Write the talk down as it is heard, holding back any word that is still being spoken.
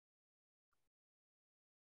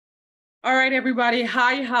All right, everybody.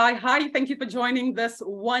 Hi. Thank you for joining this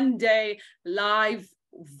one-day live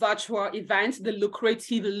virtual event, the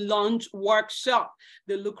Lucrative Launch Workshop,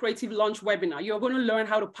 the Lucrative Launch Webinar. You're going to learn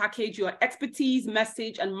how to package your expertise,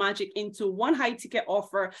 message, and magic into one high-ticket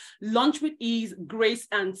offer, launch with ease, grace,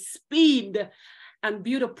 and speed, and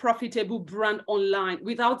build a profitable brand online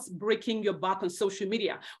without breaking your back on social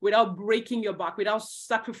media, without breaking your back, without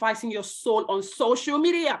sacrificing your soul on social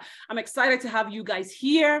media. I'm excited to have you guys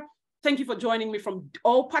here. Thank you for joining me from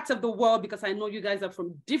all parts of the world, because I know you guys are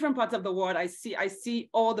from different parts of the world. I see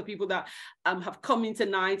all the people that have come in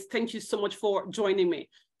tonight. Thank you so much for joining me.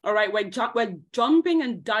 All right, we're jumping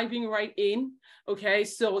and diving right in. Okay,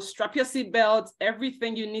 so strap your seatbelts,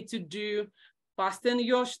 everything you need to do, fasten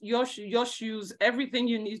your shoes, everything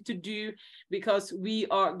you need to do, because we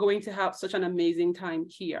are going to have such an amazing time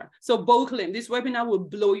here. So buckle, this webinar will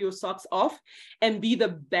blow your socks off and be the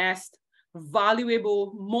best,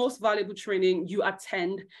 valuable, most valuable training you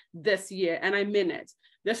attend this year. And I mean it.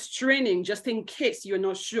 This training, just in case you're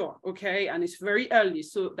not sure, okay? And it's very early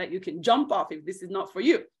so that you can jump off if this is not for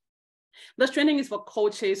you. This training is for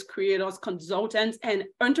coaches, creators, consultants, and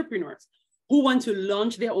entrepreneurs who want to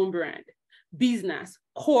launch their own brand, business,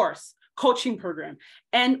 course, coaching program,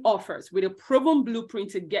 and offers with a proven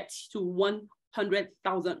blueprint to get to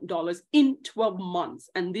 $100,000 in 12 months.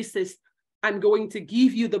 And this is, I'm going to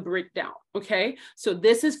give you the breakdown, okay? So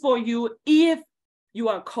this is for you if you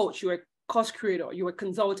are a coach, you're a course creator, you're a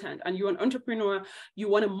consultant, and you're an entrepreneur, you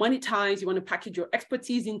want to monetize, you want to package your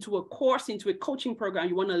expertise into a course, into a coaching program,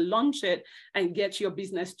 you want to launch it and get your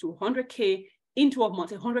business to 100K in 12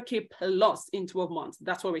 months, 100K plus in 12 months.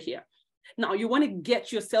 That's why we're here. Now, you want to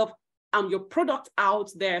get yourself your product out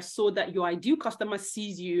there so that your ideal customer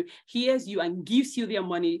sees you, hears you, and gives you their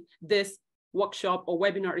money. This workshop or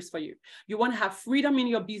webinar is for you. You want to have freedom in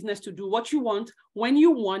your business to do what you want, when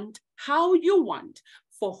you want, how you want,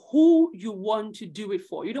 for who you want to do it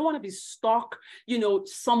for. You don't want to be stuck,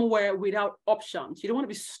 somewhere without options. You don't want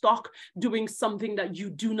to be stuck doing something that you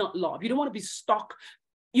do not love. You don't want to be stuck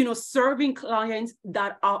serving clients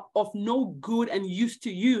that are of no good and use to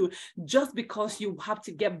you just because you have to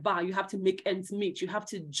get by, you have to make ends meet, you have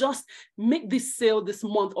to just make this sale this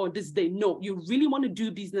month or this day. No, you really want to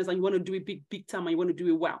do business and you want to do it big time and you want to do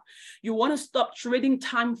it well. You want to stop trading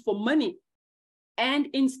time for money and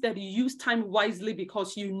instead use time wisely,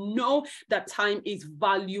 because you know that time is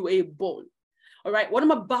valuable. All right, what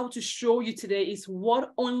I'm about to show you today is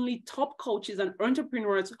what only top coaches and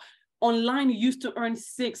entrepreneurs online used to earn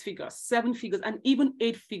 6 figures, 7 figures, and even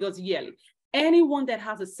 8 figures yearly. Anyone that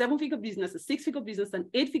has a 7-figure business, a 6-figure business, an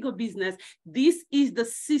 8-figure business, this is the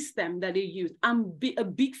system that they use. I'm a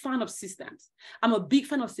big fan of systems. I'm a big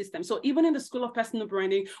fan of systems. So even in the School of Personal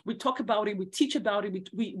Branding, we talk about it, we teach about it,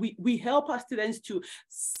 we help our students to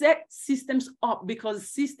set systems up, because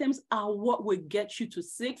systems are what will get you to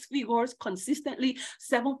 6 figures consistently,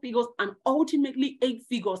 7 figures, and ultimately 8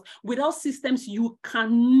 figures. Without systems, you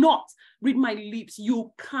cannot, read my lips,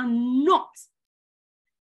 you cannot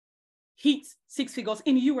hit 6 figures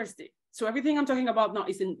in USD. So everything I'm talking about now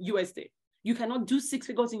is in USD. You cannot do 6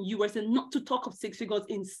 figures in USD, not to talk of 6 figures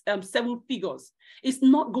in 7 figures. It's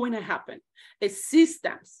not going to happen. It's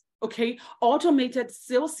systems, okay? Automated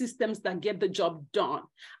sales systems that get the job done,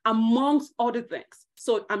 amongst other things.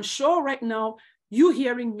 So I'm sure right now, you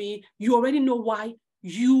hearing me, you already know why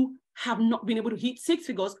you have not been able to hit 6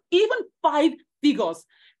 figures, even 5 figures.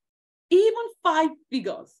 Even 5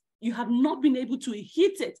 figures, you have not been able to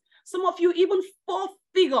hit it. Some of you, even 4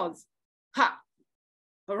 figures. Ha!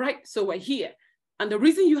 All right, so we're here. And the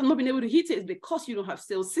reason you have not been able to hit it is because you don't have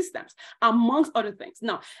sales systems, amongst other things.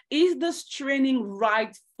 Now, is this training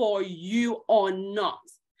right for you or not?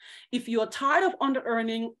 If you're tired of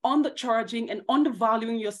under-earning, undercharging, and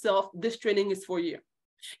undervaluing yourself, this training is for you.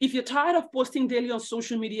 If you're tired of posting daily on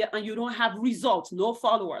social media and you don't have results, no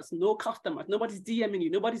followers, no customers, nobody's DMing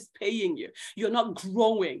you, nobody's paying you, you're not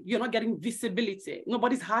growing, you're not getting visibility,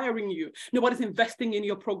 nobody's hiring you, nobody's investing in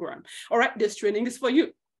your program, all right, this training is for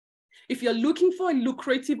you. If you're looking for a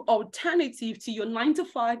lucrative alternative to your 9 to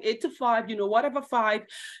 5, 8 to 5, whatever 5,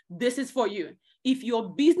 this is for you. If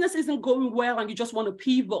your business isn't going well and you just want to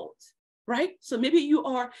pivot, right? So maybe you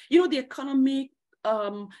are, the economy,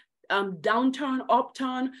 downturn,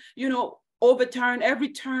 upturn, overturn, every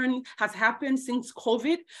turn has happened since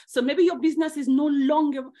COVID. So maybe your business is no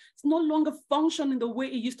longer functioning the way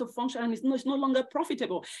it used to function, and it's no longer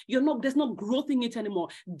profitable. There's no growth in it anymore.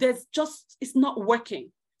 It's not working.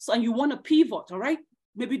 So, and you want to pivot, all right?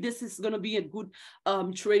 Maybe this is going to be a good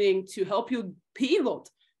training to help you pivot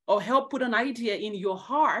or help put an idea in your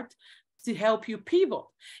heart to help you pivot.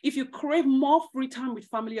 If you crave more free time with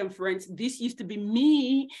family and friends, this used to be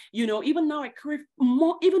me, you know, even now I crave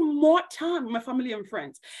even more time with my family and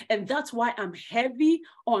friends. And that's why I'm heavy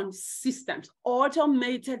on systems,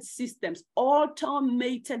 automated systems,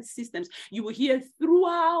 automated systems. You will hear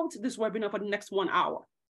throughout this webinar for the next 1 hour.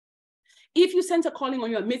 If you sense a calling on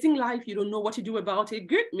your amazing life, you don't know what to do about it,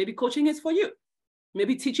 good. Maybe coaching is for you.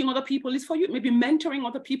 Maybe teaching other people is for you. Maybe mentoring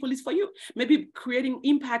other people is for you. Maybe creating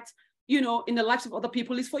impact, you know, in the lives of other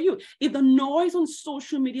people is for you. If the noise on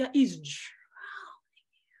social media is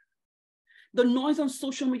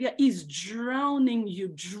drowning you,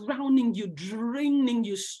 draining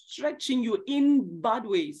you, stretching you in bad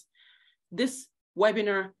ways, this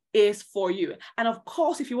webinar is for you. And of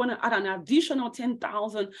course, if you want to add an additional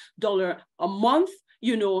 $10,000 a month,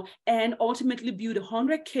 you know, and ultimately build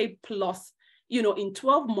 100K plus, you know, in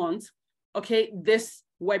 12 months, okay, this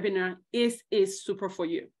webinar is super for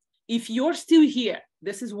you. If you're still here,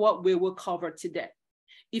 this is what we will cover today.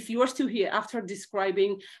 If you're still here after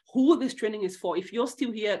describing who this training is for, if you're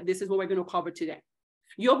still here, this is what we're going to cover today.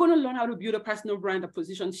 You're going to learn how to build a personal brand that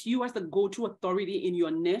positions you as the go-to authority in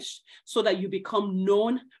your niche so that you become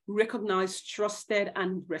known, recognized, trusted,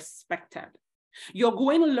 and respected. You're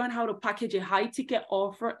going to learn how to package a high-ticket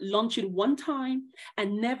offer, launch it one time,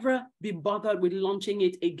 and never be bothered with launching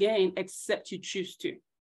it again, except you choose to.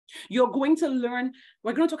 You're going to learn,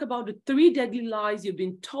 we're going to talk about the 3 deadly lies you've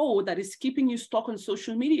been told that is keeping you stuck on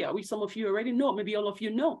social media, which some of you already know, maybe all of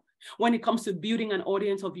you know, when it comes to building an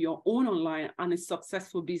audience of your own online and a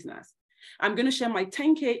successful business. I'm going to share my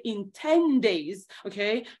 10K in 10 days,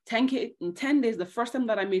 okay? 10K in 10 days. The first time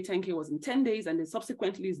that I made 10K was in 10 days, and then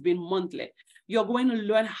subsequently it's been monthly. You're going to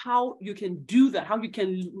learn how you can do that, how you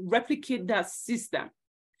can replicate that system.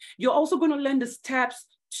 You're also going to learn the steps,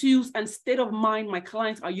 tools, and state of mind my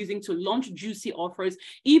clients are using to launch juicy offers,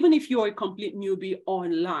 even if you're a complete newbie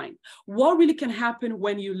online. What really can happen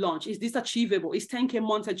when you launch? Is this achievable? Is 10K a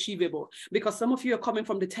month achievable? Because some of you are coming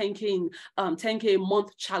from the 10K a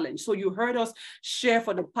month challenge. So you heard us share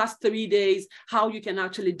for the past 3 days how you can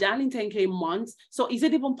actually dial in 10K months. So is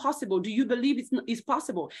it even possible? Do you believe it's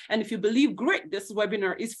possible? And if you believe, great, this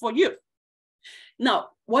webinar is for you. Now,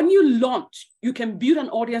 when you launch, you can build an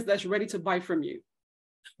audience that's ready to buy from you.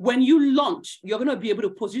 When you launch, you're going to be able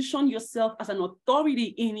to position yourself as an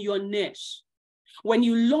authority in your niche. When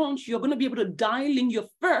you launch, you're going to be able to dial in your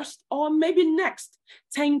first or maybe next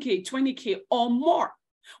 10K, 20K or more.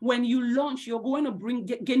 When you launch, you're going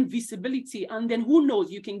to gain visibility, and then who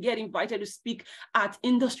knows, you can get invited to speak at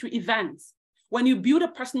industry events. When you build a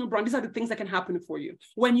personal brand, these are the things that can happen for you.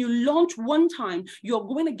 When you launch one time, you're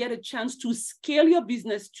going to get a chance to scale your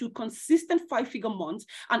business to consistent 5-figure months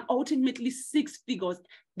and ultimately 6 figures.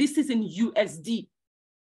 This is in USD.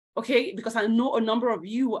 Okay, because I know a number of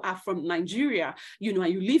you are from Nigeria, you know,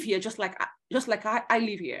 and you live here just like I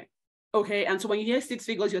live here. Okay, and so when you hear 6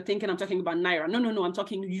 figures, you're thinking I'm talking about Naira. No, I'm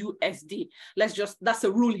talking USD. That's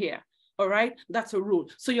a rule here. All right, that's a rule.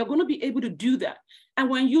 So you're going to be able to do that. And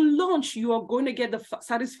when you launch, you are going to get the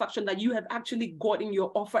satisfaction that you have actually gotten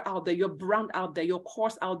your offer out there, your brand out there, your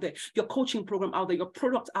course out there, your coaching program out there, your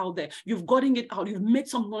product out there. You've gotten it out. You've made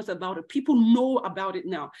some noise about it. People know about it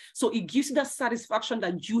now. So it gives you that satisfaction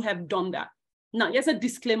that you have done that. Now, here's a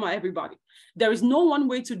disclaimer, everybody. There is no one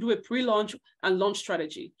way to do a pre-launch and launch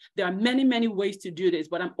strategy. There are many, many ways to do this,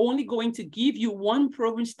 but I'm only going to give you one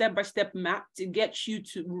proven step-by-step map to get you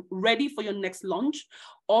ready for your next launch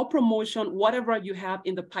or promotion, whatever you have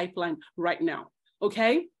in the pipeline right now,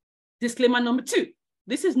 okay? Disclaimer number 2,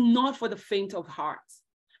 this is not for the faint of heart.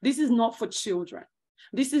 This is not for children.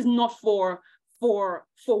 This is not for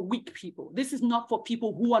weak people. This is not for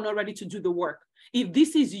people who are not ready to do the work. If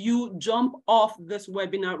this is you, jump off this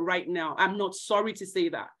webinar right now. I'm not sorry to say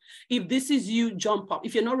that. If this is you, jump up.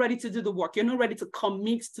 If you're not ready to do the work, you're not ready to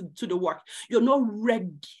commit to the work, you're not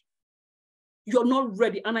ready. You're not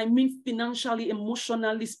ready. And I mean financially,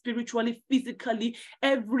 emotionally, spiritually, physically,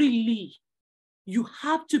 every you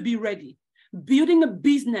have to be ready. Building a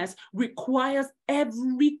business requires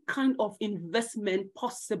every kind of investment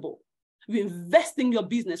possible. You invest in your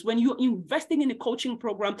business. When you're investing in a coaching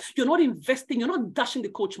program, you're not dashing the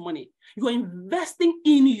coach money. You're investing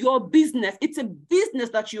in your business. It's a business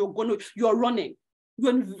that you're running.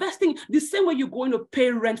 You're investing the same way you're going to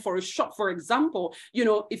pay rent for a shop, for example. You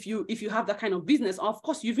know, if you have that kind of business, of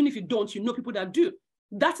course, even if you don't, you know people that do.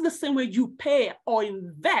 That's the same way you pay or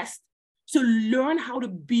invest to learn how to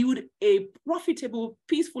build a profitable,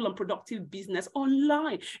 peaceful, and productive business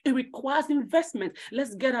online. It requires investment.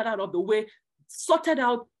 Let's get that out of the way. Sorted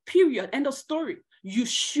out, period. End of story. You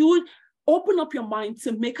should open up your mind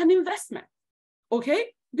to make an investment. Okay?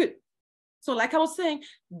 Good. So like I was saying,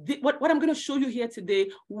 what I'm going to show you here today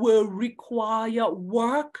will require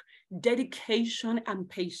work, dedication, and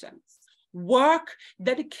patience. Work,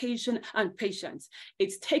 dedication, and patience.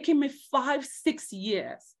 It's taken me 5, 6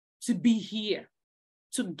 years to be here,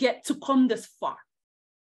 to come this far.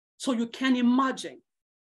 So you can imagine,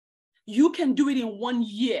 you can do it in 1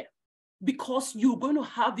 year because you're going to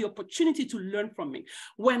have the opportunity to learn from me.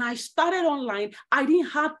 When I started online, I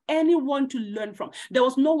didn't have anyone to learn from. There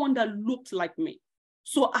was no one that looked like me.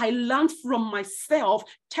 So I learned from myself,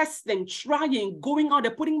 testing, trying, going out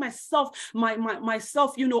there, putting myself,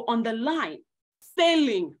 myself, on the line,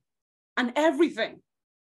 failing and everything.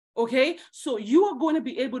 Okay, so you are going to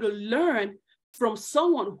be able to learn from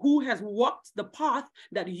someone who has walked the path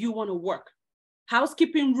that you want to work.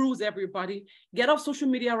 Housekeeping rules, everybody. Get off social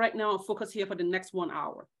media right now and focus here for the next 1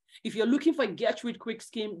 hour. If you're looking for a get-rich-quick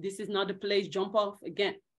scheme, this is not the place. Jump off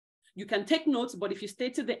again. You can take notes, but if you stay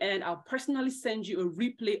to the end, I'll personally send you a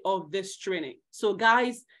replay of this training. So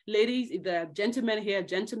guys, ladies, if there are gentlemen here,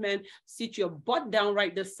 gentlemen, sit your butt down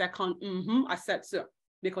right this second. I said so,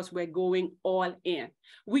 because we're going all in.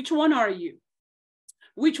 Which one are you?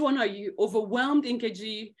 Which one are you? Overwhelmed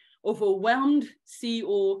Nkechi, overwhelmed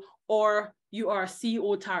CEO, or you are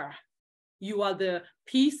CEO Tara? You are the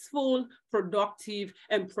peaceful, productive,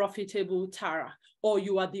 and profitable Tara, or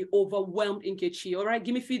you are the overwhelmed Nkechi. All right,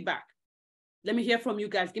 give me feedback. Let me hear from you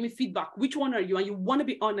guys. Give me feedback. Which one are you? And you want to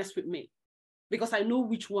be honest with me, because I know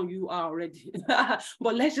which one you are already.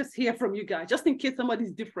 But let's just hear from you guys, just in case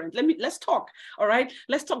somebody's different. Let's talk. All right,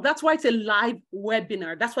 let's talk. That's why it's a live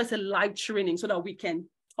webinar. That's why it's a live training, so that we can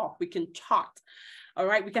talk, we can chat. All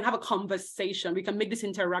right, we can have a conversation. We can make this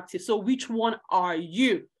interactive. So which one are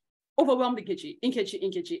you? Overwhelmed Nkechi,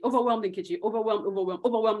 overwhelmed Nkechi,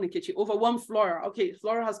 overwhelmed Nkechi, overwhelmed Flora. Okay,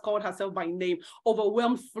 Flora has called herself by name.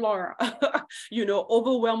 Overwhelmed Flora,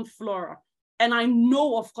 overwhelmed Flora. And I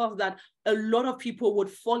know, of course, that a lot of people would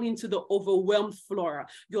fall into the overwhelmed Flora.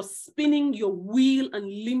 You're spinning your wheel and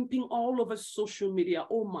limping all over social media.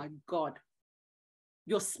 Oh my God.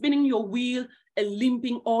 You're spinning your wheel and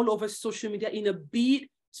limping all over social media in a bid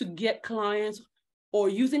to get clients, or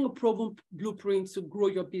using a proven blueprint to grow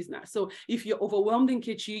your business. So if you're overwhelmed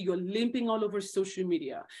Nkechi, you're limping all over social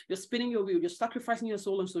media, you're spinning your wheel, you're sacrificing your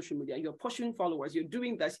soul on social media, you're pursuing followers, you're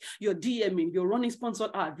doing this, you're DMing, you're running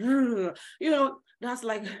sponsored ads, that's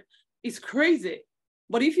like, it's crazy.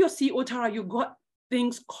 But if you're CEO Tara, you got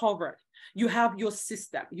things covered. You have your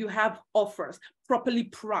system, you have offers properly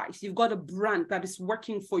priced, you've got a brand that is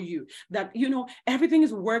working for you, that, everything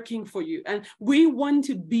is working for you. And we want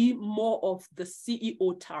to be more of the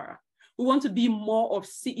CEO Tara. We want to be more of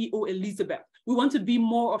CEO Elizabeth. We want to be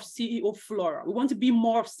more of CEO Flora. We want to be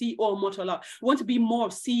more of CEO Motola. We want to be more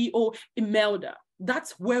of CEO Imelda.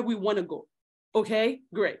 That's where we want to go. Okay,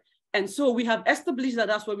 great. And so we have established that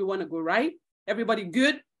that's where we want to go, right? Everybody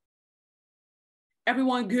good?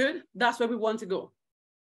 Everyone good? That's where we want to go.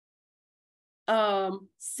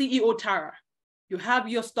 CEO Tara, you have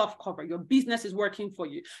your stuff covered. Your business is working for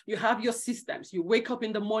you. You have your systems. You wake up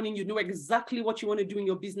in the morning, you know exactly what you want to do in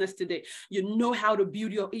your business today. You know how to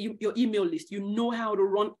build your email list. You know how to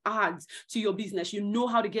run ads to your business. You know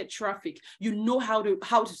how to get traffic. You know how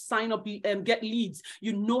to sign up and get leads.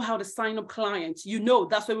 You know how to sign up clients.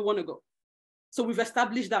 That's where we want to go. So we've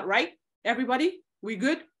established that, right? Everybody, we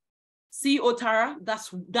good? CEO Tara,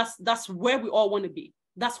 that's where we all want to be.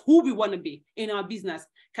 That's who we want to be in our business.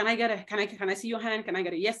 Can I see your hand? Can I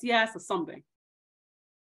get a yes, or something?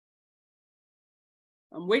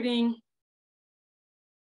 I'm waiting.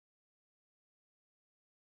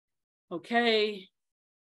 Okay.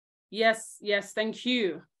 Yes, thank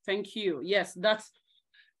you. Yes,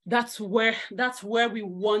 that's where we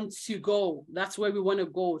want to go. That's where we want to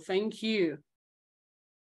go. Thank you.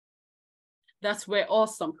 That's where,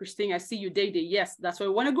 awesome. Christine, I see you, Day. Yes, that's where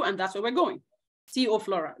we want to go, and that's where we're going. CEO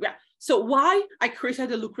Flora. Yeah. So why I created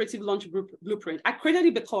the Lucrative Launch Blueprint? I created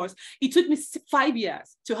it because it took me 5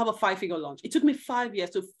 years to have a 5-figure launch. It took me 5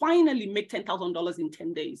 years to finally make $10,000 in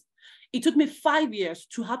 10 days. It took me 5 years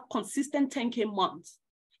to have consistent 10K months.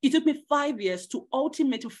 It took me 5 years to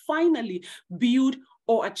ultimately finally build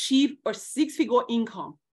or achieve a 6-figure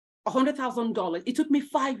income, $100,000. It took me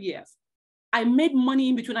 5 years. I made money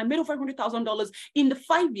in between. I made over $100,000 in the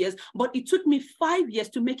 5 years, but it took me 5 years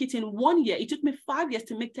to make it in 1 year. It took me 5 years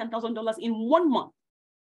to make $10,000 in 1 month.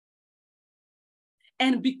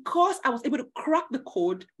 And because I was able to crack the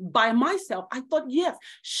code by myself, I thought, yes,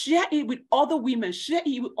 share it with other women, share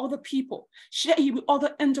it with other people, share it with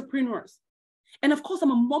other entrepreneurs. And of course,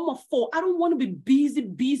 I'm a mom of 4. I don't want to be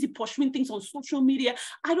busy pursuing things on social media.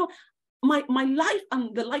 My life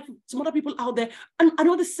and the life of some other people out there, and I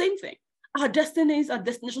know the same thing. Our destinies, our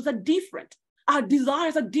destinations are different. Our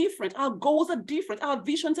desires are different. Our goals are different. Our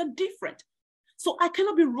visions are different. So I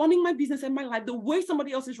cannot be running my business and my life the way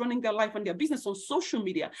somebody else is running their life and their business on social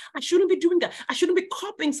media. I shouldn't be doing that. I shouldn't be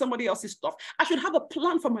copying somebody else's stuff. I should have a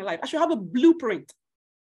plan for my life. I should have a blueprint.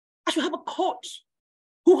 I should have a coach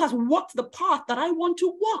who has walked the path that I want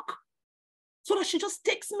to walk, so that she just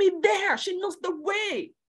takes me there. She knows the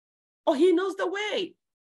way, or he knows the way.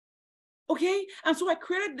 Okay? And so I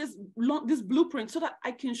created this blueprint so that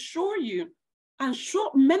I can show you and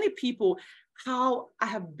show many people how I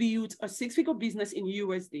have built a six-figure business in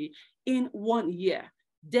USD in 1 year.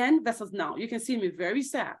 Then versus now. You can see me very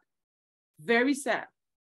sad. Very sad.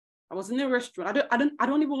 I was in a restaurant. I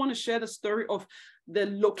don't even want to share the story of the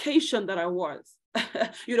location that I was.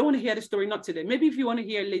 You don't want to hear the story, not today. Maybe if you want to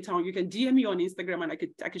hear it later on, you can DM me on Instagram and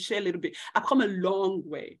I could share a little bit. I've come a long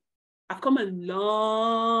way. I've come a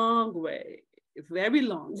long way, very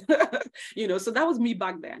long. You know, so that was me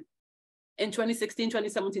back then. In 2016,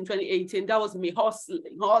 2017, 2018, that was me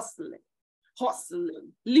hustling,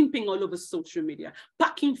 limping all over social media,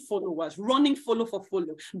 packing followers, running follow for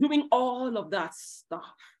follow, doing all of that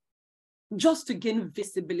stuff just to gain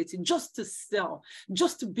visibility, just to sell,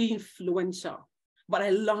 just to be influential. But I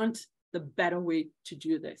learned the better way to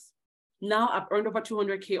do this. Now I've earned over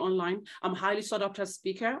 200K online. I'm a highly sought after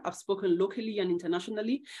speaker. I've spoken locally and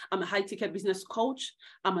internationally. I'm a high ticket business coach.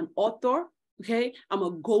 I'm an author. Okay, I'm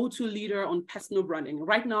a go-to leader on personal branding.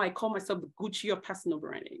 Right now, I call myself the Gucci of personal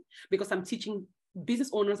branding because I'm teaching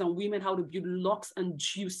business owners and women how to build luxe and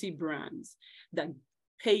juicy brands that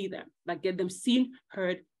pay them, that get them seen,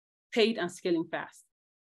 heard, paid, and scaling fast.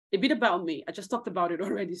 A bit about me. I just talked about it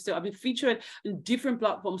already. So I've been featured in different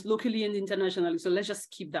platforms, locally and internationally. So let's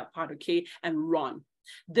just keep that part, okay, and run.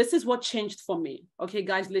 This is what changed for me. Okay,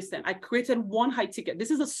 guys, listen. I created one high ticket.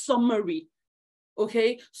 This is a summary.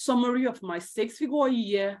 Okay, summary of my six-figure a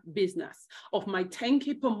year business, of my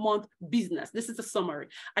 10K per month business. This is a summary.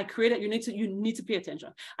 I created, you need to pay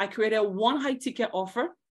attention. I created one high ticket offer.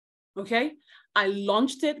 Okay, I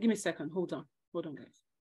launched it. Give me a second. Hold on, guys.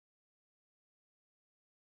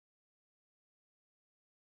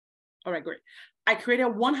 All right, great. I created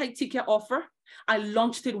one high ticket offer. I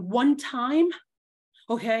launched it one time.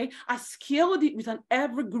 Okay, I scaled it with an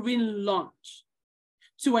evergreen launch.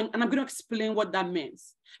 And I'm going to explain what that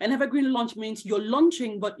means. An evergreen launch means you're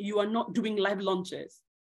launching, but you are not doing live launches.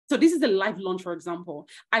 So this is a live launch, for example.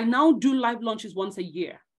 I now do live launches once a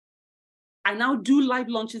year. I now do live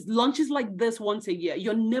launches like this once a year.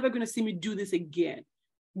 You're never going to see me do this again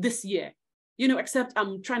this year, you know, except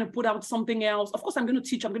I'm trying to put out something else. Of course, I'm going to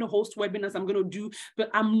teach, I'm going to host webinars, I'm going to do,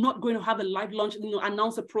 but I'm not going to have a live launch, you know,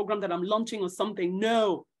 announce a program that I'm launching or something.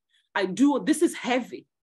 No, this is heavy.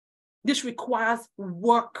 This requires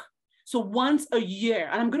work. So once a year,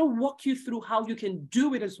 and I'm going to walk you through how you can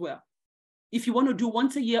do it as well. If you want to do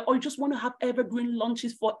once a year, or you just want to have evergreen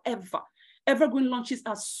launches forever. Evergreen launches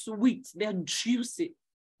are sweet. They're juicy.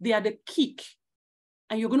 They are the kick.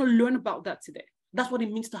 And you're going to learn about that today. That's what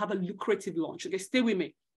it means to have a lucrative launch. Okay, stay with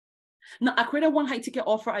me. Now, I created one high ticket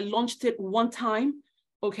offer. I launched it one time.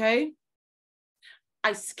 Okay.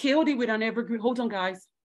 I scaled it with an evergreen. Hold on, guys.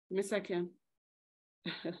 Give me a second.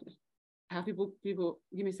 I have people,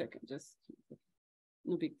 give me a second, just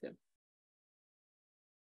no big deal.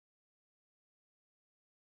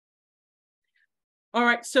 All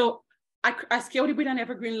right, so I scaled it with an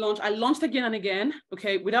evergreen launch. I launched again and again,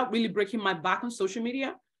 okay, without really breaking my back on social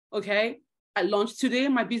media, okay? I launched today.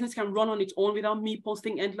 My business can run on its own without me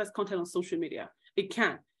posting endless content on social media. It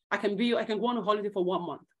can. I can go on a holiday for 1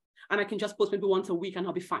 month and I can just post maybe once a week and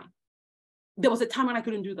I'll be fine. There was a time when I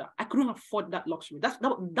couldn't do that. I couldn't afford that luxury. That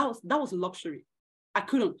was luxury. I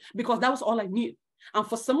couldn't, because that was all I need. And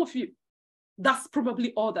for some of you, that's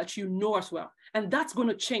probably all that you know as well. And that's going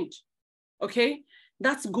to change. Okay?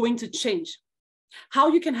 That's going to change. How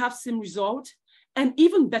you can have same result and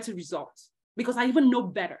even better results, because I even know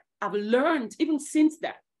better. I've learned, even since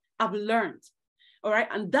that, I've learned. All right?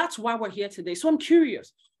 And that's why we're here today. So I'm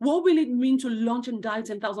curious, what will it mean to launch and dial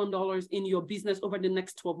 $10,000 in your business over the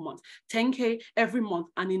next 12 months? 10K every month.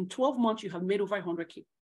 And in 12 months, you have made over 100K.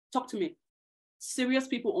 Talk to me. Serious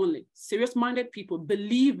people only, serious-minded people,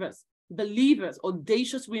 believers,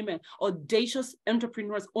 audacious women, audacious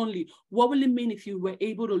entrepreneurs only. What will it mean if you were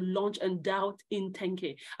able to launch and dial in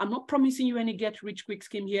 10K? I'm not promising you any get-rich-quick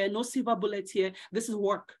scheme here, no silver bullet here. This is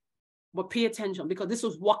work, but pay attention, because this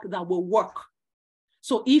is work that will work.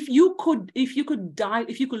 So if you could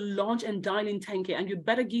launch and dial in 10K, and you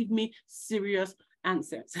better give me serious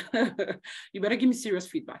answers. You better give me serious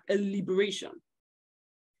feedback. A liberation.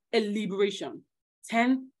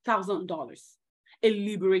 $10,000.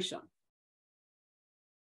 A liberation.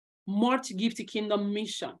 more to give to kingdom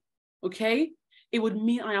mission, okay? It would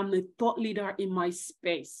mean I am the thought leader in my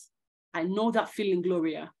space. I know that feeling,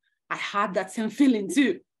 Gloria. I had that same feeling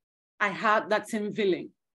too. I had that same feeling.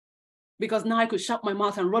 Because now I could shut my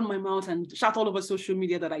mouth and run my mouth and shout all over social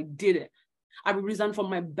media that I did it. I will resign from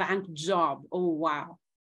my bank job. Oh, wow.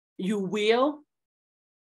 You will?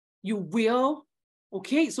 You will?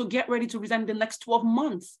 Okay, so get ready to resign in the next 12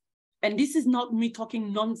 months. And this is not me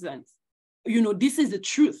talking nonsense. You know, this is the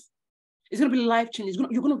truth. It's going to be life-changing.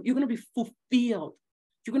 You're going to be fulfilled.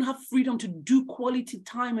 You're going to have freedom to do quality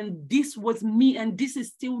time. And this was me, and this is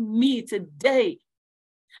still me today.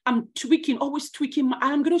 I'm tweaking, always tweaking.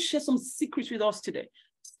 I'm going to share some secrets with us today.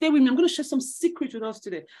 Stay with me. I'm going to share some secrets with us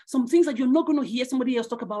today. Some things that you're not going to hear somebody else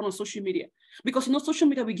talk about on social media. Because, you know, social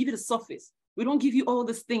media, we give you the surface. We don't give you all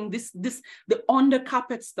this thing, the under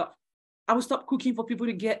carpet stuff. I will stop cooking for people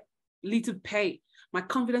to get little pay. My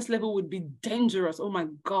confidence level would be dangerous. Oh my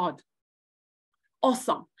God.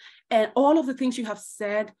 Awesome. And all of the things you have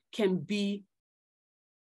said can be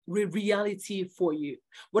reality for you.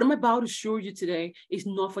 What I'm about to show you today is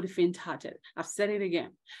not for the faint-hearted. I've said it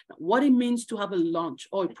again. Now, what it means to have a launch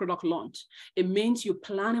or a product launch, it means you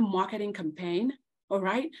plan a marketing campaign. All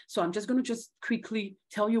right. So I'm just going to just quickly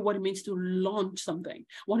tell you what it means to launch something,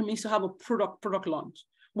 what it means to have a product launch,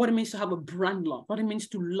 what it means to have a brand launch, what it means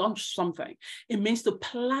to launch something. It means to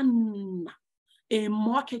plan a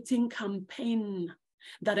marketing campaign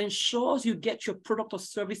that ensures you get your product or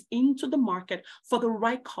service into the market for the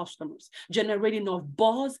right customers, generate enough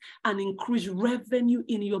buzz and increase revenue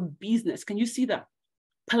in your business. Can you see that?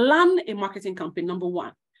 Plan a marketing campaign, number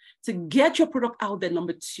one, to get your product out there,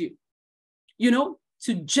 number two, you know,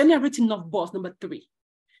 to generate enough buzz, number three,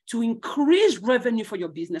 to increase revenue for your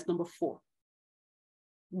business, number four.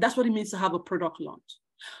 That's what it means to have a product launch.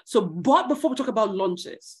 So, but before we talk about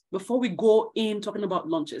launches, before we go in talking about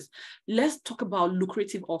launches, let's talk about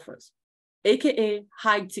lucrative offers, AKA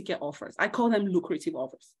high ticket offers. I call them lucrative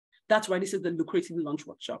offers. That's why this is the lucrative launch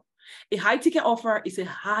workshop. A high ticket offer is a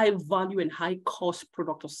high value and high cost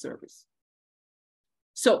product or service.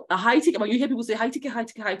 So a high ticket, when you hear people say high ticket, high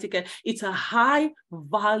ticket, high ticket, it's a high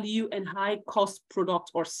value and high cost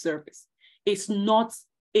product or service. It's not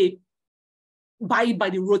a buy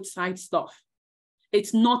by the roadside stuff.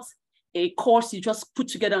 It's not a course you just put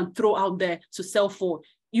together and throw out there to sell for,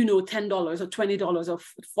 you know, $10 or $20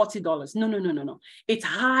 or $40. No. It's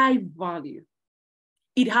high value.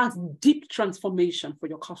 It has deep transformation for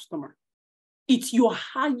your customer. It's your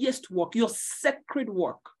highest work, your sacred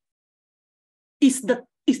work. It's the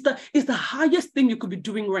highest thing you could be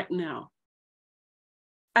doing right now.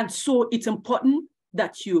 And so it's important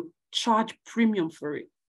that you charge premium for it.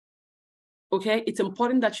 Okay, it's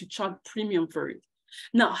important that you charge premium for it.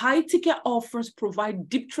 Now, high ticket offers provide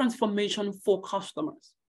deep transformation for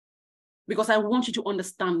customers, because I want you to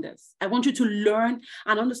understand this. I want you to learn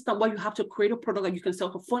and understand why you have to create a product that you can sell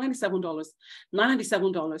for $497,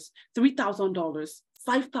 $997, $3,000,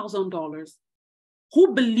 $5,000.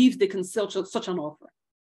 Who believes they can sell such an offer?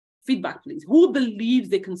 Feedback, please. Who believes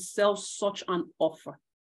they can sell such an offer?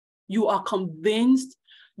 You are convinced,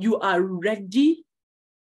 you are ready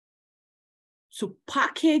to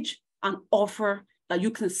package an offer that you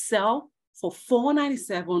can sell for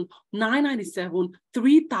 $497, $997,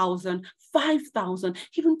 $3,000, $5,000,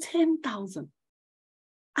 even $10,000.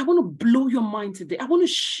 I want to blow your mind today. I want to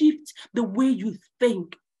shift the way you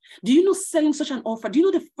think. Do you know selling such an offer? Do you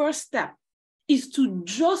know the first step is to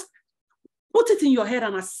just put it in your head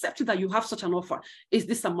and accept it that you have such an offer? Is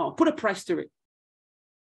this amount? Put a price to it.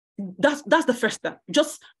 That's the first step.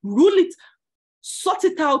 Just rule it, sort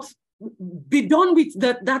it out, be done with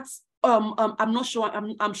that. That's I'm not sure.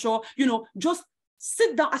 I'm sure, you know, just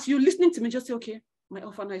sit down as you're listening to me, just say, okay, my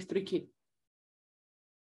offer now is 3K.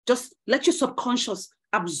 Just let your subconscious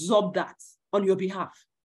absorb that on your behalf.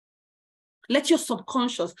 Let your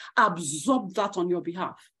subconscious absorb that on your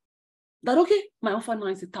behalf. That, okay, my offer now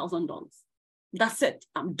is $1,000. That's it.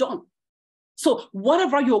 I'm done. So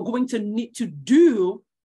whatever you're going to need to do,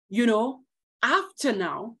 you know, after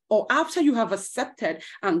now, or after you have accepted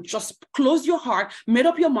and just closed your heart, made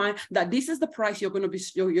up your mind that this is the price you're going to be,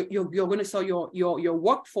 you're going to sell your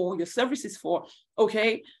work for, your services for,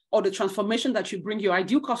 okay, or the transformation that you bring your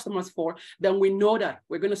ideal customers for, then we know that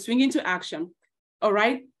we're going to swing into action, all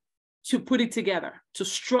right, to put it together, to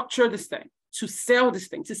structure this thing, to sell this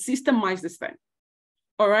thing, to systemize this thing,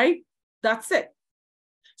 all right? That's it.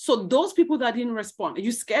 So those people that didn't respond, are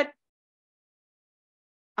you scared?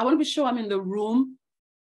 I want to be sure I'm in the room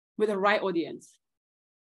with the right audience.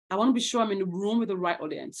 I want to be sure I'm in the room with the right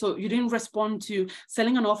audience. So you didn't respond to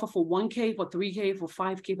selling an offer for 1K, for 3K, for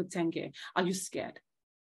 5K, for 10K. Are you scared?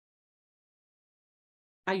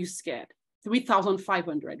 Are you scared?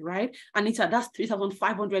 $3,500, right? Anita, that's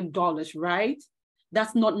 $3,500, right?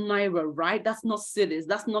 That's not Naira, right? That's not cities.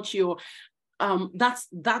 That's not your,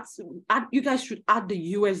 you guys should add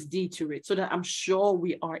the USD to it so that I'm sure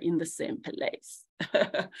we are in the same place.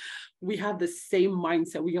 We have the same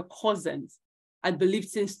mindset. We are cousins, I believe,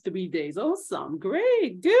 since 3 days. Awesome,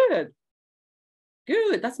 great, good.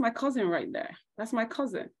 Good, that's my cousin right there. That's my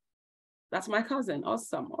cousin. That's my cousin,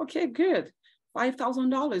 awesome. Okay, good.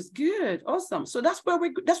 $5,000, good, awesome. So that's what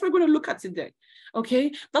we're going to look at today, okay?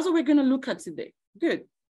 That's what we're going to look at today, good.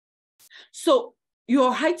 So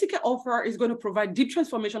your high ticket offer is going to provide deep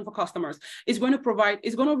transformation for customers. It's going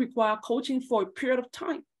to require coaching for a period of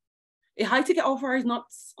time. A high ticket offer is not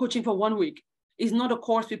coaching for 1 week. It's not a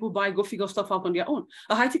course people buy, go figure stuff out on their own.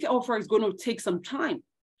 A high ticket offer is going to take some time,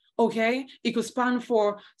 okay? It could span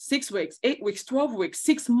for 6 weeks, 8 weeks, 12 weeks,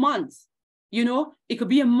 6 months. You know, it could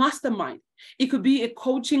be a mastermind. It could be a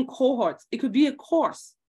coaching cohort. It could be a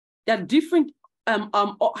course. There are different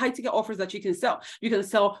high ticket offers that you can sell. You can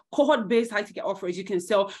sell cohort-based high ticket offers. You can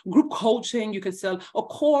sell group coaching. You can sell a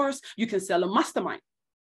course. You can sell a mastermind.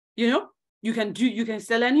 You know, you can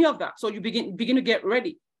sell any of that. So you begin to get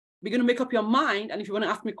ready. Begin to make up your mind. And if you want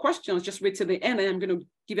to ask me questions, just wait till the end and I'm going to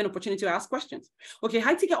give you an opportunity to ask questions. Okay,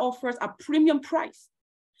 high ticket offers are premium price.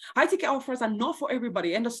 High ticket offers are not for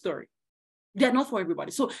everybody. End of story. They're not for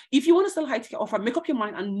everybody. So if you want to sell a high ticket offer, make up your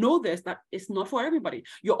mind and know this, that it's not for everybody.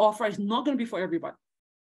 Your offer is not going to be for everybody.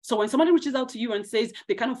 So when somebody reaches out to you and says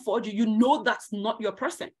they can't afford you, you know that's not your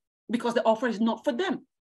person because the offer is not for them.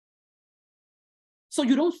 So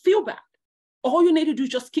you don't feel bad. All you need to do is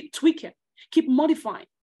just keep tweaking, keep modifying,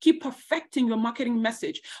 keep perfecting your marketing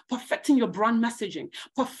message, perfecting your brand messaging,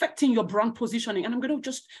 perfecting your brand positioning. And I'm going to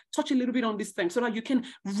just touch a little bit on this thing so that you can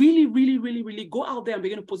really, really, really, really go out there and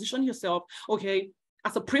begin to position yourself, okay,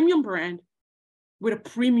 as a premium brand with a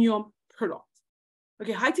premium product.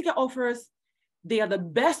 Okay, high ticket offers, they are the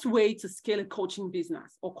best way to scale a coaching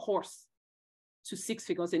business or course to 6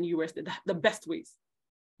 figures in US, the best ways.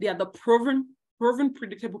 They are the proven,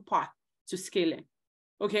 predictable path to scaling.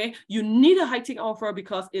 Okay, you need a high ticket offer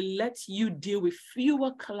because it lets you deal with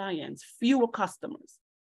fewer clients, fewer customers.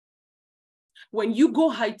 When you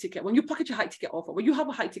go high ticket, when you package a high ticket offer, when you have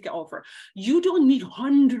a high ticket offer, you don't need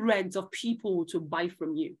hundreds of people to buy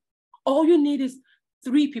from you. All you need is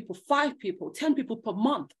 3 people, 5 people, 10 people per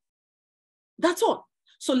month. That's all.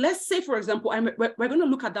 So let's say, for example, we're going to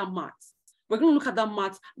look at that math. We're going to look at that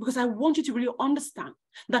math because I want you to really understand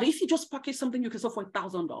that if you just package something you can sell for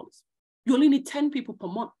 $1,000, you only need 10 people per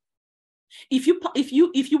month. If you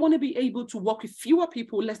want to be able to work with fewer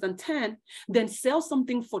people, less than 10, then sell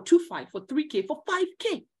something for $2,500, for $3,000, for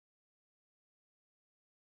 $5,000.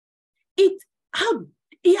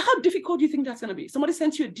 How difficult do you think that's going to be? Somebody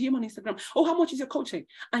sends you a DM on Instagram. Oh, how much is your coaching?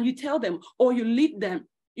 And you tell them, or you lead them,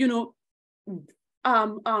 you know,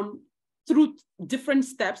 through different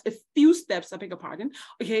steps, a few steps, I beg your pardon,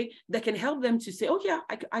 okay, that can help them to say, oh yeah,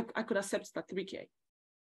 I could accept that $3,000.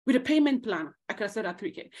 With a payment plan, I could accept that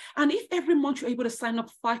 $3,000. And if every month you're able to sign up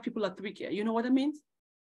 5 people at $3,000, you know what that means?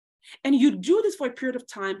 And you do this for a period of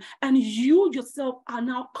time, and you yourself are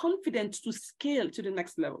now confident to scale to the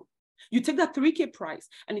next level. You take that $3,000 price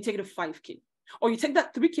and you take it to $5,000, or you take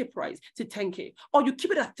that $3,000 price to $10,000, or you keep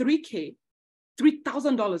it at $3,000,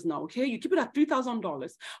 $3,000 now, okay? You keep it at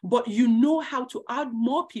 $3,000, but you know how to add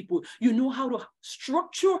more people. You know how to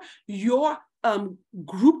structure your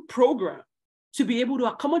group program to be able to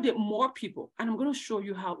accommodate more people. And I'm going to show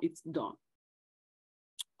you how it's done.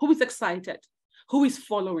 Who is excited? Who is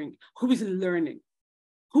following? Who is learning?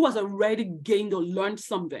 Who has already gained or learned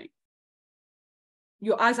something?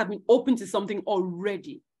 Your eyes have been open to something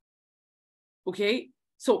already. Okay?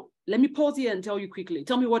 So let me pause here and tell you quickly.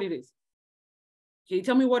 Tell me what it is. Okay,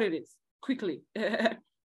 tell me what it is. Quickly.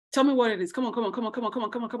 Tell me what it is. Come on.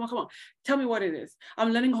 Tell me what it is.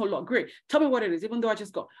 I'm learning a whole lot. Great. Tell me what it is, even though I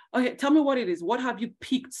just got. Okay, tell me what it is. What have you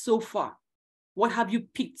picked so far? What have you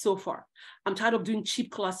picked so far? I'm tired of doing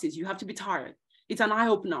cheap classes. You have to be tired. It's an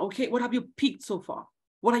eye-opener. Okay, what have you picked so far?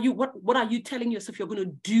 What are you telling yourself you're going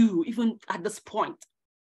to do even at this point?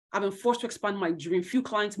 I've been forced to expand my dream. Few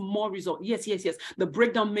clients, more results. Yes. The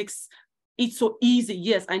breakdown makes it's so easy.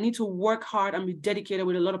 Yes, I need to work hard and be dedicated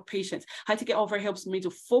with a lot of patience. High ticket offer helps me to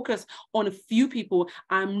focus on a few people.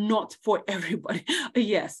 I'm not for everybody.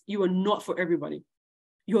 Yes, you are not for everybody.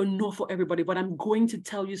 You're not for everybody, but I'm going to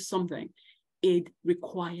tell you something. It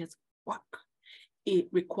requires work. It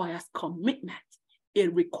requires commitment.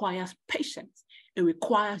 It requires patience. It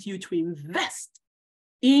requires you to invest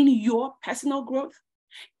in your personal growth,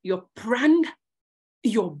 your brand,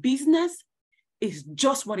 your business is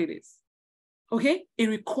just what it is. Okay, it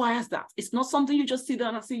requires that. It's not something you just sit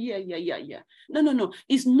down and say, yeah. No.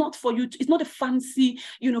 It's not for you. It's not a fancy,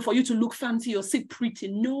 for you to look fancy or sit pretty.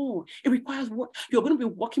 No, it requires what you're going to be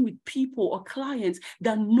working with people or clients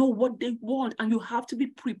that know what they want, and you have to be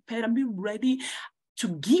prepared and be ready to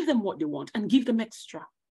give them what they want and give them extra.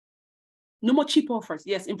 No more cheap offers.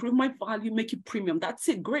 Yes, improve my value, make it premium. That's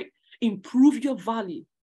it. Great. Improve your value.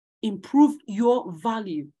 Improve your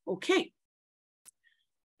value. Okay.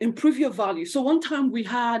 Improve your value. So one time we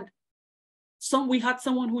had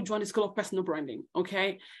someone who joined the School of Personal Branding,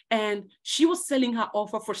 okay? And she was selling her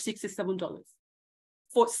offer for $67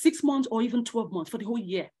 for 6 months or even 12 months, for the whole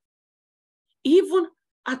year. Even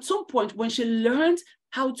at some point when she learned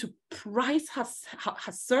how to price her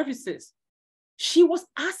services, she was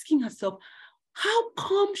asking herself, how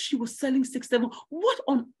come she was selling 67? What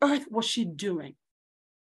on earth was she doing?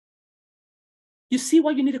 You see why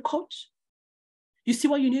you need a coach? You see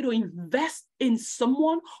why you need to invest in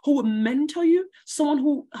someone who will mentor you, someone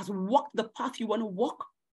who has walked the path you want to walk?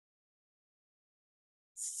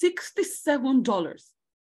 $67.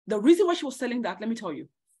 The reason why she was selling that, let me tell you,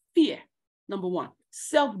 fear, number one,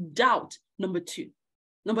 self-doubt, number two,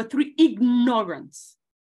 number three, ignorance.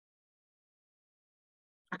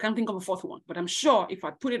 I can't think of a fourth one, but I'm sure if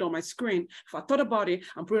I put it on my screen, if I thought about it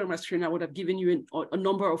and put it on my screen, I would have given you a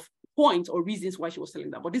number of points or reasons why she was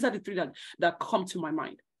selling that. But these are the three that come to my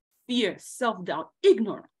mind. Fear, self-doubt,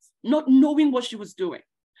 ignorance, not knowing what she was doing,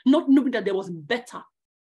 not knowing that there was better.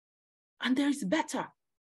 And there is better.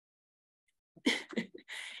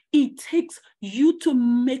 It takes you to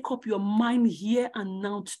make up your mind here and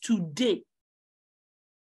now today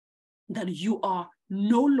that you are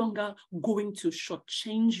no longer going to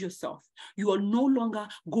shortchange yourself. You are no longer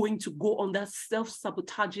going to go on that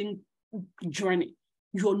self-sabotaging journey.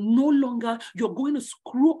 You're going to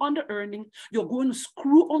screw on the earning. You're going to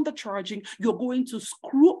screw on the charging. You're going to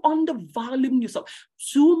screw on the valuing yourself.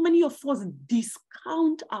 Too many of us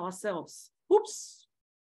discount ourselves. Oops.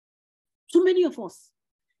 Too many of us.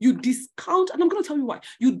 You discount, and I'm going to tell you why.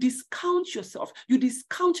 You discount yourself. You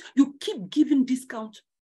keep giving discount.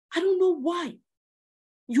 I don't know why.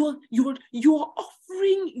 You're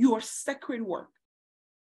offering your sacred work.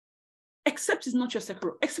 Except it's not your sacred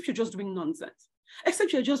work. Except you're just doing nonsense.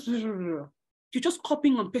 Except you're just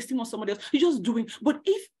copying and pasting on somebody else. You're just doing. But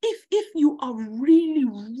if you are really,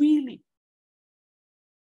 really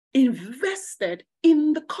invested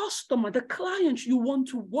in the customer, the client you want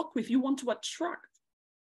to work with, you want to attract,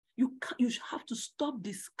 you have to stop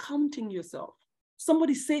discounting yourself.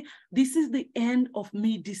 Somebody say, this is the end of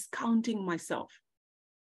me discounting myself.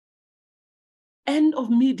 End of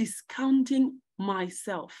me discounting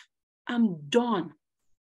myself. I'm done.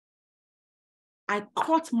 I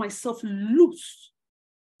cut myself loose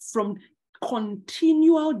from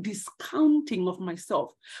continual discounting of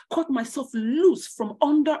myself, cut myself loose from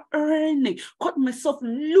under-earning, cut myself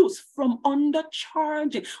loose from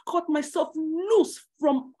undercharging, cut myself loose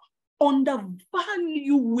from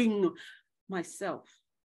undervaluing myself.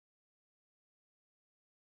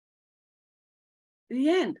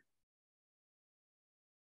 In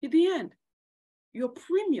the end, your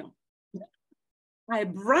premium. I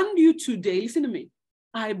brand you today, listen to me.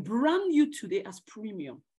 I brand you today as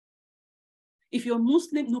premium. If you're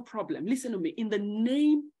Muslim, no problem. Listen to me. In the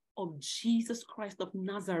name of Jesus Christ of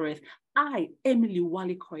Nazareth, I, Emily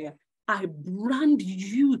Wale-Koya, I brand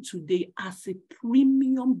you today as a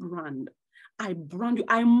premium brand. I brand you.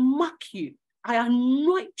 I mark you. I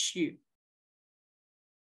anoint you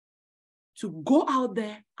to go out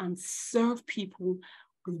there and serve people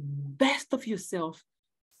with the best of yourself,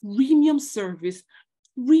 premium service,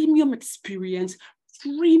 premium experience,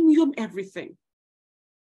 premium everything.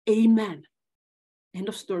 Amen. End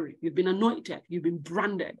of story. You've been anointed. You've been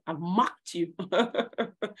branded. I've marked you.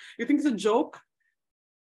 You think it's a joke?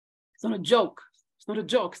 It's not a joke. It's not a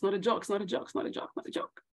joke. It's not a joke. It's not a joke. It's not a joke. It's not a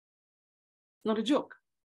joke. It's not a joke.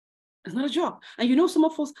 It's not a joke. And you know,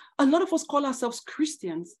 a lot of us call ourselves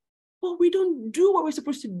Christians, but we don't do what we're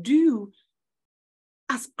supposed to do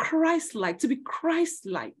as Christ-like, to be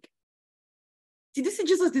Christ-like. Did you see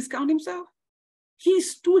Jesus discount himself? He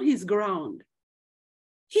stood his ground.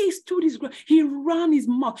 He stood his ground. He ran his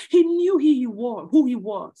mouth. He knew who he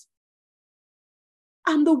was.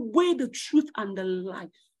 I'm the way, the truth, and the life.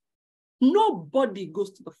 Nobody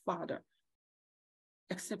goes to the Father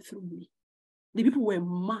except through me. The people were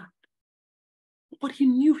mad, but he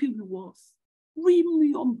knew who he was.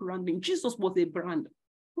 Premium branding. Jesus was a brand.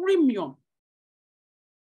 Premium.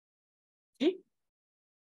 Okay?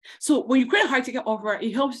 So when you create a high-ticket offer,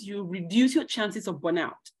 it helps you reduce your chances of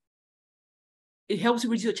burnout. It helps you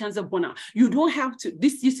reduce your chance of burnout. You don't have to,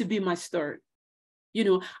 this used to be my story. You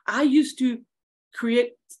know, I used to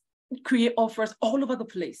create offers all over the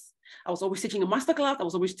place. I was always teaching a masterclass. I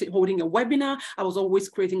was always holding a webinar. I was always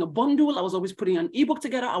creating a bundle. I was always putting an ebook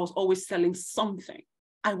together. I was always selling something.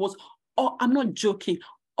 I'm not joking,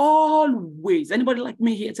 always. Anybody like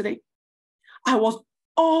me here today? I was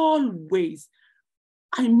always,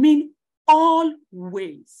 I mean,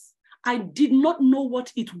 always. I did not know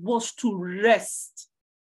what it was to rest.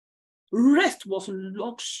 Rest was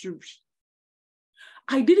luxury.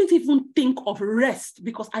 I didn't even think of rest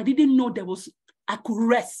because I didn't know I could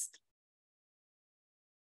rest.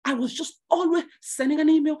 I was just always sending an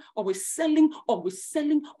email, always selling, always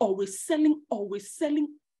selling, always selling, always selling,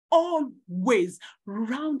 always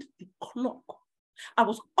round the clock. I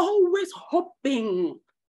was always hoping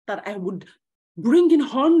that I would bring in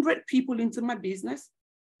 100 people into my business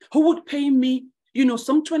who would pay me, you know,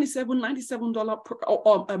 some $27,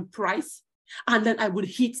 $97 price, and then I would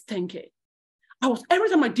hit 10K. Every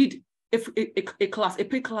time I did a class, a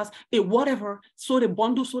paid class, a whatever, sold a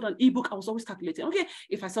bundle, sold an ebook, I was always calculating, okay,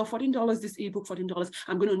 if I sell $14, this ebook, $14,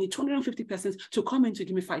 I'm going to need 250 persons to come in to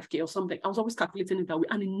give me 5K or something. I was always calculating it that way,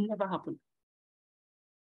 and it never happened.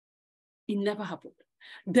 It never happened.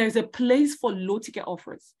 There's a place for low ticket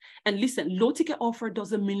offers. And listen, low ticket offer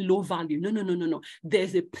doesn't mean low value. No.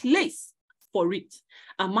 There's a place for it.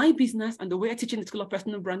 And my business and the way I teach in the School of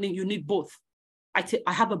Personal Branding, you need both. I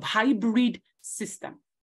have a hybrid system,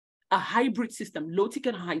 low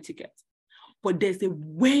ticket and high ticket. But there's a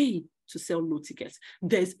way to sell low tickets.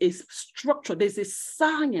 There's a structure, there's a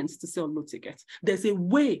science to sell low tickets. There's a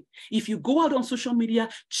way. If you go out on social media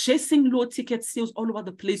chasing low ticket sales all over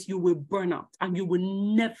the place, you will burn out and you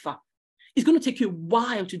will never. It's going to take you a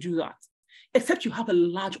while to do that, except you have a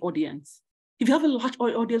large audience. If you have a large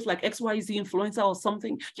audience like XYZ influencer or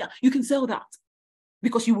something, yeah, you can sell that.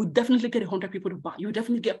 Because you would definitely get 100 people to buy. You would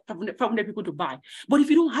definitely get 500 people to buy. But if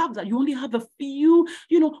you don't have that, you only have a few,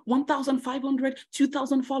 1,500,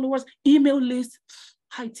 2,000 followers, email list,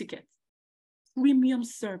 high ticket, premium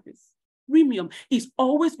service. Premium is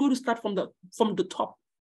always going to start from the top.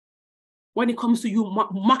 When it comes to you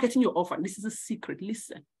marketing your offer, this is a secret.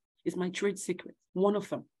 Listen, it's my trade secret. One of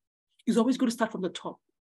them is always going to start from the top,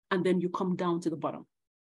 and then you come down to the bottom.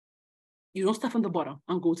 You don't start from the bottom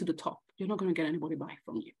and go to the top. You're not going to get anybody buying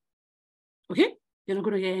from you. Okay? You're not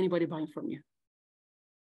going to get anybody buying from you.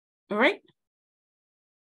 All right?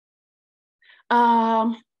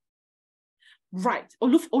 Right.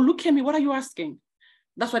 Olukemi, what are you asking?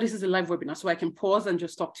 That's why this is a live webinar, so I can pause and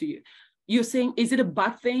just talk to you. You're saying, is it a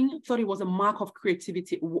bad thing? Thought it was a mark of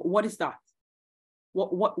creativity. What is that?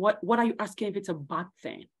 What are you asking if it's a bad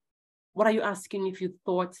thing? What are you asking if you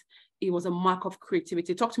thought it was a mark of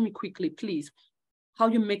creativity? Talk to me quickly, please. How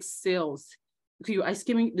you make sales? Okay, you're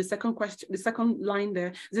asking me the second question, the second line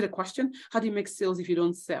there. Is it a question? How do you make sales if you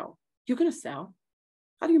don't sell? You're going to sell.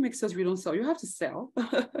 How do you make sales if you don't sell? You have to sell.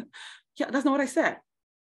 Yeah, that's not what I said.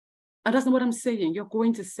 And that's not what I'm saying. You're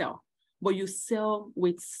going to sell, but you sell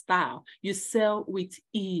with style. You sell with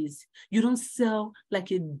ease. You don't sell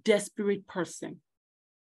like a desperate person.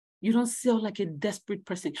 You don't sell like a desperate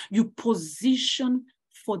person. You position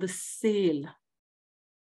for the sale,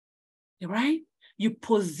 right? You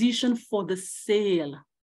position for the sale.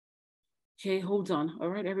 Okay, hold on. All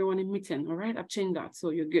right, everyone in meeting. All right, I've changed that,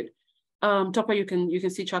 so you're good. Topper, you can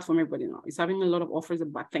see chat from everybody now. Is having a lot of offers a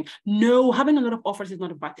bad thing? No, having a lot of offers is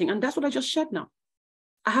not a bad thing, and that's what I just shared now.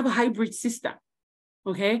 I have a hybrid system.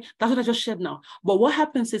 Okay, that's what I just shared now. But what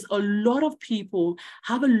happens is a lot of people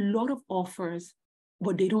have a lot of offers,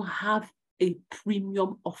 but they don't have a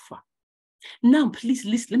premium offer. Now, please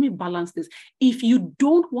listen, let me balance this. If you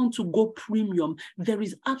don't want to go premium, there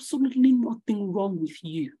is absolutely nothing wrong with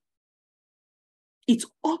you. It's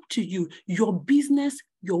up to you, your business,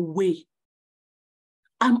 your way.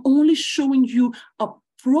 I'm only showing you a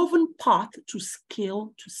proven path to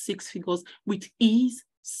scale to 6 figures with ease,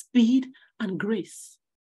 speed, and grace.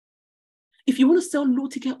 If you want to sell low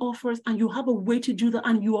ticket offers and you have a way to do that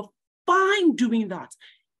and you are fine doing that,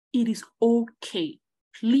 it is okay.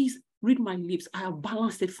 Please read my lips. I have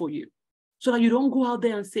balanced it for you so that you don't go out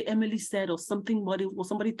there and say Emily said or something, or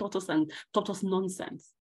somebody taught us and taught us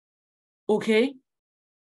nonsense. Okay?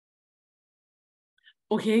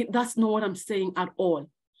 Okay, that's not what I'm saying at all.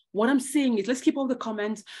 What I'm saying is, let's keep all the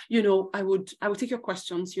comments. I would take your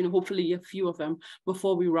questions, hopefully a few of them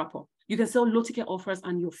before we wrap up. You can sell low ticket offers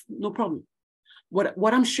and no problem.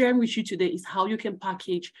 What I'm sharing with you today is how you can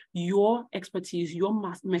package your expertise, your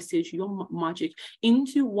message, your magic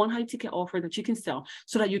into one high ticket offer that you can sell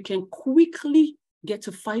so that you can quickly get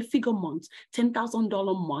to 5-figure months,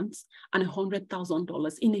 $10,000 months, and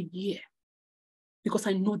 $100,000 in a year. Because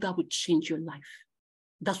I know that would change your life.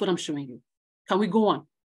 That's what I'm showing you. Can we go on?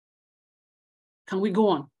 Can we go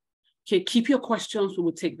on? Okay, keep your questions, we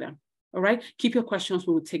will take them. All right, keep your questions,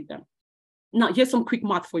 we will take them. Now, here's some quick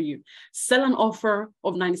math for you. Sell an offer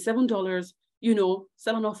of $97,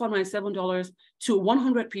 sell an offer of $97 to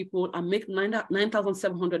 100 people and make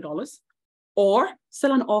 $9,700, or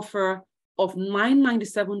sell an offer of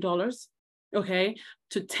 $997, okay,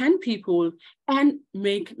 to 10 people and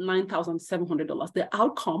make $9,700. The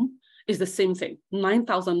outcome is the same thing,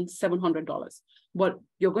 $9,700. But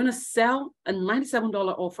you're going to sell a $97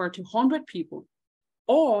 offer to 100 people,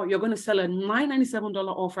 or you're going to sell a $997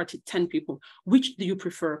 offer to 10 people. Which do you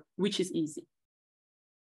prefer? Which is easy?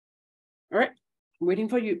 All right, I'm waiting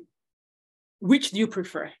for you. Which do you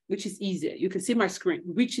prefer? Which is easier? You can see my screen.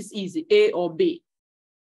 Which is easy, A or B?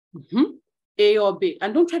 A or B.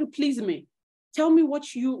 And don't try to please me. Tell me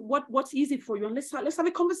what's easy for you, and let's have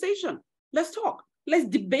a conversation. Let's talk. Let's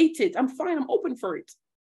debate it. I'm fine. I'm open for it.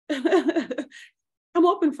 I'm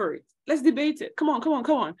open for it. Let's debate it. Come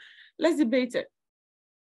on. Let's debate it.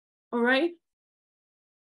 All right.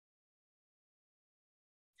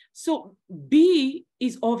 So B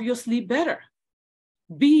is obviously better.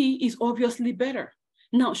 B is obviously better.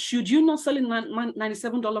 Now, should you not sell a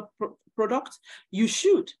 $97 product? You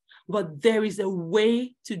should, but there is a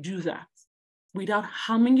way to do that without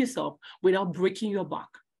harming yourself, without breaking your back.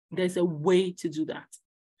 There's a way to do that.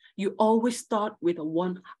 You always start with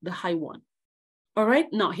the high one. All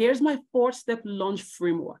right. Now, here's my 4-step launch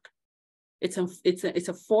framework. It's a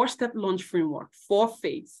 4-step launch framework,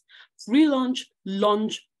 4-phase: pre-launch,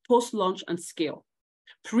 launch, post-launch, and scale.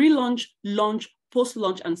 Pre-launch, launch,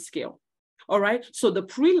 post-launch, and scale. All right. So the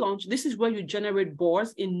pre-launch, this is where you generate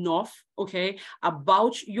buzz enough, okay,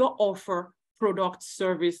 about your offer, product,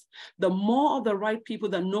 service. The more of the right people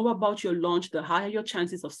that know about your launch, the higher your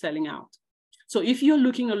chances of selling out. So if you're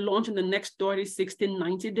looking to launch in the next 30, 60,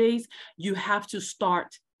 90 days, you have to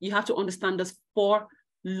understand this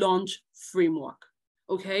 4-launch framework.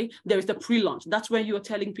 Okay, there is the pre-launch. That's where you're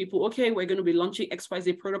telling people, okay, we're going to be launching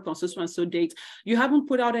XYZ product on so and so date. You haven't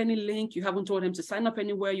put out any link. You haven't told them to sign up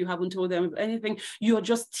anywhere. You haven't told them anything. You're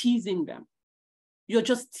just teasing them. You're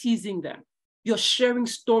just teasing them. You're sharing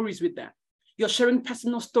stories with them. You're sharing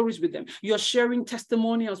personal stories with them. You're sharing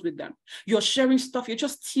testimonials with them. You're sharing stuff. You're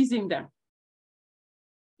just teasing them.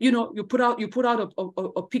 You put out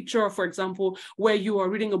a picture, for example, where you are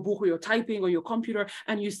reading a book or you're typing on your computer,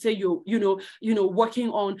 and you say you're working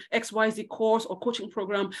on XYZ course or coaching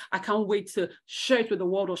program. I can't wait to share it with the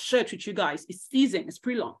world or share it with you guys. It's teasing. It's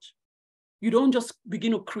pre-launch. You don't just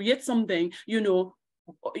begin to create something,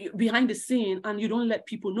 behind the scene, and you don't let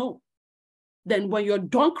people know. Then when you're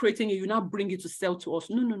done creating it, you now bring it to sell to us.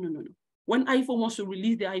 No. When iPhone wants to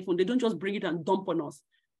release their iPhone, they don't just bring it and dump on us.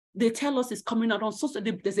 They tell us it's coming out on social.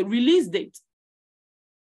 There's a release date.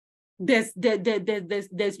 There's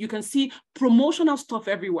you can see promotional stuff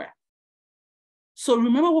everywhere. So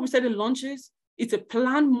remember what we said in launches? It's a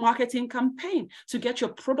planned marketing campaign to get your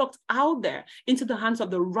product out there into the hands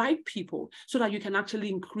of the right people so that you can actually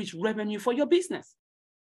increase revenue for your business.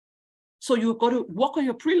 So you've got to work on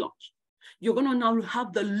your pre-launch. You're going to now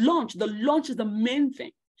have the launch. The launch is the main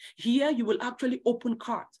thing. Here you will actually open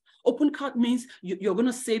cart. Open cart means you're going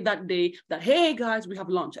to say that day that, hey guys, we have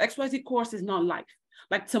launched. XYZ course is not live.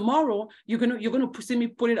 Like tomorrow, you're going to see me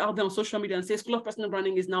put it out there on social media and say School of Personal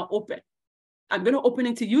Branding is now open. I'm going to open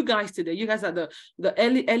it to you guys today. You guys are the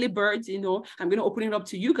early birds, I'm going to open it up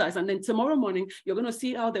to you guys. And then tomorrow morning, you're going to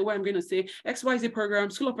see it out there where I'm going to say XYZ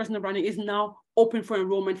program, School of Personal Branding is now open for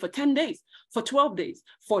enrollment for 10 days, for 12 days,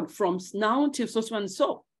 from now until so and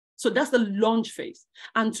so. So that's the launch phase.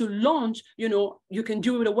 And to launch, you can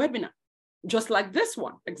do it with a webinar, just like this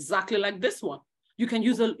one, exactly like this one. You can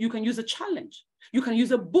use a challenge. You can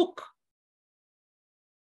use a book.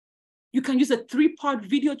 You can use a 3-part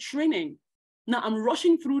video training. Now I'm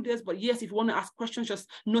rushing through this, but yes, if you want to ask questions, just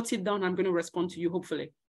note it down. I'm going to respond to you,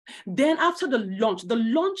 hopefully. Then after the launch, the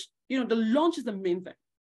launch is the main thing.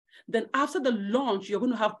 Then after the launch, you're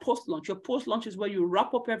going to have post-launch. Your post-launch is where you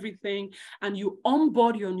wrap up everything and you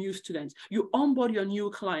onboard your new students. You onboard your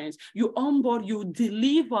new clients. You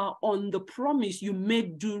deliver on the promise you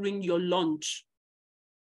made during your launch.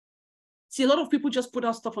 See, a lot of people just put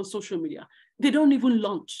out stuff on social media. They don't even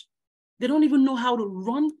launch. They don't even know how to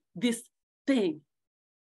run this thing.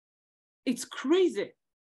 It's crazy.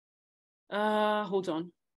 Hold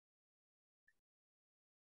on.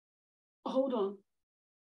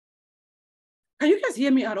 Can you guys hear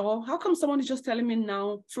me at all? How come someone is just telling me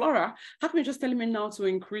now, Flora, how come you're just telling me now to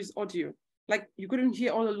increase audio? Like you couldn't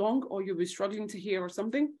hear all along, or you'll be struggling to hear or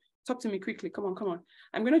something? Talk to me quickly. Come on.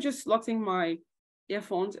 I'm going to just slot in my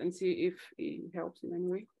earphones and see if it helps in any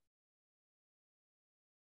way.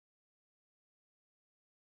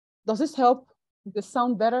 Does this help? Does it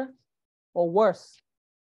sound better or worse?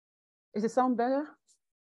 Is it sound better?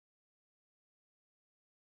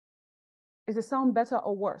 Is it sound better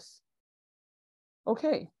or worse?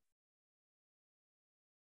 Okay.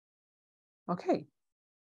 Okay.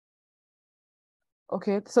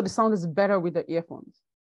 Okay, so the sound is better with the earphones.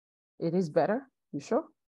 It is better, you sure?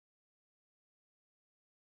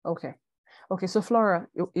 Okay. Okay, so Flora,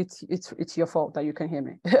 it's your fault that you can hear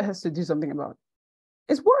me. So do something about it.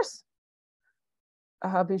 It's worse. I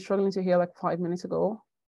have been struggling to hear like 5 minutes ago.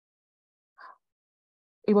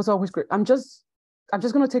 It was always great. I'm just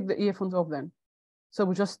gonna take the earphones off then. So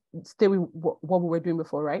we just stay with what we were doing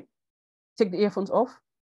before, right? Take the earphones off.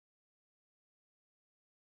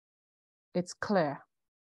 It's clear.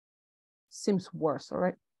 Seems worse, all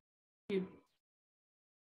right?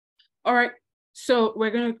 All right, so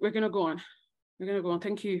we're gonna go on. We're gonna go on,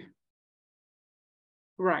 thank you.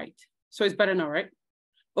 Right, so it's better now, right?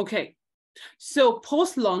 Okay, so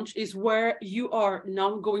post-launch is where you are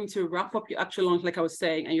now going to wrap up your actual launch, like I was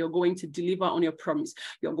saying, and you're going to deliver on your promise.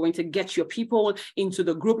 You're going to get your people into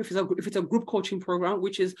the group, if it's a group coaching program,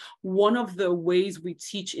 which is one of the ways we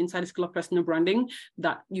teach inside the School of Personal Branding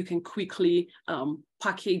that you can quickly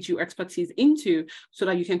package your expertise into so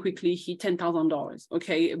that you can quickly hit $10,000,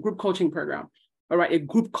 okay? A group coaching program. All right, a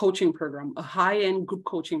group coaching program, a high-end group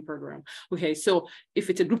coaching program. Okay, so if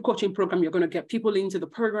it's a group coaching program, you're going to get people into the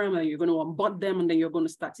program and you're going to onboard them, and then you're going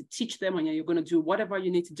to start to teach them, and you're going to do whatever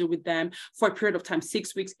you need to do with them for a period of time,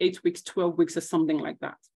 6 weeks, 8 weeks, 12 weeks, or something like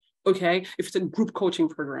that. Okay, if it's a group coaching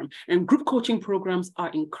program. And group coaching programs are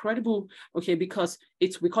incredible, okay, because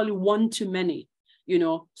we call it one-to-many. You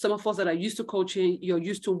know, some of us that are used to coaching, you're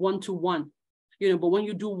used to one-to-one. You know, but when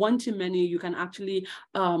you do one-to-many, you can actually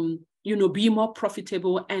you know, be more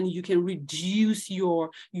profitable, and you can reduce your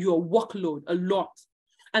workload a lot.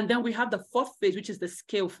 And then we have the fourth phase, which is the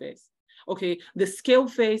scale phase. Okay, the scale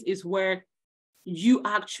phase is where you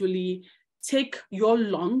actually take your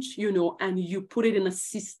launch, you know, and you put it in a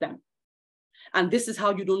system. And this is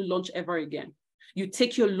how you don't launch ever again. You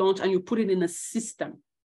take your launch and you put it in a system.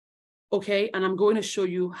 Okay, and I'm going to show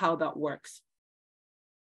you how that works.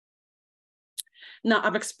 Now,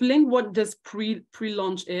 I've explained what this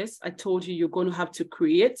pre-launch is. I told you you're going to have to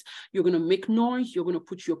create, you're going to make noise, you're going to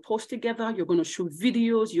put your post together, you're going to shoot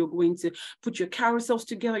videos, you're going to put your carousels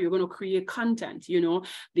together, you're going to create content. You know,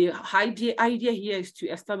 the idea here is to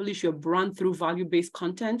establish your brand through value-based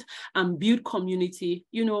content and build community,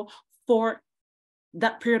 you know, for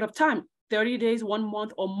that period of time. 30 days, 1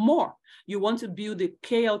 month or more. You want to build the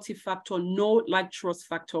KLT factor, know, like, trust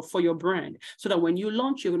factor for your brand, so that when you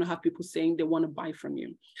launch, you're going to have people saying they want to buy from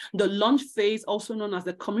you. The launch phase, also known as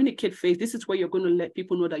the communicate phase, this is where you're going to let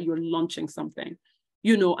people know that you're launching something,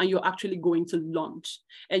 you know, and you're actually going to launch.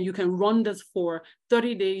 And you can run this for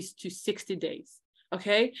 30 days to 60 days.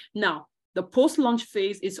 Okay. Now, the post-launch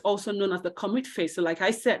phase is also known as the commit phase. So like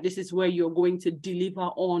I said, this is where you're going to deliver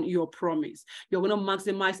on your promise. You're going to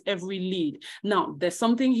maximize every lead. Now, there's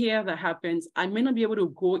something here that happens. I may not be able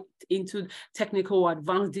to go into technical or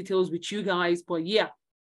advanced details with you guys, but yeah,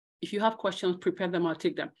 if you have questions, prepare them, I'll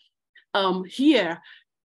take them. Here,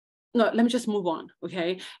 no, let me just move on,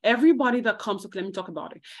 okay? Everybody that comes, okay, let me talk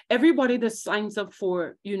about it. Everybody that signs up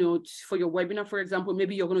for, you know, for your webinar, for example,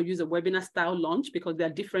 maybe you're going to use a webinar style launch, because there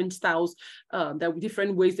are different styles, there are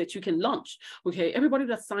different ways that you can launch, okay? Everybody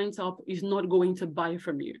that signs up is not going to buy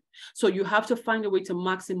from you. So you have to find a way to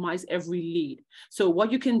maximize every lead. So what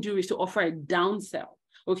you can do is to offer a downsell,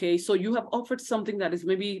 okay? So you have offered something that is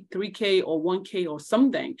maybe 3K or 1K or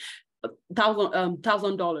something,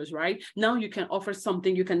 $1,000, right? Now you can offer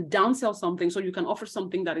something, you can downsell something, so you can offer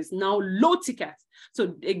something that is now low ticket.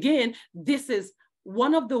 So again, this is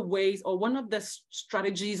one of the ways or one of the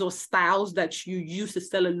strategies or styles that you use to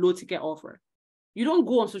sell a low ticket offer. You don't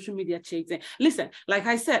go on social media chasing. Listen, like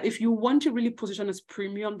I said, if you want to really position as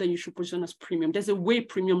premium, then you should position as premium. There's a way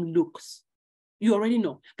premium looks. You already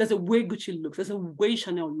know. There's a way Gucci looks. There's a way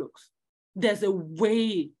Chanel looks. There's a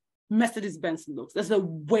way Mercedes-Benz looks. There's a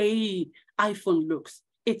way iPhone looks.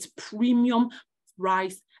 It's premium,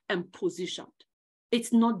 priced, and positioned.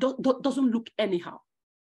 It's not, doesn't look anyhow.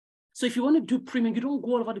 So if you want to do premium, you don't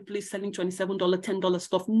go all over the place selling $27, $10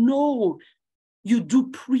 stuff. No, you do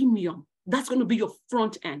premium. That's going to be your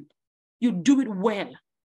front end. You do it well.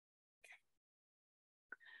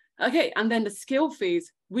 Okay, and then the scale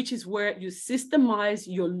phase, which is where you systemize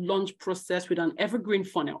your launch process with an evergreen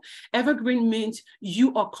funnel. Evergreen means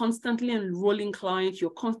you are constantly enrolling clients,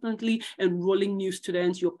 you're constantly enrolling new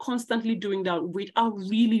students, you're constantly doing that without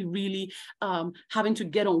really having to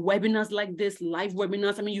get on webinars like this, live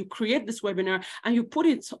webinars. I mean, you create this webinar and you put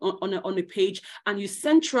it on a page and you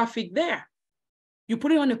send traffic there. You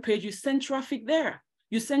put it on a page, you send traffic there.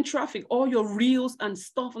 You send traffic, all your reels and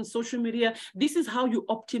stuff on social media. This is how you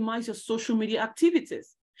optimize your social media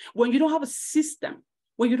activities. When you don't have a system,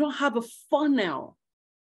 when you don't have a funnel,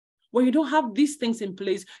 when you don't have these things in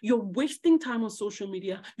place, you're wasting time on social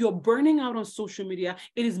media. You're burning out on social media.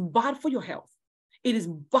 It is bad for your health. It is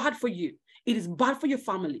bad for you. It is bad for your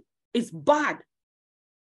family. It's bad.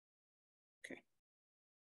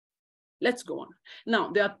 Let's go on.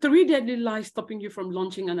 Now, there are 3 deadly lies stopping you from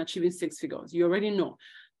launching and achieving 6 figures. You already know.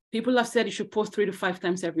 People have said you should post 3 to 5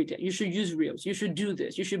 times every day. You should use Reels. You should do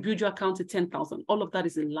this. You should build your account to 10,000. All of that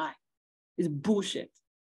is a lie. It's bullshit.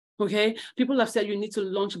 Okay? People have said you need to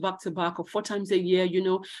launch back-to-back or 4 times a year. You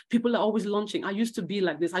know, people are always launching. I used to be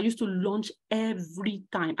like this. I used to launch every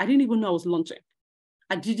time. I didn't even know I was launching.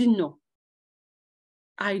 I didn't know.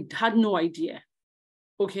 I had no idea.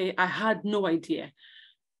 Okay? I had no idea.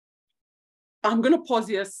 I'm going to pause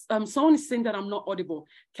here. Someone is saying that I'm not audible.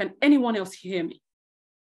 Can anyone else hear me?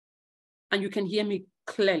 And you can hear me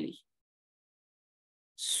clearly.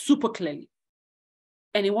 Super clearly.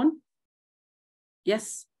 Anyone?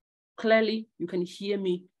 Yes, clearly you can hear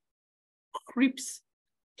me. Crisp,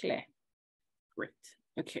 clear. Great.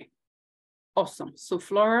 Okay. Awesome. So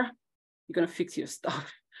Flora, you're going to fix your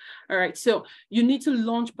stuff. All right, so you need to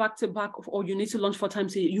launch back-to-back or you need to launch 4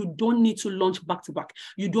 times a year. You don't need to launch back-to-back.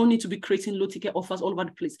 You don't need to be creating low-ticket offers all over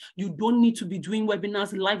the place. You don't need to be doing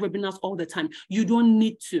webinars, live webinars all the time. You don't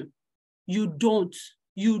need to. You don't.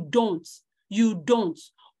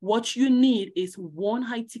 What you need is 1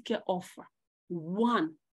 high-ticket offer,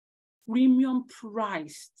 1 premium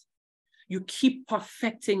priced. You keep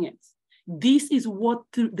perfecting it. This is what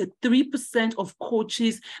the 3% of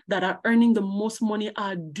coaches that are earning the most money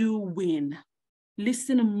are doing.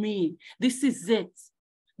 Listen to me. This is it.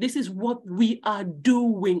 This is what we are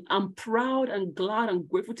doing. I'm proud and glad and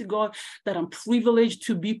grateful to God that I'm privileged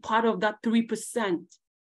to be part of that 3%.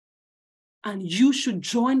 And you should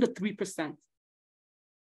join the 3%.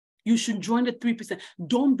 You should join the 3%.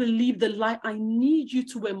 Don't believe the lie. I need you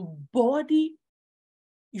to embody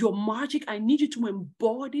your magic. I need you to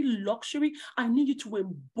embody luxury. I need you to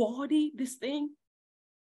embody this thing.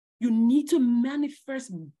 You need to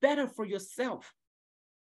manifest better for yourself.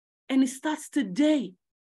 And it starts today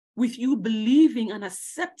with you believing and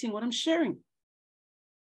accepting what I'm sharing.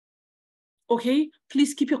 Okay,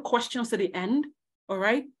 please keep your questions to the end, all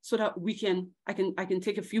right? So that I can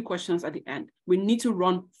take a few questions at the end. We need to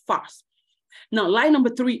run fast. Now, lie number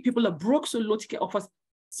 3, people are broke, so low ticket offers.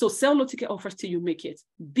 So sell low ticket offers till you make it.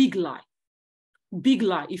 Big lie. Big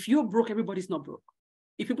lie. If you're broke, everybody's not broke.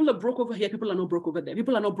 If people are broke over here, people are not broke over there.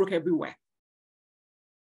 People are not broke everywhere.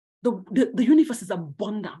 The universe is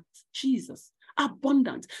abundant. Jesus,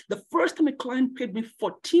 abundant. The first time a client paid me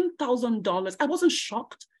 $14,000, I wasn't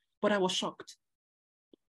shocked, but I was shocked.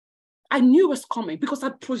 I knew it was coming because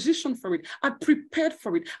I'd positioned for it. I'd prepared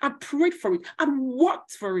for it. I prayed for it. I'd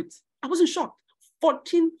worked for it. I wasn't shocked.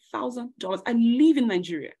 $14,000. I live in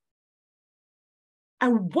Nigeria. I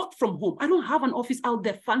work from home. I don't have an office out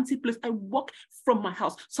there, fancy place. I work from my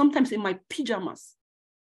house, sometimes in my pajamas.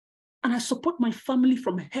 And I support my family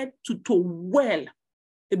from head to toe well.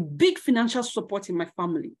 A big financial support in my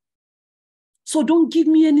family. So don't give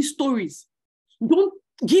me any stories. Don't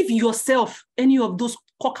give yourself any of those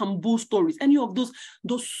cock and bull stories, any of those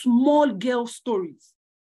small girl stories.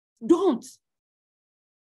 Don't.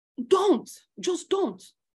 Just don't.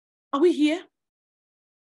 Are we here?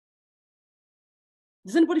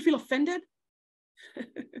 Does anybody feel offended?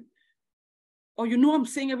 Or you know I'm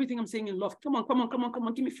saying everything I'm saying in love. Come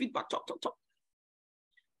on, give me feedback. Talk.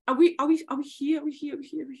 Are we here? We're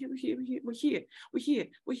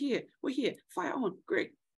here. Fire on.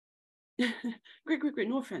 Great. Great.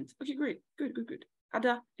 No offense. Okay, great. Good.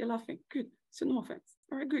 Ada, you're laughing. Good. So no offense.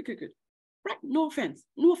 All right, good. Right. No offense.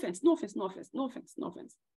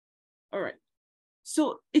 All right.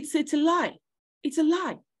 So it's a lie. It's a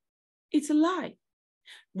lie.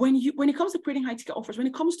 When it comes to creating high ticket offers, when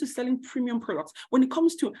it comes to selling premium products, when it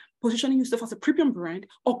comes to positioning yourself as a premium brand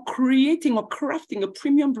or creating or crafting a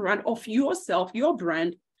premium brand of yourself, your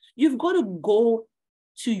brand, you've got to go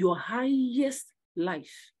to your highest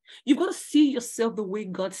life. You've got to see yourself the way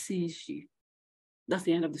God sees you. That's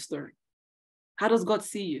the end of the story. How does God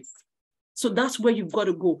see you? So that's where you've got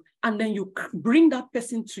to go. And then you bring that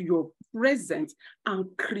person to your present and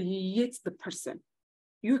create the person.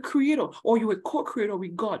 You're a creator, or you're a co-creator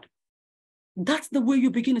with God. That's the way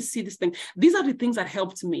you begin to see this thing. These are the things that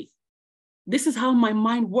helped me. This is how my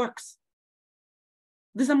mind works.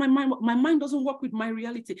 This is my mind. My mind doesn't work with my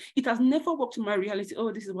reality. It has never worked with my reality.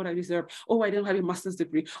 Oh, this is what I deserve. Oh, I don't have a master's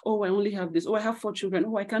degree. Oh, I only have this. Oh, I have 4 children.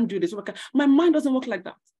 Oh, I can't do this. My mind doesn't work like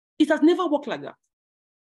that. It has never worked like that.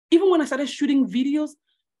 Even when I started shooting videos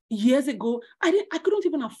years ago, I couldn't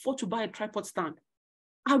even afford to buy a tripod stand.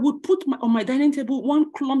 I would put on my dining table,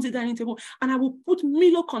 one clumsy dining table, and I would put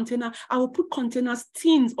Milo container. I would put containers,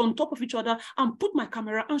 tins on top of each other and put my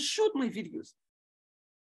camera and shoot my videos.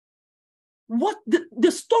 What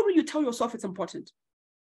the story you tell yourself is important.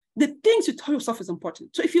 The things you tell yourself is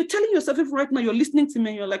important. So if you're telling yourself, if right now you're listening to me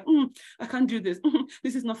and you're like, I can't do this.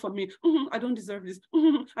 This is not for me. I don't deserve this.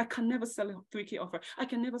 I can never sell a 3K offer. I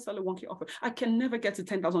can never sell a 1K offer. I can never get to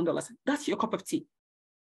 $10,000. That's your cup of tea.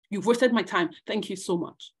 You've wasted my time. Thank you so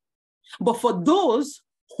much. But for those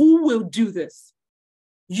who will do this,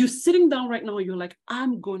 you're sitting down right now and you're like,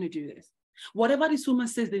 I'm going to do this. Whatever this woman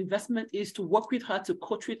says the investment is, to work with her, to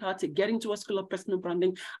coach with her, to get into a school of personal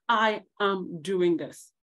branding, I am doing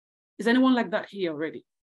this. Is anyone like that here already?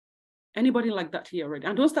 Anybody like that here already?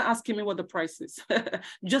 And don't start asking me what the price is.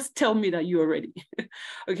 Just tell me that you're ready.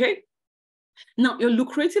 Okay? Now, your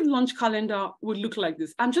lucrative launch calendar would look like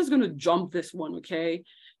this. I'm just going to jump this one, okay?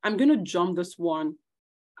 I'm going to jump this one.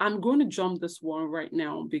 I'm going to jump this one right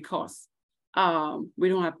now because we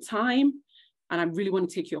don't have time. And I really want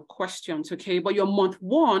to take your questions, okay? But your month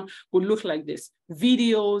 1 will look like this: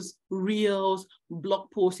 videos, reels, blog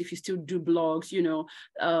posts, if you still do blogs, you know,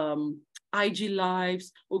 IG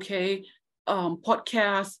lives, okay?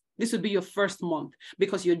 Podcasts. This would be your first month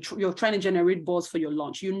because you're trying to generate buzz for your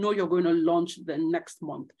launch. You know you're going to launch the next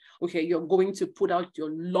month, okay? You're going to put out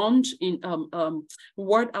your launch in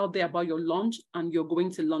word out there about your launch, and you're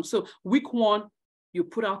going to launch. So week 1, you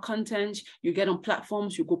put out content, you get on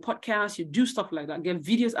platforms, you go podcasts, you do stuff like that, get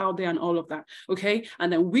videos out there and all of that, okay?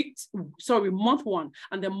 And then month 1,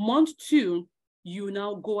 and then month 2, you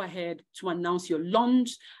now go ahead to announce your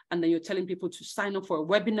launch, and then you're telling people to sign up for a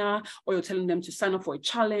webinar, or you're telling them to sign up for a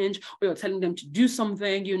challenge, or you're telling them to do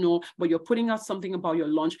something, you know, but you're putting out something about your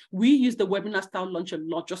launch. We use the webinar style launch a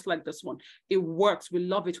lot, just like this one. It works, we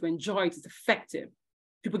love it, we enjoy it, it's effective.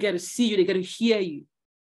 People get to see you, they get to hear you.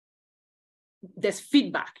 There's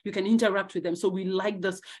feedback, you can interact with them. So we like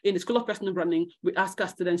this. In the School of Personal Branding, we ask our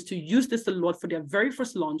students to use this a lot for their very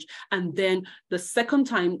first launch. And then the second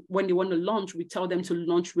time when they want to launch, we tell them to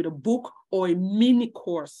launch with a book or a mini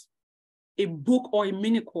course. A book or a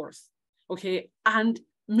mini course, okay? And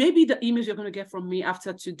maybe the emails you're going to get from me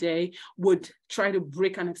after today would try to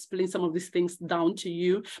break and explain some of these things down to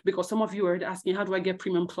you, because some of you are asking, how do I get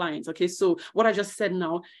premium clients? Okay, so what I just said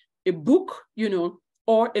now, a book, you know,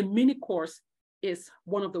 or a mini course is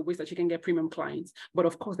one of the ways that you can get premium clients. But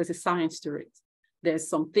of course, there's a science to it. There's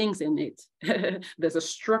some things in it. There's a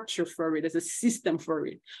structure for it. There's a system for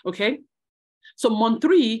it, okay? So month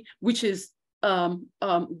 3, which is your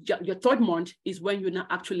third month, is when you now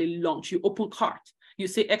actually launch. You open cart. You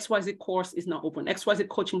say XYZ course is now open. XYZ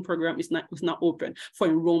coaching program is not open for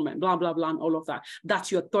enrollment, blah, blah, blah, and all of that.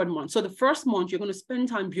 That's your third month. So the first month, you're going to spend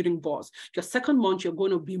time building buzz. Your second month, you're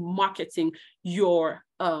going to be marketing your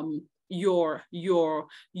launch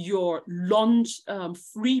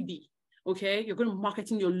freebie, okay? You're going to be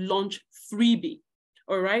marketing your launch freebie,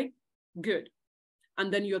 all right? Good.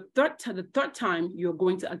 And then the third time you're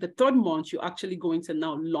going to, at the third month, you're actually going to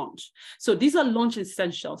now launch. So these are launch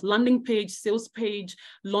essentials: landing page, sales page,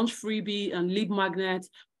 launch freebie, and lead magnet,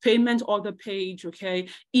 payment order page, okay?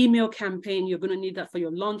 Email campaign, you're going to need that for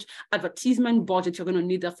your launch. Advertisement budget, you're going to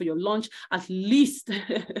need that for your launch. At least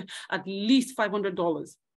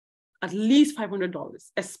 $500. At least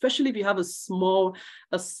 $500, especially if you have a small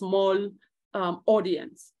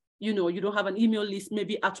audience. You know, you don't have an email list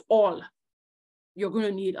maybe at all. You're going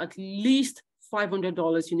to need at least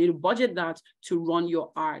 $500. You need to budget that to run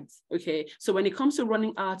your ads, okay? So when it comes to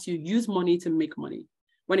running ads, you use money to make money.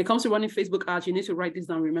 When it comes to running Facebook ads, you need to write this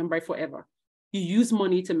down, remember it forever. You use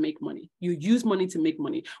money to make money. You use money to make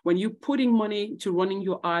money. When you're putting money to running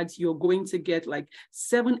your ads, you're going to get like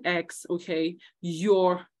 7x, okay,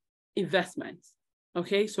 your investments,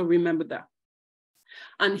 okay? So remember that.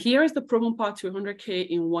 And here is the proven path to 100K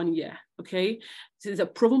in 1 year, okay? This is a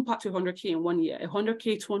proven path to 100K in 1 year.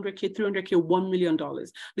 100K, 200K, 300K, $1 million.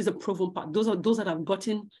 This is a proven path. Those are those that have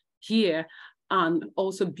gotten here and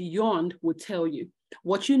also beyond will tell you.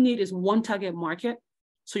 What you need is one target market.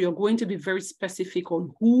 So you're going to be very specific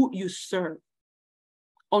on who you serve.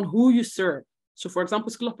 on who you serve. So for example,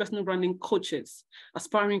 School of Personal Branding coaches,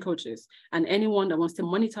 aspiring coaches, and anyone that wants to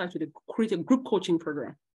monetize with create a group coaching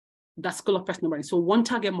program. That's School of Personal Branding. So one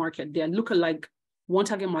target market, they're lookalike, one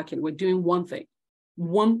target market, we're doing one thing.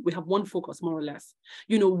 We have one focus, more or less.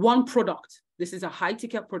 One product. This is a high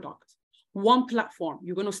ticket product. One platform.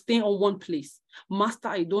 You're going to stay on one place.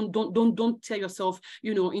 Master it. Don't tear yourself,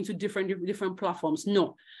 into different platforms.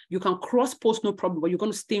 No, you can cross post, no problem, but you're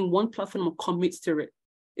going to stay in one platform and commit to it.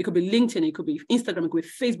 It could be LinkedIn, it could be Instagram, it could be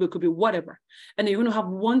Facebook, it could be whatever. And then you're going to have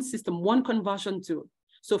one system, one conversion tool.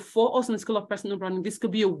 So for us in the School of Personal Branding, this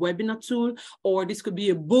could be a webinar tool, or this could be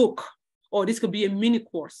a book, or this could be a mini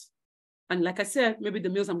course. And like I said, maybe the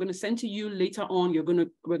mails I'm going to send to you later on, we're going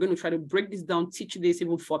to try to break this down, teach you this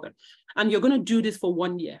even further. And you're going to do this for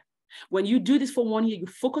 1 year. When you do this for 1 year, you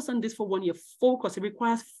focus on this for 1 year. Focus, it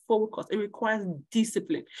requires focus. It requires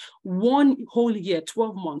discipline. 1 whole year,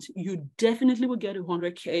 12 months, you definitely will get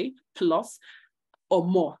 100K plus or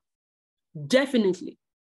more. Definitely.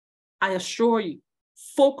 I assure you,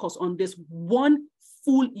 focus on this 1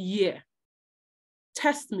 full year.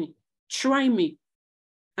 Test me, try me,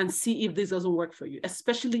 and see if this doesn't work for you,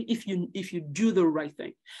 especially if you do the right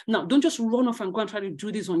thing. Now, don't just run off and go and try to do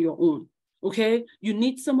this on your own, okay? You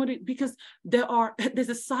need somebody, because there's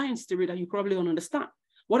a science to it that you probably don't understand.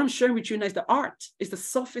 What I'm sharing with you now is the art, is the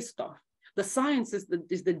surface stuff. The science is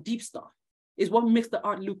the deep stuff, is what makes the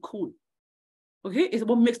art look cool, okay? It's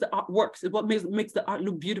what makes the art work, it's what makes the art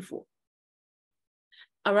look beautiful.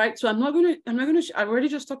 All right, so I've already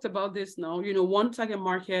just talked about this now, one target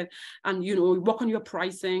market, and, work on your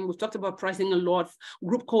pricing. We've talked about pricing a lot.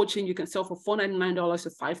 Group coaching, you can sell for $499 to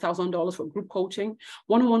 $5,000 for group coaching.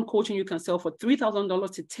 One-on-one coaching, you can sell for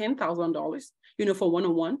 $3,000 to $10,000, for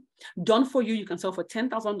one-on-one. Done for you, you can sell for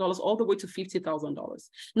 $10,000 all the way to $50,000.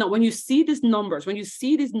 Now, when you see these numbers, I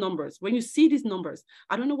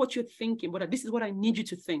don't know what you're thinking, but this is what I need you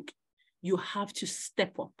to think. You have to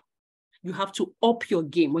step up. You have to up your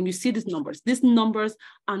game. When you see these numbers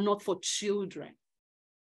are not for children.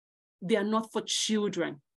 They are not for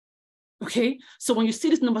children. Okay? So when you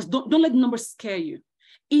see these numbers, don't let the numbers scare you.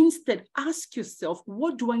 Instead, ask yourself,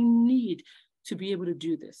 what do I need to be able to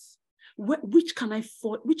do this? Which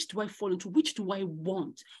do I fall into? Which do I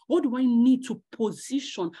want? What do I need to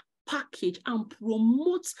position, package, and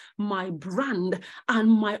promote my brand and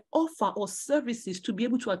my offer or services to be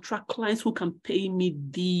able to attract clients who can pay me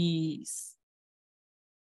these?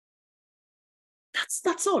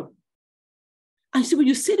 That's all. And see, when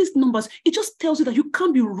you see these numbers, it just tells you that you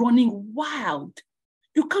can't be running wild.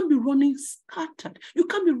 You can't be running scattered. You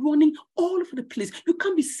can't be running all over the place. You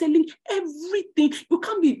can't be selling everything. You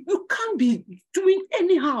can't be doing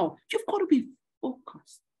anyhow. You've got to be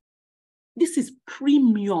focused. This is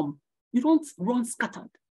premium. You don't run scattered.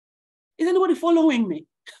 Is anybody following me?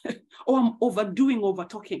 Or I'm over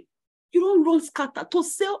talking. You don't run scattered. To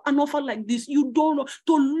sell an offer like this, you don't know.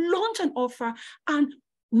 To launch an offer and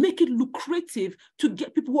make it lucrative to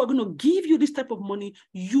get people who are going to give you this type of money,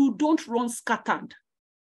 you don't run scattered.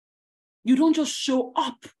 You don't just show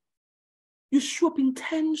up. You show up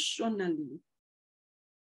intentionally.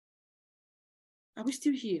 Are we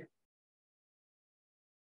still here?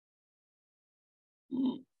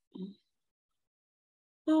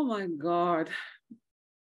 Oh my God.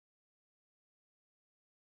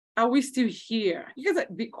 Are we still here? You guys are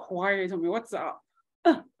a bit quiet on me. What's up?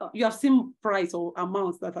 You have seen price or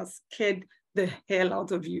amounts that have scared the hell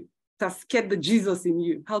out of you. That scared the Jesus in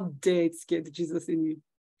you. How dare it scare the Jesus in you?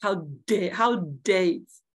 How dare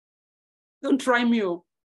it? Don't try me. Oh.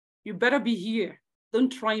 You better be here. Don't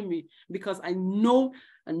try me, because I know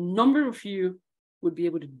a number of you would be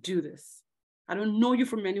able to do this. I don't know you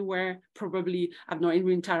from anywhere. Probably I've not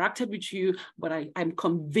even interacted with you, but I'm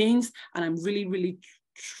convinced, and I'm really, really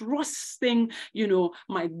trusting,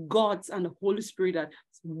 my God and the Holy Spirit, that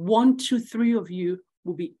 1, 2, 3 of you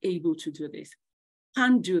will be able to do this,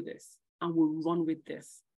 can do this, and will run with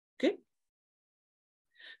this. Okay.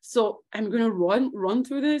 So I'm going to run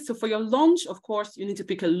through this. So for your launch, of course, you need to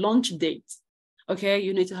pick a launch date. Okay.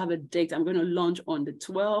 You need to have a date. I'm going to launch on the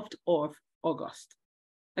 12th of August.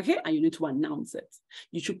 Okay. And you need to announce it.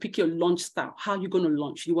 You should pick your launch style. How are you going to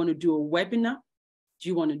launch? You want to do a webinar? Do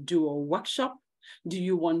you want to do a workshop? Do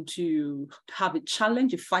you want to have a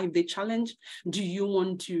challenge, a 5-day challenge? Do you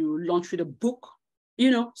want to launch with a book?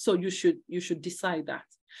 So you should decide that.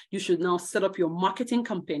 You should now set up your marketing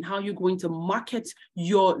campaign. How are you going to market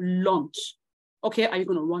your launch? Okay, are you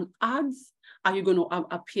going to run ads? Are you going to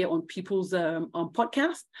appear on people's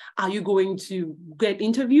podcast? Are you going to get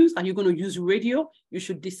interviews? Are you going to use radio? You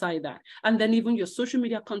should decide that. And then even your social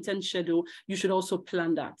media content schedule, you should also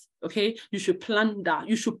plan that, okay? You should plan that.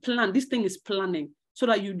 You should plan. This thing is planning so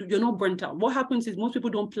that you're not burnt out. What happens is most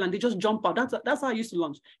people don't plan. They just jump out. That's how I used to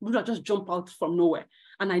launch. People that just jump out from nowhere.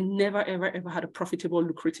 And I never, ever, ever had a profitable,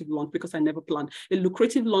 lucrative launch because I never planned. A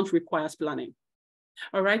lucrative launch requires planning.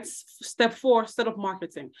 All right. Step 4, set up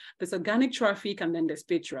marketing. There's organic traffic and then there's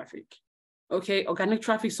paid traffic. Okay. Organic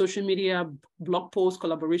traffic, social media, blog posts,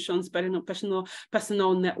 collaborations,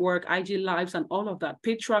 personal network, IG lives, and all of that.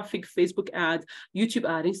 Paid traffic, Facebook ads, YouTube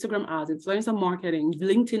ads, Instagram ads, influencer marketing,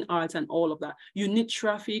 LinkedIn ads, and all of that. You need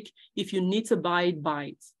traffic. If you need to buy it, buy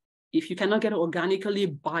it. If you cannot get it organically,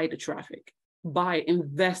 buy the traffic. Buy,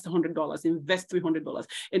 invest $100, invest $300,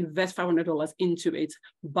 invest $500 into it,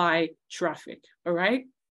 buy traffic, all right?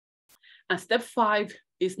 And step 5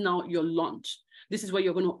 is now your launch. This is where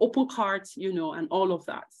you're going to open carts, you know, and all of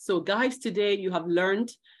that. So guys, today you have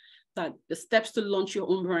learned that the steps to launch your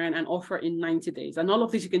own brand and offer in 90 days. And all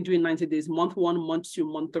of this you can do in 90 days, month 1, month 2,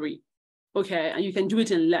 month 3. Okay, and you can do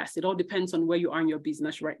it in less. It all depends on where you are in your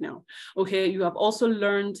business right now. Okay, you have also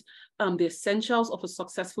learned the essentials of a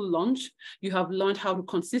successful launch. You have learned how to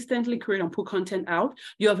consistently create and put content out.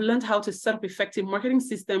 You have learned how to set up effective marketing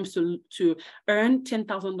systems to earn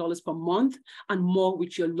 $10,000 per month and more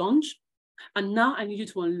with your launch. And now I need you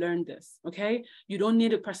to unlearn this, okay? You don't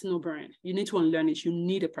need a personal brand. You need to unlearn it. You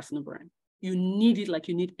need a personal brand. You need it like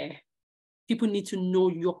you need air. People need to know,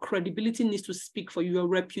 your credibility needs to speak for you. Your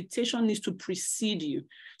reputation needs to precede you.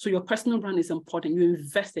 So your personal brand is important. You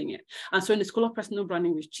invest in it. And so in the School of Personal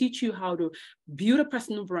Branding, we teach you how to build a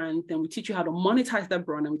personal brand. Then we teach you how to monetize that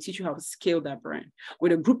brand. And we teach you how to scale that brand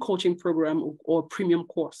with a group coaching program or premium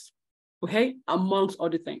course. Okay, amongst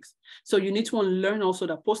other things. So you need to unlearn also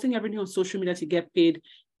that posting everything on social media to get paid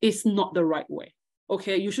is not the right way.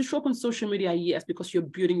 Okay, you should show up on social media, yes, because you're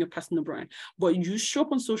building your personal brand. But you show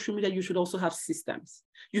up on social media, you should also have systems.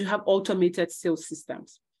 You have automated sales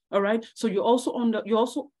systems. All right. So you also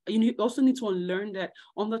need to unlearn that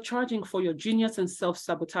undercharging for your genius and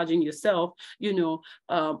self-sabotaging yourself, you know,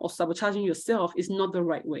 or sabotaging yourself is not the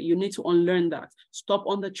right way. You need to unlearn that. Stop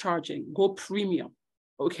undercharging. Go premium.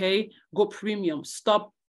 Okay, go premium.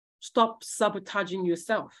 Stop sabotaging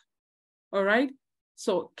yourself. All right.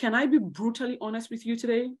 So can I be brutally honest with you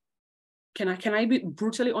today? Can I be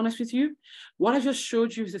brutally honest with you? What I just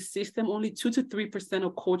showed you is a system only 2 to 3%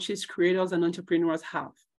 of coaches, creators, and entrepreneurs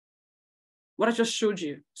have. What I just showed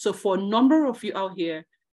you. So for a number of you out here,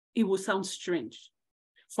 it will sound strange.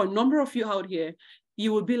 For a number of you out here,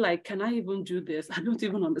 you will be like, can I even do this? I don't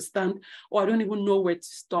even understand, or I don't even know where to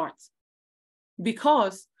start.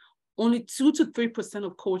 Because only 2 to 3%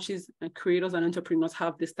 of coaches and creators and entrepreneurs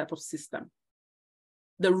have this type of system.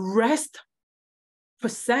 The rest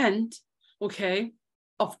percent, okay,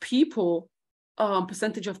 of people,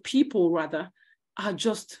 percentage of people rather, are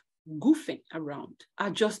just goofing around,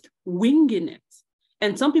 are just winging it.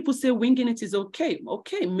 And some people say winging it is okay.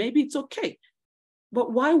 Okay, maybe it's okay.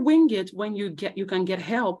 But why wing it when you can get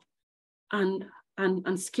help and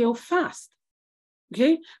scale fast?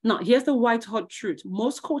 Okay, now here's the white hot truth.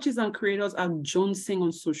 Most coaches and creators are jonesing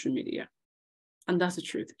on social media. And that's the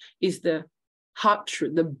truth. It's the hard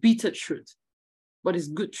truth, the bitter truth, but it's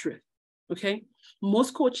good truth. Okay,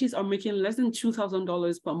 most coaches are making less than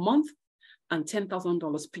 $2,000 per month and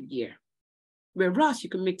 $10,000 per year. Whereas you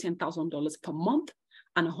can make $10,000 per month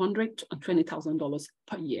and $120,000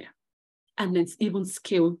 per year. And then even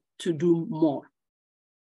scale to do more.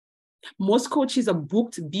 Most coaches are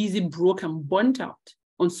booked, busy, broke, and burnt out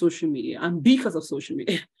on social media and because of social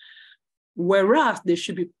media. Whereas they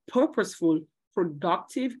should be purposeful,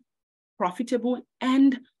 productive, profitable,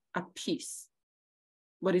 and at peace.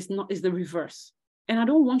 But it's not, it's the reverse. And I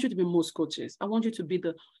don't want you to be most coaches. I want you to be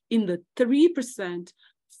in the 3%,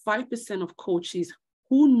 5% of coaches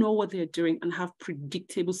who know what they're doing and have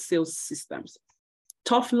predictable sales systems.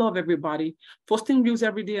 Tough love, everybody. Posting reels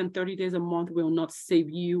every day and 30 days a month will not save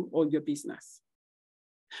you or your business.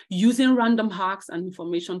 Using random hacks and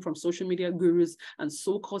information from social media gurus and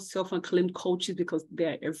so-called self-acclaimed coaches because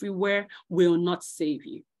they're everywhere will not save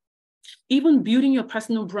you. Even building your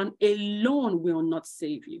personal brand alone will not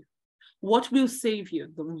save you. What will save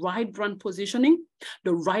you? The right brand positioning,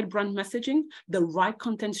 the right brand messaging, the right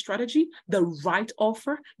content strategy, the right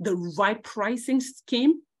offer, the right pricing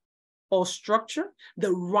scheme or structure,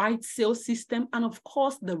 the right sales system, and of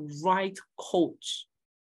course, the right coach.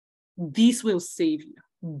 These will save you.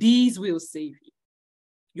 These will save you.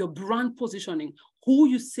 Your brand positioning, who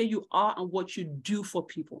you say you are and what you do for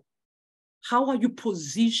people. How are you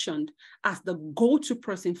positioned as the go-to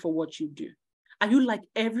person for what you do? Are you like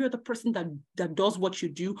every other person that does what you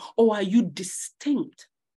do, or are you distinct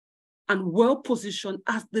and well-positioned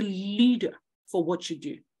as the leader for what you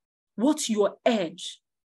do? What's your edge?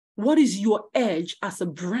 What is your edge as a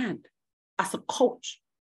brand, as a coach?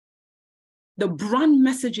 The brand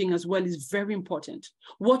messaging as well is very important.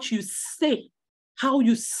 What you say, how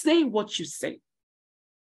you say what you say,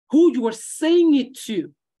 who you are saying it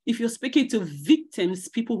to. If you're speaking to victims,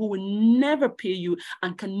 people who will never pay you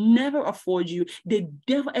and can never afford you, they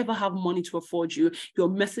never ever have money to afford you, your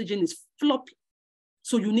messaging is floppy.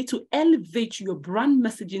 So you need to elevate your brand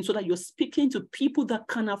messaging so that you're speaking to people that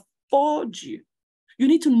can afford you. You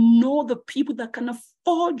need to know the people that can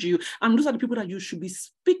afford you. And those are the people that you should be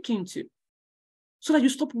speaking to so that you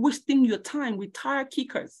stop wasting your time with tire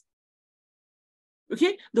kickers.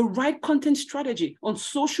 Okay, the right content strategy on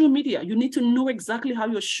social media. You need to know exactly how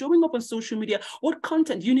you're showing up on social media. What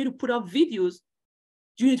content? Do you need to put out videos?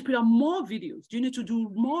 Do you need to put out more videos? Do you need to do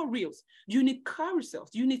more reels? Do you need carousels?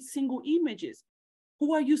 Do you need single images?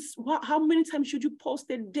 Who are you? How many times should you post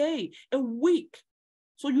a day, a week?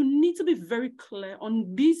 So you need to be very clear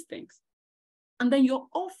on these things. And then your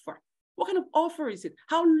offer. What kind of offer is it?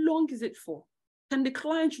 How long is it for? Can the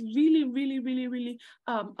client really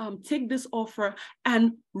take this offer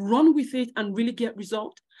and run with it and really get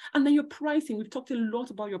result? And then your pricing. We've talked a lot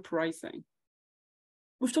about your pricing.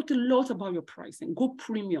 We've talked a lot about your pricing. Go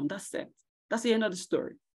premium. That's it. That's the end of the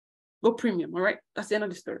story. Go premium. All right. That's the end of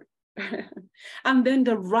the story. And then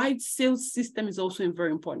the right sales system is also very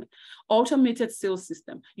important. Automated sales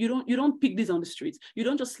system. You don't pick these on the streets. You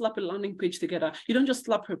don't just slap a landing page together. You don't just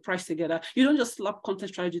slap your price together. You don't just slap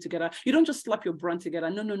content strategy together. You don't just slap your brand together.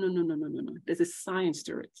 No. There's a science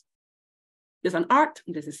to it. There's an art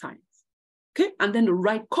and there's a science. Okay. And then the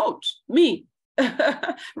right coach, me.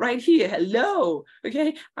 Right here, hello.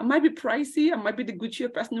 Okay, I might be pricey, I might be the Gucci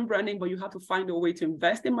of personal branding, but you have to find a way to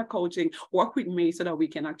invest in my coaching, work with me so that we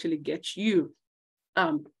can actually get you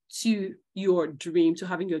to your dream, to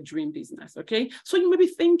having your dream business. Okay, so you may be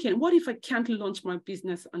thinking, what if I can't launch my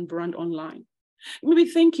business and brand online? You may be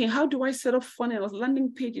thinking, how do I set up funnels,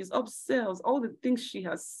 landing pages, upsells, all the things she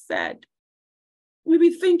has said? You may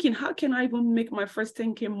be thinking, how can I even make my first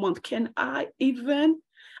 10K month? Can I even?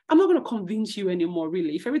 I'm not going to convince you anymore,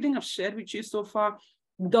 really. If everything I've shared with you so far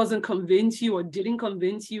doesn't convince you or didn't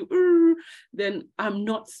convince you, then I'm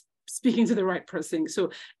not speaking to the right person.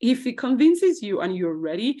 So if it convinces you and you're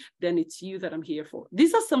ready, then it's you that I'm here for.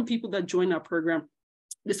 These are some people that join our program,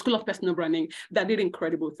 the School of Personal Branding, that did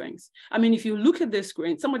incredible things. I mean, if you look at this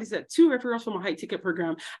screen, somebody said 2 referrals from a high ticket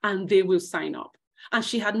program and they will sign up. And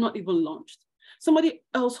she had not even launched. Somebody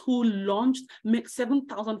else who launched makes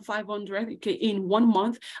 $7,500 in 1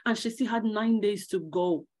 month, and she still had 9 days to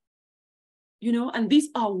go. You know, and these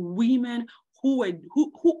are women who they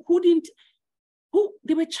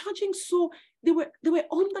were charging, so they were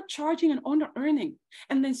undercharging and under earning.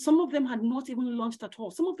 And then some of them had not even launched at all.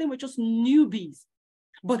 Some of them were just newbies,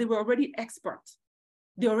 but they were already experts.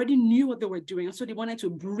 They already knew what they were doing. And so they wanted to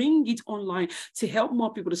bring it online to help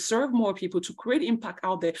more people, to serve more people, to create impact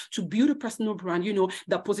out there, to build a personal brand, you know,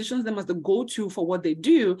 that positions them as the go-to for what they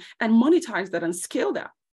do and monetize that and scale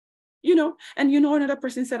that, you know. And, you know, another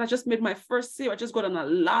person said, I just made my first sale. I just got an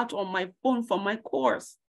alert on my phone for my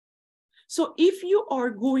course. So if you are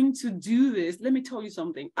going to do this, let me tell you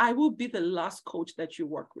something. I will be the last coach that you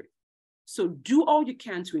work with. So do all you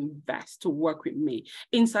can to invest, to work with me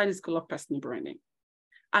inside the School of Personal Branding.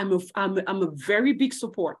 I'm a very big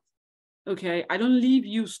support, okay? I don't leave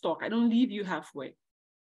you stuck. I don't leave you halfway.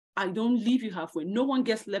 I don't leave you halfway. No one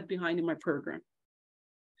gets left behind in my program.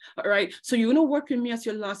 All right, so you're gonna work with me as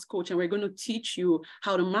your last coach, and we're gonna teach you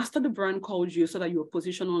how to master the brand called you so that you're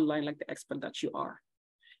positioned online like the expert that you are.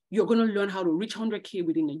 You're gonna learn how to reach 100K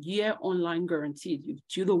within a year online guaranteed. You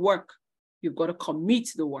do the work. You've got to commit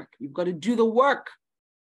to the work. You've got to do the work.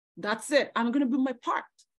 That's it. I'm gonna do my part.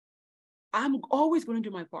 I'm always going to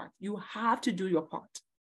do my part. You have to do your part.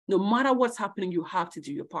 No matter what's happening, you have to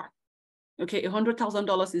do your part. Okay,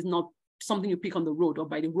 $100,000 is not something you pick on the road or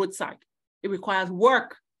by the roadside. It requires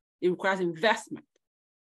work. It requires investment.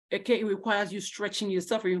 Okay, it requires you stretching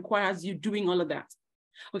yourself. It requires you doing all of that.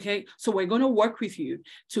 Okay, so we're going to work with you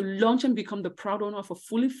to launch and become the proud owner of a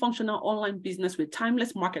fully functional online business with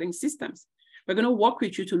timeless marketing systems. We're going to work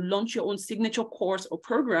with you to launch your own signature course or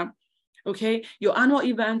program. Okay, your annual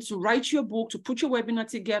event, to write your book, to put your webinar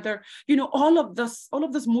together, you know, all of this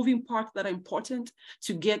moving parts that are important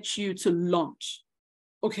to get you to launch.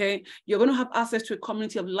 Okay, you're going to have access to a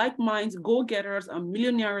community of like minds, go-getters, and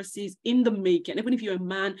millionaires in the making. Even if you're a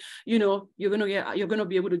man, you know, you're going to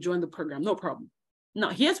be able to join the program, no problem. Now,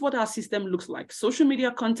 here's what our system looks like. Social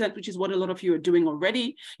media content, which is what a lot of you are doing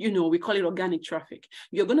already. You know, we call it organic traffic.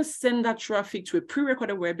 You're going to send that traffic to a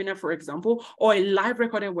pre-recorded webinar, for example, or a live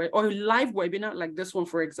recorded or a live webinar like this one,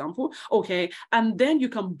 for example. Okay, and then you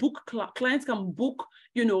can book, clients can book,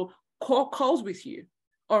 you know, calls with you.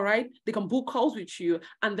 All right, they can book calls with you,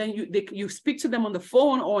 and then you speak to them on the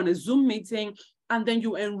phone or on a Zoom meeting, and then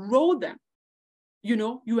you enroll them. You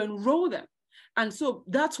know, you enroll them. And so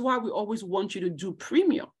that's why we always want you to do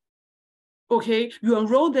premium. Okay, you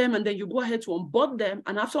enroll them and then you go ahead to onboard them.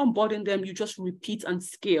 And after onboarding them, you just repeat and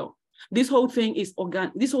scale. This whole thing is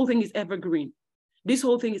organic. This whole thing is evergreen. This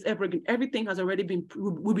whole thing is evergreen. Everything has already been,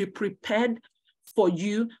 will be prepared for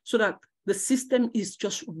you so that the system is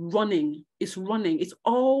just running. It's running. It's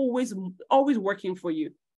always working for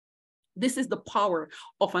you. This is the power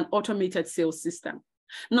of an automated sales system.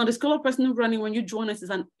 Now, the School of Personal Branding, when you join us, is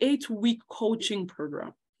an 8-week coaching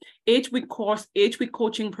program. 8-week course, 8-week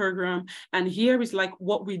coaching program. And here is like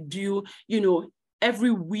what we do, you know,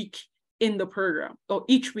 every week in the program, or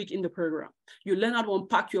each week in the program. You learn how to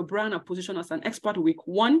unpack your brand and position as an expert. Week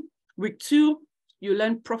 1, week 2, you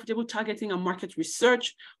learn profitable targeting and market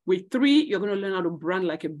research. Week 3, you're going to learn how to brand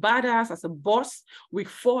like a badass as a boss. Week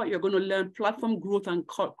 4, you're going to learn platform growth and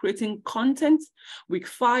creating content. Week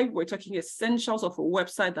 5, we're talking essentials of a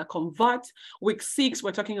website that converts. Week 6,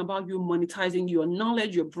 we're talking about you monetizing your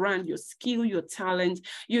knowledge, your brand, your skill, your talent,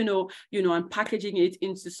 you know, and packaging it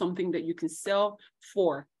into something that you can sell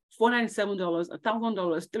for $497,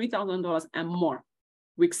 $1,000, $3,000, and more.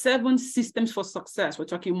 Week 7, systems for success. We're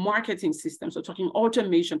talking marketing systems. We're talking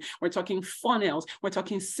automation. We're talking funnels. We're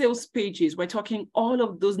talking sales pages. We're talking all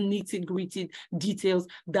of those nitty-gritty details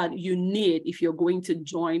that you need if you're going to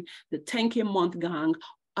join the 10K month gang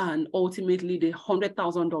and ultimately the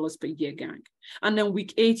 $100,000 per year gang. And then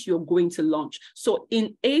week 8, you're going to launch. So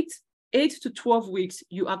in 8 to 12 weeks,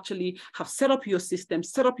 you actually have set up your system,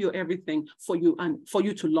 set up your everything for you and for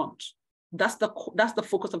you to launch. That's the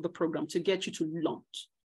focus of the program, to get you to launch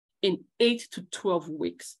in 8 to 12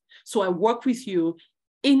 weeks. So I work with you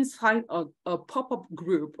inside a pop-up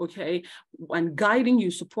group, okay, and guiding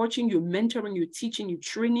you, supporting you, mentoring you, teaching you,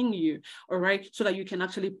 training you, all right, so that you can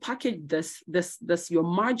actually package this your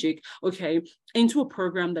magic, okay, into a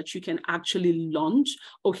program that you can actually launch,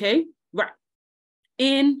 okay, right,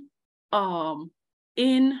 in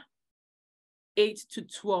 8 to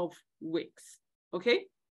 12 weeks, okay.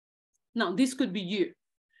 Now, this could be you.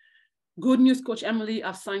 Good news, Coach Emily.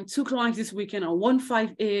 I've signed 2 clients this weekend on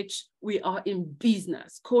 1.5 each. We are in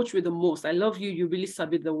business. Coach with the most. I love you. You really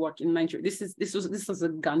submit the work in Nigeria. This was a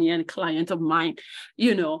Ghanaian client of mine,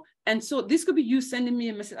 you know. And so this could be you sending me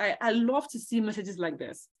a message. I love to see messages like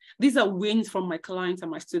this. These are wins from my clients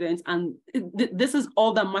and my students. And this is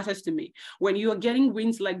all that matters to me. When you're getting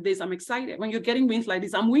wins like this, I'm excited. When you're getting wins like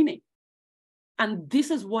this, I'm winning. And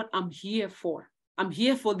this is what I'm here for. I'm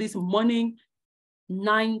here for this morning,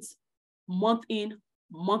 night, month in,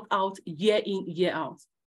 month out, year in, year out.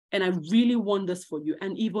 And I really want this for you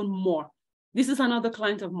and even more. This is another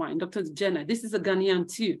client of mine, Dr. Jenna. This is a Ghanaian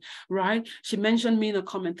too, right? She mentioned me in a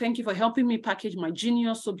comment. Thank you for helping me package my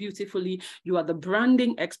genius so beautifully. You are the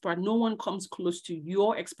branding expert. No one comes close to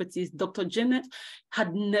your expertise. Dr. Janet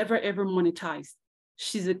had never, ever monetized.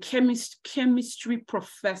 She's a chemistry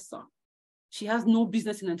professor. She has no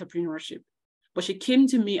business in entrepreneurship. But she came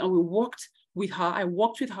to me and we worked with her. I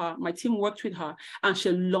worked with her. My team worked with her. And she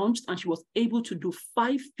launched and she was able to do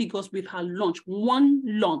 5 figures with her launch. One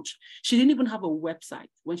launch. She didn't even have a website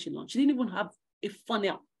when she launched. She didn't even have a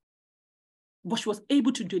funnel. But she was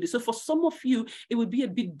able to do this. So for some of you, it would be a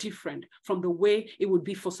bit different from the way it would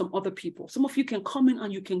be for some other people. Some of you can come in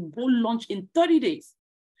and you can go launch in 30 days.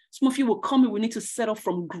 Some of you will come in, we need to set up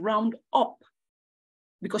from ground up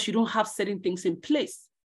because you don't have certain things in place.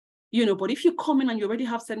 You know, but if you come in and you already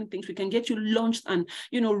have certain things, we can get you launched and,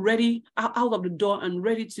 you know, ready out of the door and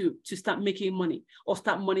ready to start making money or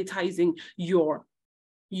start monetizing your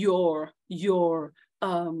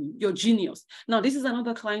genius. Now, this is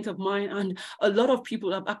another client of mine, and a lot of people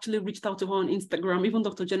have actually reached out to her on Instagram, even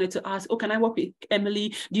Dr. Janet, to ask, oh, can I work with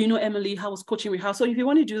Emily? Do you know Emily? How was coaching with her? So if you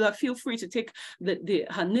want to do that, feel free to take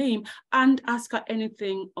her name and ask her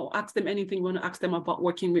anything or ask them anything you want to ask them about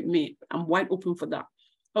working with me. I'm wide open for that.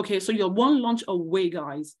 Okay, so you're one launch away,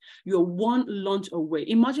 guys. You're one launch away.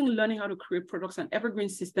 Imagine learning how to create products and evergreen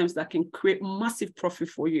systems that can create massive profit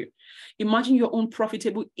for you. Imagine your own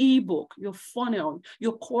profitable ebook, your funnel,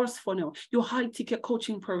 your course funnel, your high-ticket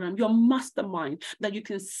coaching program, your mastermind that you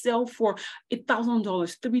can sell for $1,000,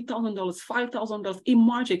 $3,000,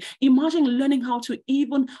 $5,000. Imagine learning how to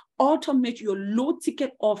even automate your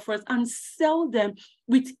low-ticket offers and sell them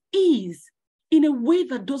with ease in a way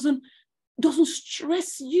that doesn't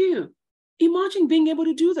stress you. Imagine being able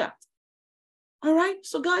to do that. All right.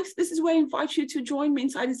 So guys, this is where I invite you to join me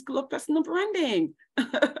inside the School of Personal Branding.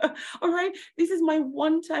 All right. This is my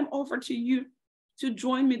one-time offer to you to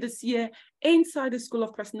join me this year inside the School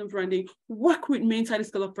of Personal Branding. Work with me inside the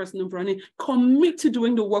School of Personal Branding. Commit to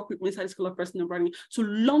doing the work with me inside the School of Personal Branding to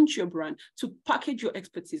launch your brand, to package your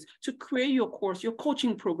expertise, to create your course, your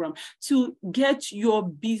coaching program, to get your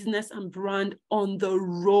business and brand on the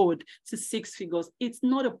road to 6 figures. It's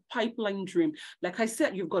not a pipeline dream. Like I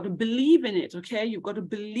said, you've got to believe in it, okay? You've got to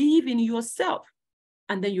believe in yourself.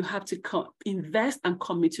 And then you have to invest and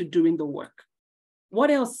commit to doing the work.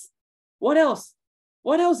 What else? What else?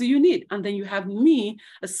 What else do you need? And then you have me,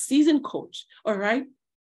 a seasoned coach, all right,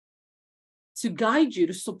 to guide you,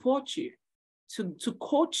 to support you, to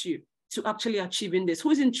coach you to actually achieving this.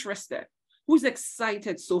 Who's interested? Who's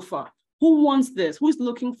excited so far? Who wants this? Who's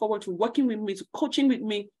looking forward to working with me, to coaching with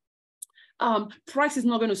me? Price is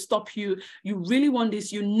not going to stop you. You really want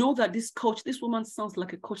this. You know that this coach, this woman sounds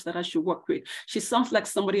like a coach that I should work with. She sounds like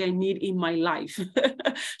somebody I need in my life.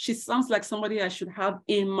 She sounds like somebody I should have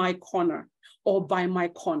in my corner or by my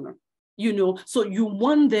corner, you know. So you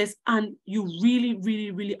want this and you really,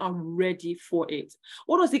 really, really are ready for it.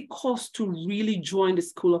 What does it cost to really join the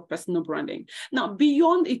School of Personal Branding? Now,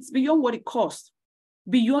 beyond what it costs.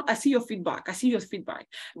 Beyond, I see your feedback.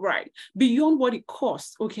 Right? Beyond what it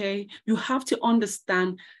costs, okay? You have to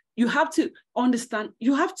understand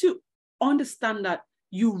that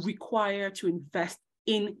you require to invest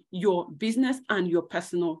in your business and your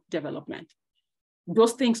personal development.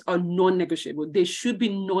 Those things are non-negotiable. They should be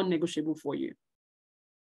non-negotiable for you.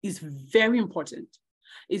 It's very important.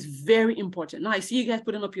 It's very important. Now, I see you guys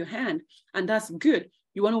putting up your hand, and that's good.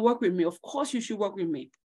 You want to work with me? Of course, you should work with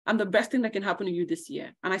me. I'm the best thing that can happen to you this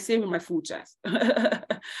year. And I say it with my full chest.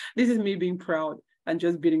 This is me being proud and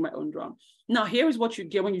just beating my own drum. Now, here is what you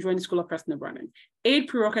get when you join the School of Personal Branding. 8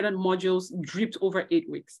 prerecorded modules dripped over 8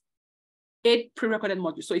 weeks. 8 prerecorded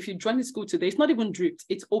modules. So if you join the school today, it's not even dripped,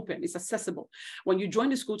 it's open, it's accessible. When you join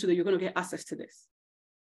the school today, you're going to get access to this.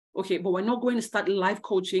 Okay, but we're not going to start live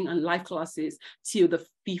coaching and live classes till the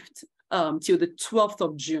 12th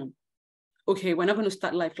of June. Okay, we're not going to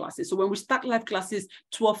start live classes. So when we start live classes,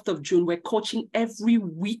 12th of June, we're coaching every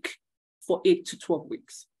week for 8 to 12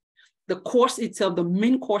 weeks. The course itself, the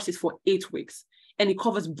main course is for 8 weeks. And it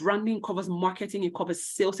covers branding, it covers marketing, it covers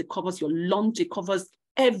sales, it covers your launch, it covers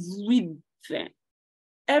everything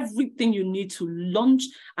you need to launch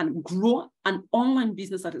and grow an online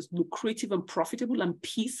business that is lucrative and profitable and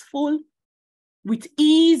peaceful with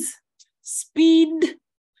ease, speed,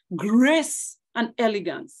 grace, and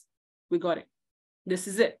elegance. We got it. This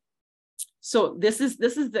is it. So this is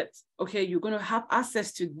it. Okay, you're going to have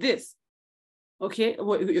access to this. Okay,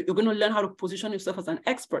 you're going to learn how to position yourself as an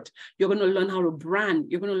expert. You're going to learn how to brand.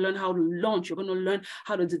 You're going to learn how to launch. You're going to learn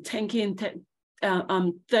how to do 10K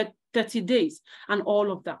in 30 days and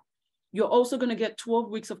all of that. You're also going to get 12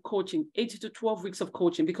 weeks of coaching, 8 to 12 weeks of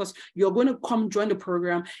coaching, because you're going to come join the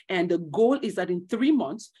program. And the goal is that in 3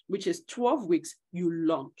 months, which is 12 weeks, you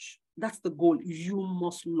launch. That's the goal. You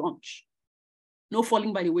must launch. No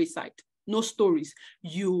falling by the wayside. No stories.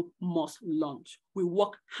 You must launch. We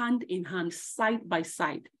work hand in hand, side by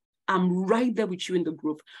side. I'm right there with you in the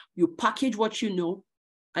group. You package what you know.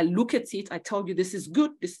 I look at it. I tell you, this is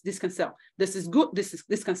good. This can sell. This is good.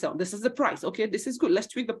 This can sell. This is the price. Okay, this is good. Let's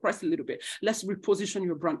tweak the price a little bit. Let's reposition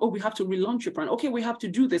your brand. Oh, we have to relaunch your brand. Okay, we have to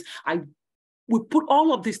do this. We put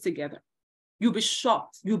all of this together. You'll be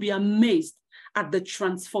shocked. You'll be amazed at the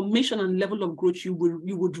transformation and level of growth you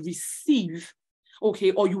would receive,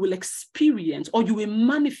 okay, or you will experience, or you will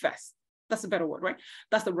manifest. That's a better word, right?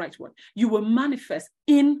 That's the right word. You will manifest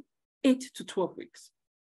in 8 to 12 weeks.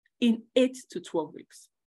 In 8 to 12 weeks.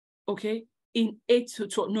 Okay? In 8 to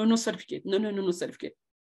 12. No certificate. No certificate.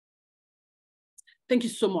 Thank you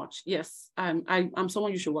so much. Yes, I'm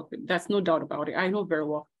someone you should work with. That's no doubt about it. I know very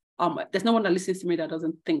well. There's no one that listens to me that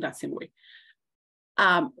doesn't think that same way.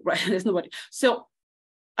 Right, there's nobody. So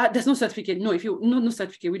there's no certificate. No, no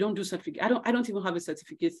certificate. We don't do certificate. I don't even have a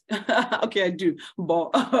certificate. Okay, I do.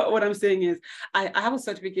 But what I'm saying is I have a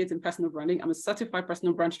certificate in personal branding. I'm a certified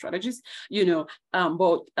personal brand strategist, you know.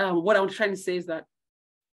 But what I'm trying to say is that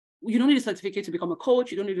you don't need a certificate to become a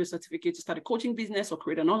coach. You don't need a certificate to start a coaching business or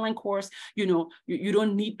create an online course. You know, you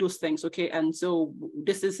don't need those things, okay? And so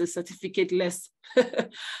this is a certificate-less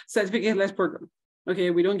program.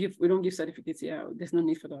 Okay, we don't give certificates here. There's no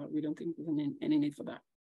need for that. We don't think there's any need for that.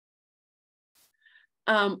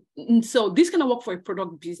 So this can work for a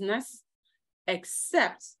product business,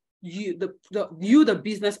 except you, the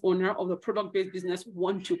business owner of the product-based business,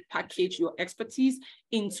 want to package your expertise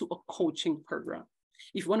into a coaching program.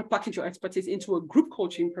 If you want to package your expertise into a group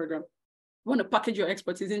coaching program, you want to package your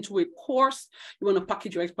expertise into a course, you want to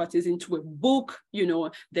package your expertise into a book, you know,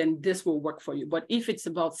 then this will work for you. But if it's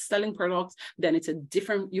about selling products, then it's a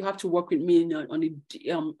different, you have to work with me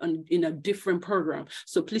in a different program.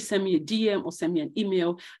 So please send me a DM or send me an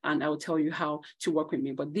email and I will tell you how to work with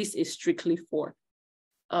me. But this is strictly for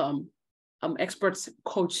experts,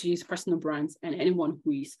 coaches, personal brands, and anyone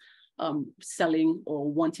who is selling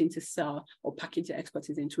or wanting to sell or package their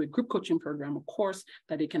expertise into a group coaching program, a course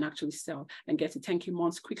that they can actually sell and get to 10K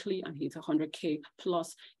months quickly and hit 100K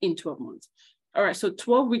plus in 12 months. All right, so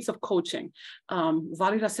 12 weeks of coaching,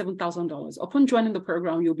 valued at $7,000. Upon joining the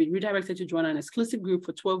program, you'll be redirected to join an exclusive group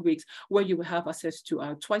for 12 weeks where you will have access to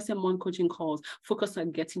our twice-a-month coaching calls focused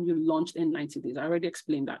on getting you launched in 90 days. I already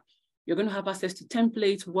explained that. You're going to have access to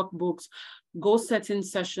templates, workbooks, goal-setting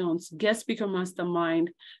sessions, guest speaker mastermind,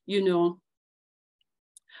 you know.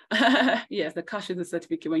 Yes, the cash is a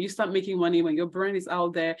certificate. When you start making money, when your brand is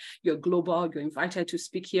out there, you're global, you're invited to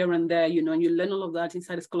speak here and there, you know, and you learn all of that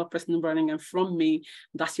inside the School of Personal Branding. And from me,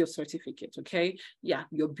 that's your certificate, okay? Yeah,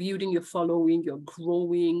 you're building, you're following, you're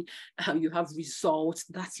growing, you have results.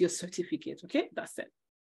 That's your certificate, okay? That's it.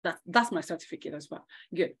 That's my certificate as well.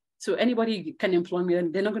 Good. So anybody can employ me,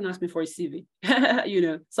 and they're not going to ask me for a CV, you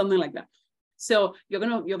know, something like that. So you're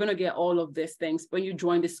gonna get all of these things when you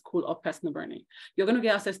join the School of Personal Branding. You're gonna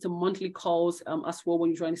get access to monthly calls as well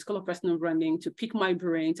when you join the School of Personal Branding, to pick my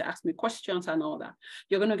brain, to ask me questions and all that.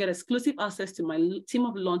 You're gonna get exclusive access to my team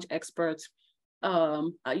of launch experts,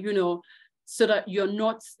 you know, so that you're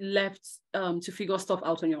not left to figure stuff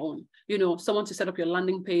out on your own. You know, someone to set up your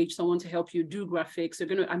landing page, someone to help you do graphics.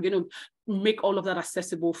 I'm gonna make all of that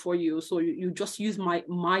accessible for you. So you just use my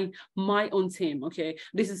own team. Okay,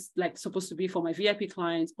 this is like supposed to be for my VIP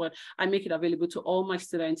clients, but I make it available to all my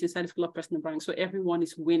students inside the School of Personal Branding. So everyone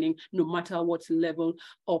is winning, no matter what level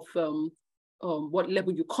of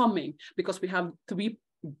you come in, because we have 3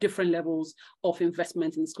 different levels of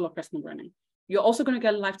investment in the School of Personal Branding. You're also going to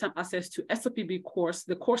get lifetime access to SOPB course,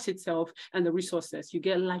 the course itself, and the resources. You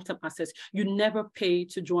get lifetime access. You never pay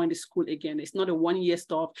to join the school again. It's not a 1-year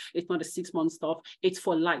stuff. It's not a 6-month stuff. It's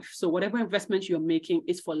for life. So whatever investment you're making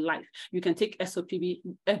is for life. You can take SOPB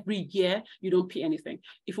every year. You don't pay anything.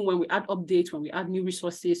 Even when we add updates, when we add new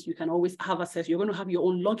resources, you can always have access. You're going to have your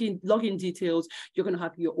own login details. You're going to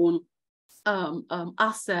have your own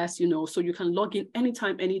access, you know, so you can log in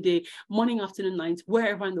anytime, any day, morning, afternoon, night,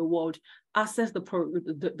 wherever in the world, access the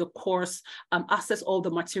course, access all the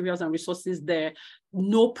materials and resources there.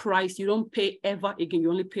 No price, you don't pay ever again, you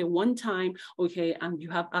only pay one time, okay, and you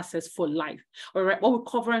have access for life. All right, what we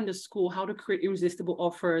cover in the school, how to create irresistible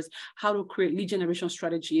offers, how to create lead generation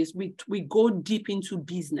strategies. We go deep into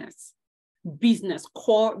business,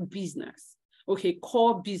 core business. Okay,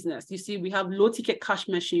 core business. You see, we have low ticket cash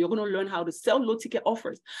machine. You're going to learn how to sell low ticket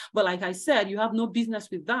offers. But like I said, you have no business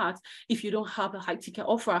with that if you don't have a high ticket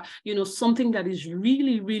offer, you know, something that is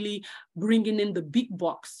really, really bringing in the big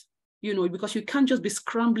bucks, you know, because you can't just be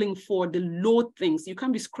scrambling for the low things. You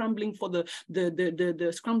can't be scrambling for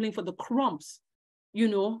scrambling for the crumbs, you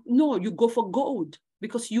know. No, you go for gold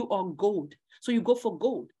because you are gold. So you go for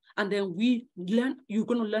gold. And then you're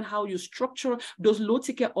going to learn how you structure those low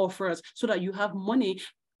ticket offers so that you have money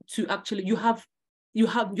to actually,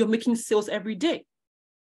 you're making sales every day.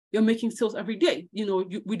 You're making sales every day. You know,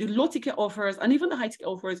 with the low ticket offers and even the high ticket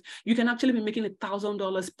offers, you can actually be making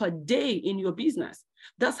 $1,000 per day in your business.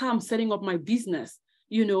 That's how I'm setting up my business.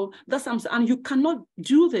 You know, and you cannot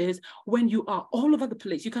do this when you are all over the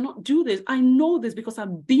place. You cannot do this. I know this because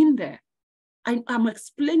I've been there. I'm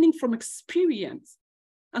explaining from experience.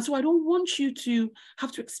 And so I don't want you to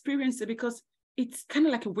have to experience it because it's kind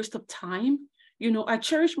of like a waste of time. You know, I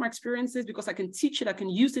cherish my experiences because I can teach it. I can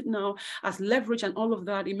use it now as leverage and all of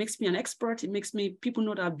that. It makes me an expert. It makes me, people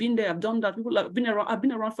know that I've been there, I've done that. People have been around, I've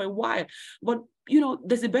been around for a while. But, you know,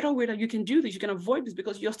 there's a better way that you can do this. You can avoid this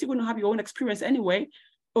because you're still going to have your own experience anyway.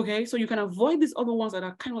 Okay, so you can avoid these other ones that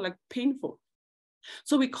are kind of like painful.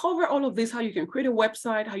 So we cover all of this, how you can create a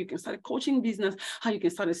website, how you can start a coaching business, how you can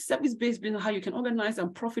start a service-based business, how you can organize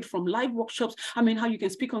and profit from live workshops. I mean, how you can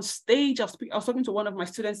speak on stage. I was talking to one of my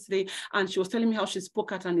students today, and she was telling me how she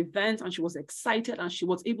spoke at an event and she was excited and she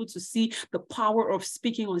was able to see the power of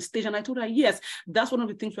speaking on stage. And I told her, yes, that's one of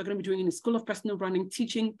the things we're going to be doing in the School of Personal Branding,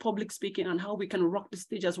 teaching public speaking and how we can rock the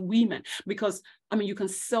stage as women. Because, I mean, you can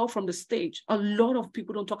sell from the stage. A lot of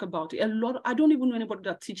people don't talk about it. I don't even know anybody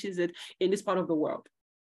that teaches it in this part of the world.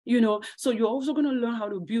 You know, so you're also going to learn how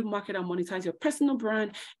to build, market, and monetize your personal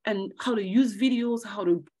brand, and how to use videos, how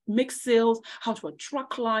to make sales, how to attract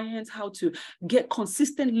clients, how to get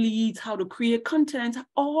consistent leads, how to create content,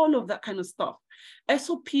 all of that kind of stuff.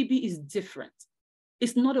 SOPB is different.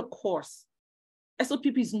 It's not a course.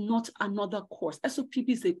 SOPB is not another course. SOPB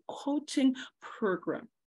is a coaching program.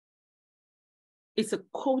 It's a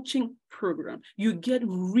coaching program. You get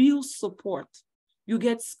real support. You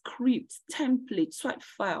get scripts, templates, swipe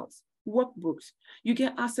files, workbooks. You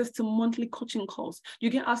get access to monthly coaching calls. You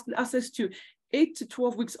get access to 8 to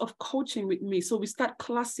 12 weeks of coaching with me. So we start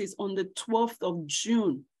classes on the 12th of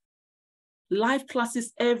June. Live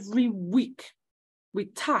classes every week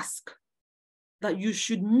with tasks that you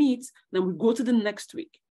should meet. Then we go to the next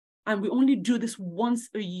week. And we only do this once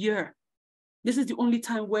a year. This is the only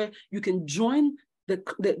time where you can join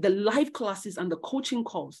the live classes and the coaching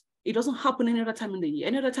calls. It doesn't happen any other time in the year.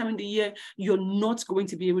 Any other time in the year, you're not going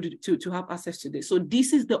to be able to have access to this. So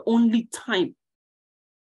this is the only time,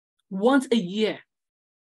 once a year.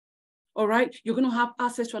 All right, you're going to have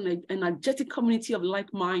access to an energetic community of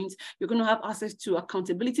like minds. You're going to have access to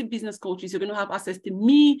accountability business coaches. You're going to have access to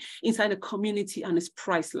me inside the community, and it's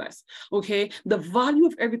priceless. Okay, the value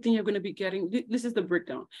of everything you're going to be getting, this is the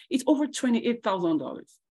breakdown. It's over $28,000.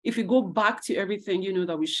 If you go back to everything, you know,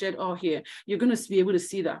 that we shared all here, you're going to be able to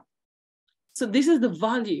see that. So this is the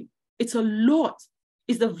value. It's a lot.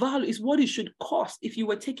 It's the value. It's what it should cost. If you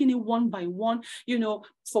were taking it one by one, you know,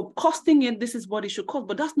 for costing it, this is what it should cost,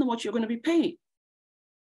 but that's not what you're going to be paying.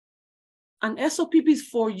 And SOPB is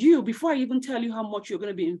for you. Before I even tell you how much you're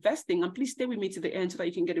going to be investing, and please stay with me to the end so that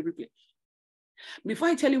you can get a replay. Before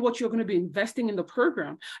I tell you what you're going to be investing in the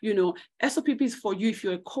program, you know, SOPB is for you if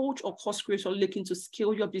you're a coach or course creator looking to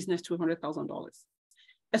scale your business to $100,000.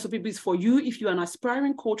 SOPB is for you if you're an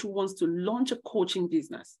aspiring coach who wants to launch a coaching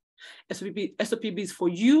business. SOPB is for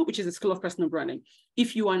you, which is the School of Personal Branding,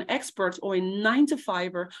 if you are an expert or a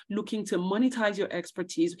 9-to-5er looking to monetize your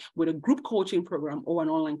expertise with a group coaching program or an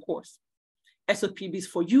online course. SOPB is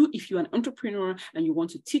for you if you're an entrepreneur and you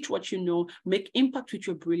want to teach what you know, make impact with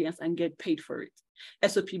your brilliance, and get paid for it.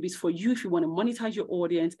 SOPB is for you if you want to monetize your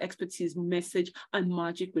audience, expertise, message, and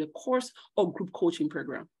magic with a course or group coaching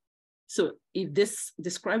program. So if this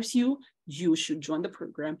describes you, you should join the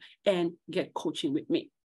program and get coaching with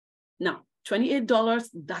me. Now, $28,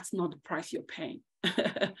 that's not the price you're paying.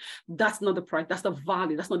 That's not the price. That's the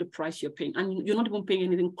value. That's not the price you're paying. And you're not even paying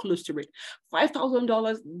anything close to it.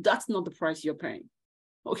 $5,000, that's not the price you're paying.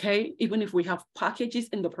 Okay, even if we have packages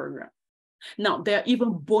in the program. Now, there are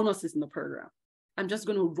even bonuses in the program. I'm just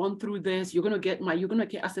going to run through this. You're going to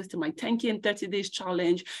get access to my 10K in 30 days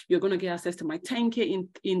challenge. You're going to get access to my 10K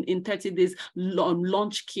in 30 days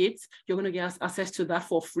launch kits. You're going to get access to that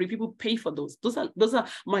for free. People pay for those. Those are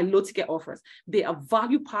my low ticket offers. They are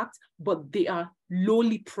value packed, but they are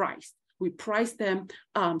lowly priced. We price them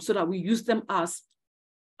so that we use them as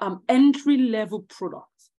entry level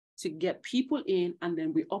products to get people in, and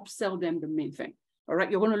then we upsell them the main thing. All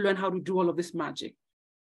right. You're going to learn how to do all of this magic.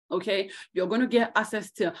 Okay, you're going to get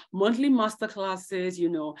access to monthly masterclasses, you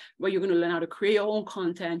know, where you're going to learn how to create your own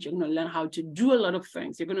content. You're going to learn how to do a lot of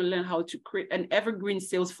things. You're going to learn how to create an evergreen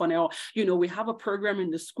sales funnel. You know, we have a program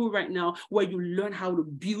in the school right now where you learn how to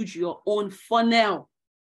build your own funnel.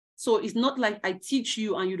 So it's not like I teach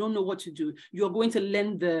you and you don't know what to do. You're going to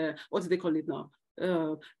learn what do they call it now?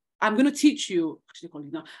 I'm going to teach you, what do they call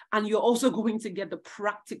it now? And you're also going to get the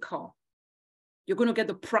practical. You're going to get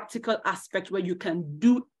the practical aspect where you can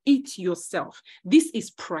do it yourself. This is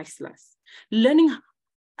priceless.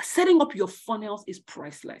 Setting up your funnels is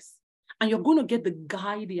priceless. And you're going to get the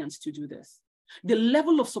guidance to do this. The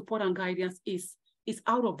level of support and guidance is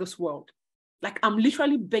out of this world. Like, I'm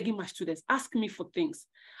literally begging my students, ask me for things.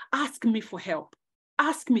 Ask me for help.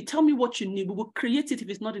 Ask me, tell me what you need. We will create it if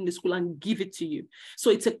it's not in the school and give it to you. So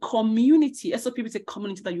it's a community. SOPB is a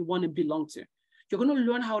community that you want to belong to. You're going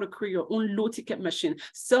to learn how to create your own low-ticket machine,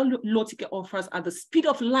 sell low-ticket offers at the speed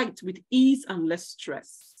of light with ease and less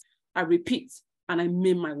stress. I repeat, and I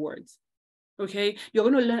mean my words. Okay, you're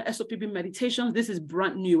going to learn SOPB meditations. This is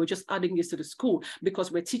brand new. We're just adding this to the school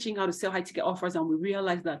because we're teaching how to sell high-ticket offers, and we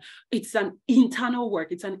realize that it's an internal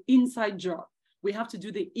work. It's an inside job. We have to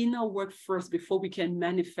do the inner work first before we can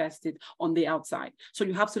manifest it on the outside. So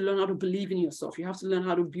you have to learn how to believe in yourself. You have to learn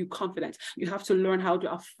how to build confidence. You have to learn how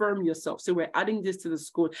to affirm yourself. So we're adding this to the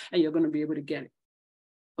school and you're going to be able to get it.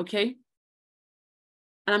 Okay?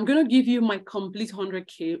 And I'm going to give you my complete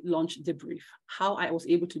 100K launch debrief, how I was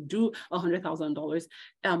able to do $100,000,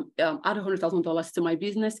 add $100,000 to my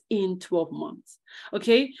business in 12 months.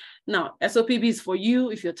 Okay. Now, SOPB is for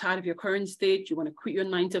you. If you're tired of your current state, you want to quit your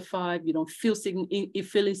 9 to 5, you don't feel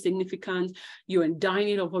insignificant, you're in dire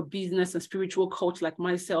need of a business and spiritual coach like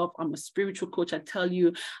myself. I'm a spiritual coach. I tell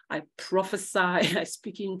you, I prophesy, I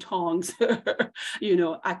speak in tongues. You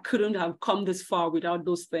know, I couldn't have come this far without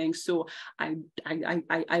those things. So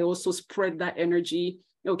I also spread that energy,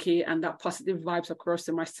 okay, and that positive vibes across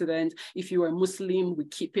to my students. If you are a Muslim, we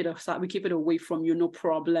keep it aside, we keep it away from you, no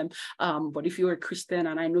problem. But if you're a Christian,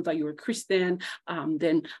 and I know that you're a Christian,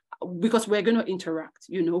 then because we're going to interact,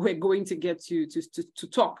 you know, we're going to get to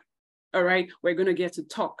talk. All right, we're going to get to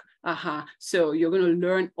talk. So you're going to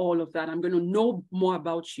learn all of that. I'm going to know more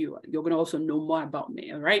about you. You're going to also know more about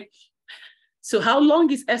me. All right. So how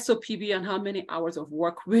long is SOPB and how many hours of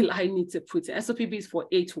work will I need to put in? SOPB is for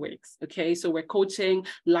 8 weeks, okay? So we're coaching,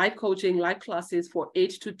 live classes for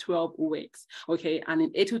 8 to 12 weeks, okay? And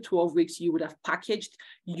in 8 to 12 weeks, you would have packaged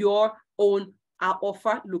your own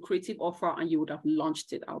offer, lucrative offer, and you would have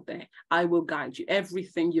launched it out there. I will guide you,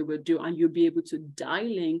 everything you will do, and you'll be able to dial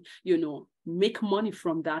in, you know, make money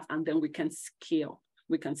from that, and then we can scale.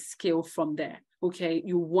 We can scale from there. Okay,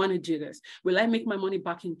 you want to do this. Will I make my money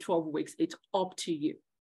back in 12 weeks? It's up to you.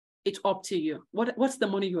 It's up to you. What's the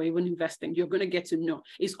money you're even investing? You're going to get to know.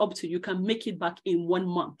 It's up to you. You can make it back in 1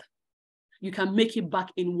 month. You can make it back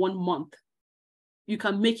in 1 month. You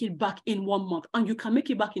can make it back in 1 month. And you can make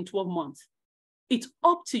it back in 12 months. It's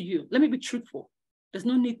up to you. Let me be truthful. There's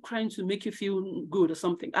no need trying to make you feel good or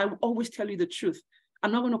something. I will always tell you the truth.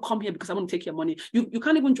 I'm not going to come here because I want to take your money. You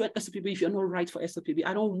can't even join SOPB if you're not right for SOPB.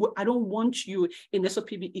 I don't want you in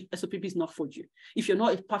SOPB if SOPB is not for you. If you're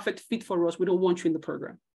not a perfect fit for us, we don't want you in the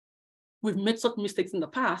program. We've made such mistakes in the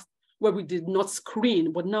past where we did not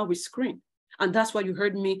screen, but now we screen. And that's why you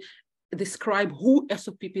heard me describe who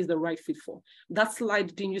SOPB is the right fit for. That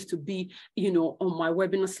slide didn't used to be, you know, on my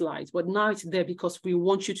webinar slides, but now it's there because we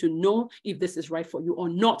want you to know if this is right for you or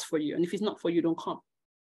not for you. And if it's not for you, don't come.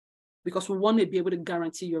 Because we want to be able to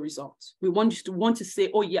guarantee your results. We want you to say,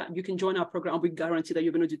 oh yeah, you can join our program. We guarantee that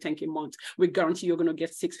you're going to do 10K a month. We guarantee you're going to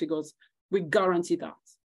get 6 figures. We guarantee that,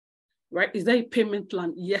 right? Is there a payment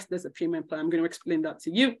plan? Yes, there's a payment plan. I'm going to explain that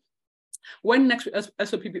to you. When next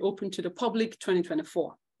SOPB open to the public?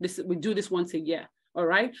 2024. We do this once a year. All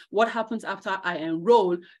right. What happens after I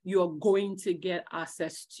enroll? You're going to get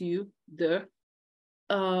access to the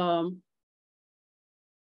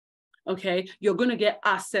okay, you're going to get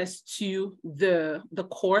access to the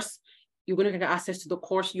course. You're going to get access to the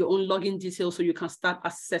course, your own login details, so you can start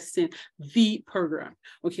accessing the program.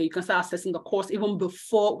 Okay, you can start accessing the course even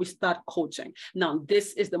before we start coaching. Now,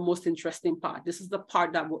 this is the most interesting part. This is the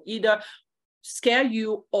part that will either scare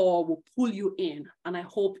you or will pull you in. And I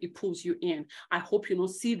hope it pulls you in. I hope you don't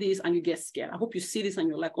see this and you get scared. I hope you see this and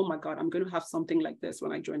you're like, oh my God, I'm going to have something like this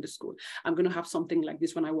when I join the school. I'm going to have something like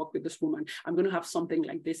this when I work with this woman. I'm going to have something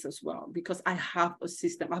like this as well, because I have a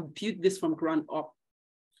system. I've built this from ground up.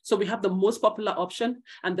 So we have the most popular option,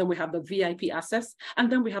 and then we have the VIP access,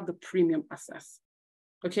 and then we have the premium access.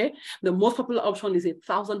 Okay. The most popular option is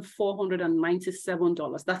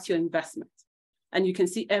 $1,497. That's your investment. And you can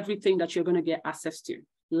see everything that you're going to get access to.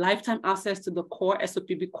 Lifetime access to the core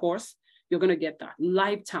SOPB course, you're going to get that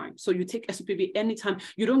lifetime. So you take SOPB anytime.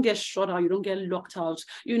 You don't get shut out. You don't get locked out,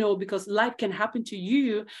 you know, because life can happen to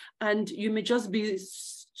you and you may just be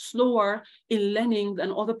slower in learning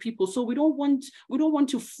than other people. So we don't want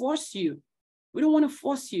to force you. We don't want to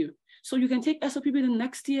force you. So you can take SOPB the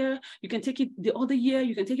next year, you can take it the other year,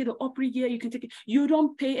 you can take it the upper year, you can take it, you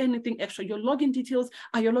don't pay anything extra. Your login details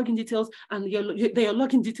are your login details, and they are your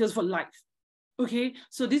login details for life. Okay,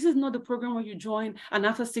 so this is not the program where you join and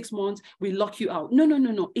after 6 months, we lock you out.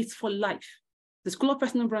 No, it's for life. The School of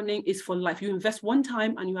Personal Branding is for life. You invest one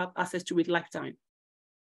time and you have access to it lifetime.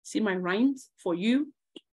 See my rhymes for you?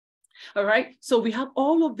 All right, so we have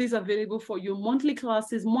all of these available for you: monthly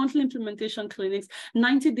classes, monthly implementation clinics,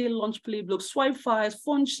 90-day launch playbook, swipe files,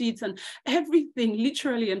 phone sheets, and everything.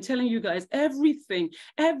 Literally, I'm telling you guys, everything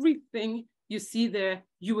you see there,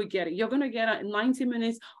 you will get it. You're going to get a 90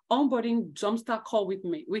 minutes onboarding jumpstart call with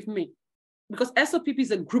me. because SOPP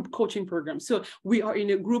is a group coaching program. So we are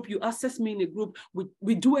in a group, you assess me in a group,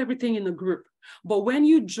 we do everything in a group. But when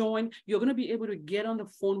you join, you're going to be able to get on the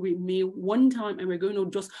phone with me one time, and we're going to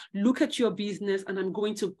just look at your business, and I'm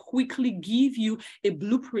going to quickly give you a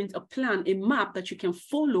blueprint, a plan, a map that you can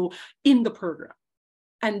follow in the program.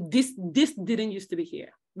 And this didn't used to be here.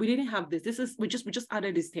 We didn't have this. We just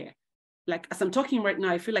added this here. Like, as I'm talking right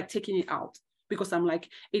now, I feel like taking it out, because I'm like,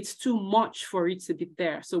 it's too much for it to be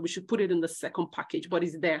there. So we should put it in the second package, but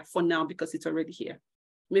it's there for now because it's already here.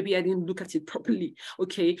 Maybe I didn't look at it properly.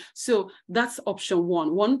 Okay, so that's option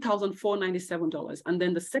one, $1,497. And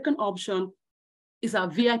then the second option is our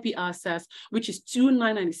VIP access, which is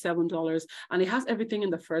 $2,997. And it has everything in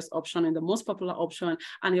the first option and the most popular option.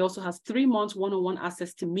 And it also has 3 months one-on-one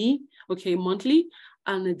access to me, okay, monthly,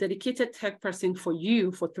 and a dedicated tech person for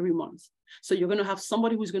you for 3 months. So you're going to have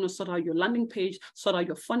somebody who's going to sort out your landing page, sort out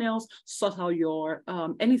your funnels, sort out your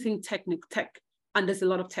anything tech. And there's a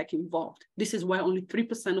lot of tech involved. This is why only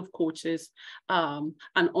 3% of coaches and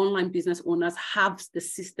online business owners have the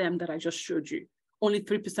system that I just showed you. Only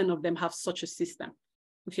 3% of them have such a system.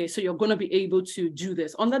 Okay, so you're going to be able to do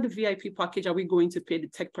this. Under the VIP package, are we going to pay the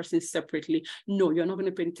tech person separately? No, you're not going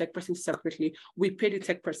to pay the tech person separately. We pay the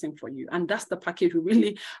tech person for you. And that's the package we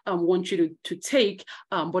really want you to take.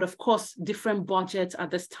 But of course, different budgets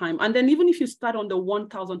at this time. And then even if you start on the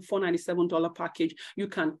 $1,497 package, you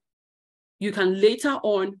can later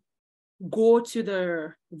on go to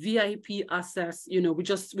the VIP access. You know, we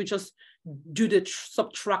just do the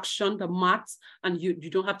subtraction, the math, and you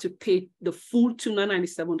don't have to pay the full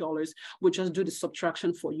 $297. We just do the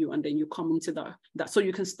subtraction for you, and then you come into that. So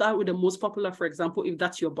you can start with the most popular, for example, if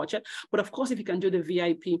that's your budget. But of course, if you can do the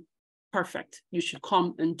VIP, perfect. You should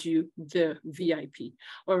come and do the VIP.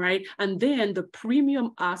 All right. And then the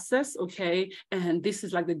premium access, okay. And this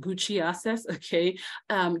is like the Gucci access, okay.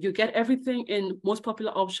 You get everything in most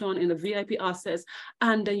popular option in the VIP access,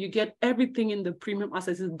 and then you get everything in the premium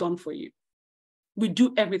access is done for you. We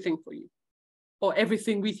do everything for you, or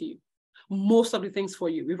everything with you. Most of the things for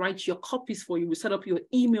you. We write your copies for you. We set up your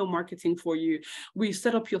email marketing for you. We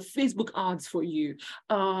set up your Facebook ads for you.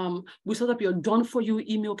 We set up your done for you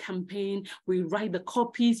email campaign. We write the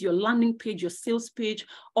copies, your landing page, your sales page,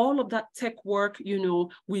 all of that tech work, you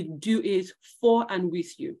know, we do it for and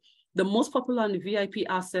with you. The most popular and the VIP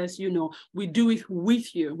access, you know, we do it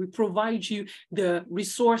with you. We provide you the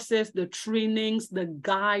resources, the trainings, the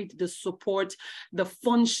guide, the support, the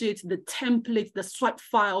fun sheet, the template, the swipe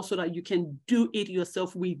file, so that you can do it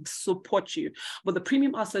yourself. We support you. But the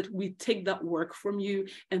premium asset, we take that work from you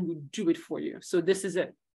and we do it for you. So this is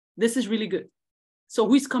it. This is really good. So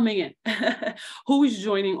who's coming in? Who is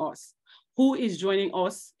joining us? Who is joining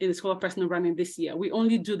us in the School of Personal Branding this year? We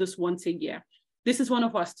only do this once a year. This is one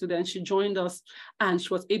of our students. She joined us and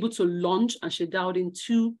she was able to launch, and she dialed in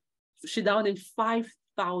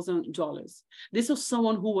 $5,000. This was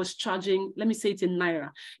someone who was charging, let me say it in Naira,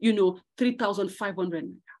 you know, 3,500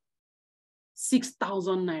 Naira,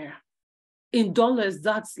 6,000 Naira. In dollars,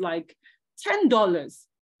 that's like $10.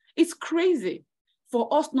 It's crazy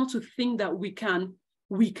for us not to think that we can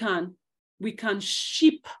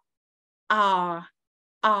ship our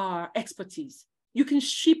expertise. You can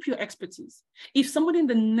ship your expertise. If somebody in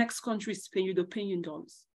the next country is paying you, they're paying you in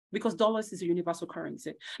dollars, because dollars is a universal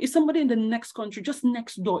currency. If somebody in the next country, just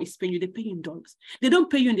next door, is paying you, they pay you in dollars. They don't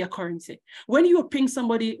pay you in their currency. When you're paying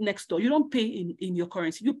somebody next door, you don't pay in your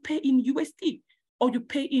currency. You pay in USD, or you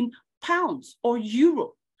pay in pounds or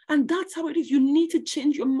euro. And that's how it is. You need to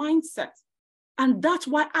change your mindset. And that's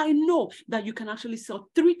why I know that you can actually sell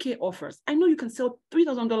 3K offers. I know you can sell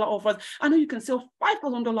 $3,000 offers. I know you can sell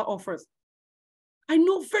 $5,000 offers. I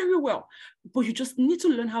know very well, but you just need to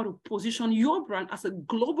learn how to position your brand as a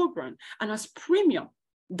global brand and as premium.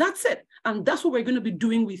 That's it. And that's what we're going to be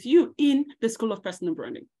doing with you in the School of Personal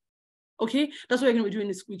Branding. Okay, that's what we're going to be doing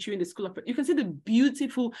with you in the School of. You can see the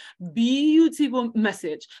beautiful, beautiful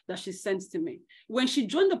message that she sent to me. When she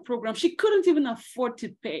joined the program, she couldn't even afford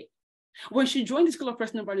to pay. When she joined the School of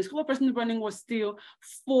Personal Branding, the School of Personal Branding was still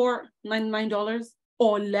 $499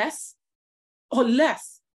 or less.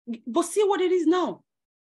 But see what it is now.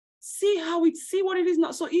 See what it is now.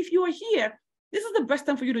 So if you are here, this is the best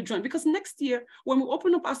time for you to join, because next year, when we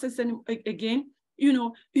open up access again, you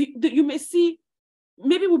know, you may see,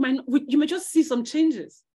 maybe you may just see some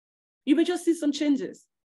changes. You may just see some changes.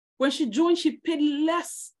 When she joined, she paid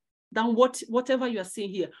less than whatever you are seeing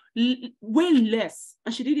here, way less.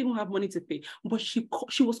 And she didn't even have money to pay, but she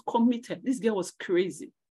was committed. This girl was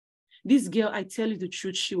crazy. This girl, I tell you the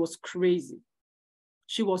truth, she was crazy.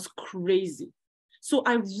 She was crazy. So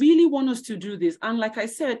I really want us to do this. And like I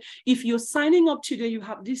said, if you're signing up today, you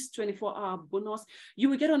have this 24-hour bonus, you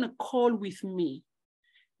will get on a call with me.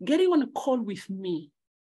 Getting on a call with me.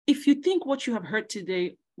 If you think what you have heard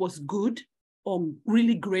today was good or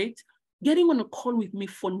really great, getting on a call with me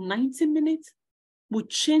for 90 minutes will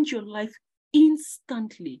change your life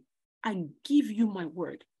instantly. I give you my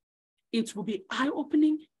word. It will be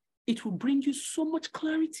eye-opening. It will bring you so much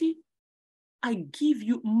clarity. I give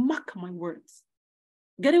you, mark my words.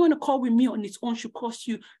 Getting on a call with me on its own should cost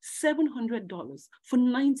you $700 for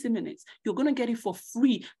 90 minutes. You're going to get it for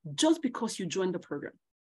free just because you joined the program.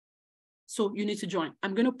 So you need to join.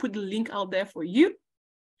 I'm going to put the link out there for you.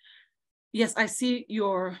 Yes, I see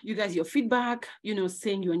your feedback,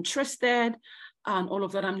 saying you're interested and all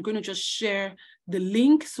of that. I'm going to just share the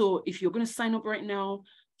link. So if you're going to sign up right now,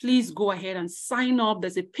 please go ahead and sign up.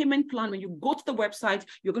 There's a payment plan. When you go to the website,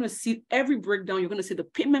 you're going to see every breakdown. You're going to see the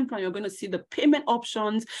payment plan. You're going to see the payment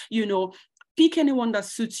options, pick anyone that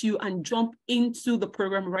suits you and jump into the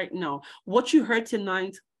program right now. What you heard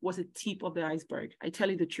tonight was a tip of the iceberg. I tell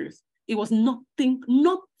you the truth. It was nothing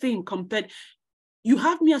compared. You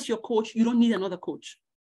have me as your coach. You don't need another coach.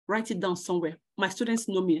 Write it down somewhere. My students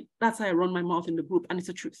know me. That's how I run my mouth in the group. And it's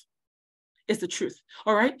the truth. It's the truth.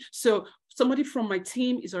 All right. So somebody from my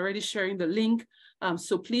team is already sharing the link.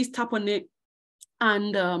 So please tap on it.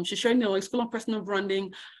 And she's sharing the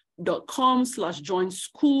schoolofpersonalbranding.com/join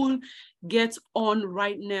school. Get on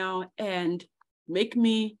right now and make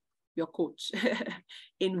me your coach.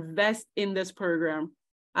 Invest in this program.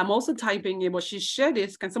 I'm also typing it, but she shared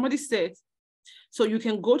it. Can somebody say it? So you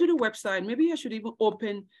can go to the website. Maybe I should even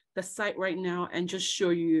open the site right now and just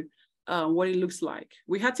show you what it looks like.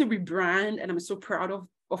 We had to rebrand, and I'm so proud of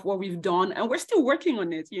what we've done. And we're still working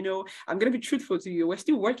on it. I'm going to be truthful to you. We're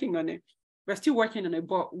still working on it. But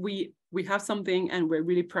we have something and we're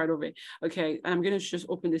really proud of it. Okay. And I'm going to just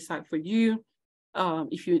open the site for you.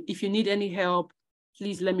 If you need any help,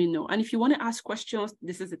 please let me know. And if you want to ask questions,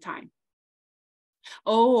 this is the time.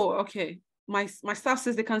 Oh, okay. My staff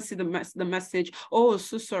says they can't see the message. Oh,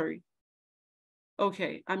 so sorry.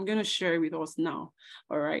 Okay, I'm going to share it with us now.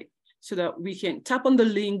 All right. So that we can tap on the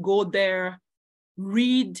link, go there,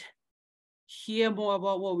 read, hear more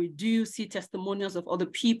about what we do, see testimonials of other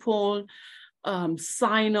people,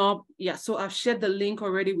 sign up. Yeah, so I've shared the link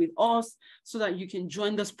already with us so that you can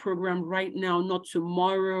join this program right now, not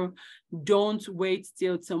tomorrow. Don't wait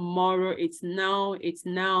till tomorrow. It's now,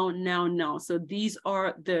 now. So these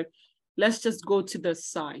are let's just go to the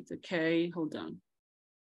site, okay? Hold on.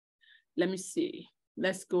 Let me see.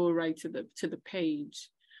 Let's go right to the page.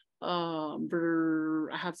 I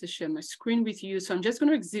have to share my screen with you. So I'm just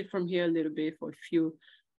going to exit from here a little bit for a few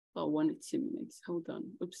 1 or 2 minutes. Hold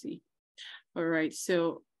on. Oopsie. All right.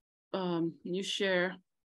 So you share.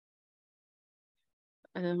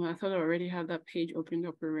 I thought I already had that page opened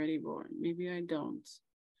up already, but maybe I don't.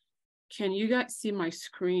 Can you guys see my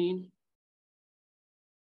screen?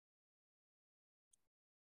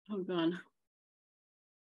 Hold on.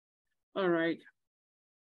 All right.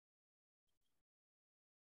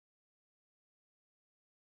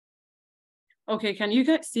 Okay, can you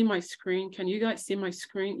guys see my screen? Can you guys see my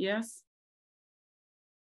screen? Yes?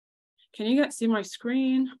 Can you guys see my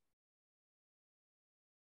screen?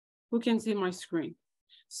 Who can see my screen?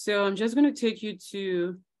 So I'm just going to take you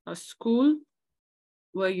to a school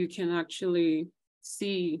where you can actually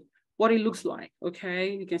see what it looks like,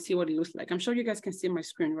 okay? You can see what it looks like. I'm sure you guys can see my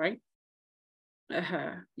screen, right?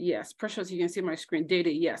 Yes, Precious, you can see my screen.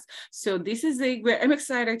 Data, yes. So this is I'm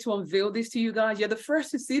excited to unveil this to you guys. You're the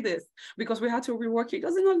first to see this because we had to rework it.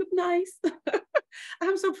 Doesn't it look nice?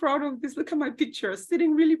 I'm so proud of this. Look at my picture,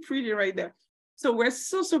 sitting really pretty right there. So we're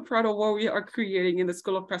so proud of what we are creating in the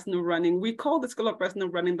School of Personal Running. We call the School of Personal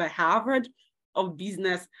Running the Harvard of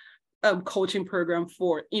Business coaching program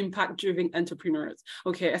for impact-driven entrepreneurs,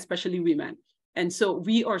 okay, especially women. And so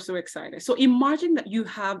we are so excited. So imagine that you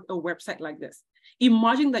have a website like this.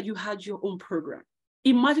 Imagine that you had your own program.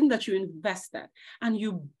 Imagine that you invested and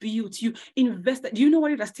you built, you invested. Do you know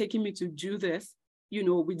what it has taken me to do this?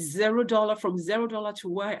 With $0, from $0 to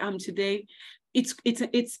where I am today.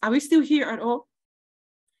 Are we still here at all?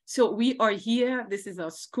 So we are here. This is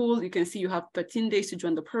our school. You can see you have 13 days to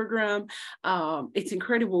join the program. It's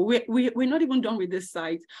incredible. We're not even done with this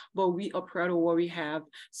site, but we are proud of what we have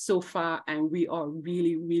so far. And we are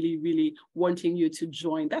really wanting you to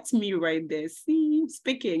join. That's me right there. See,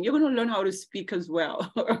 speaking. You're going to learn how to speak as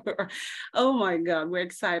well. Oh my God, we're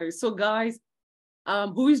excited. So guys,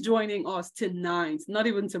 who is joining us tonight? Not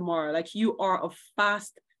even tomorrow. Like, you are a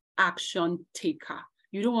fast action taker.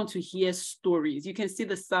 You don't want to hear stories. You can see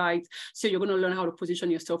the site. So you're going to learn how to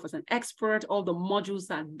position yourself as an expert. All the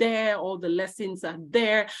modules are there. All the lessons are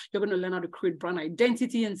there. You're going to learn how to create brand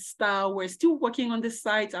identity and style. We're still working on this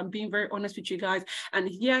site. I'm being very honest with you guys. And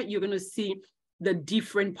here you're going to see the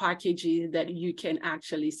different packages that you can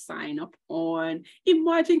actually sign up on.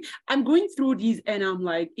 Imagine, I'm going through these and I'm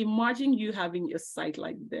like, imagine you having your site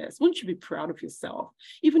like this. Wouldn't you be proud of yourself?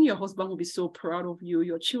 Even your husband will be so proud of you.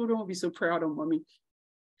 Your children will be so proud of mommy.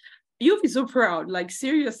 You'll be so proud, like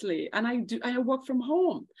seriously. And I work from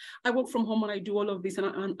home. I work from home and I do all of this,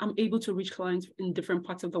 and I'm able to reach clients in different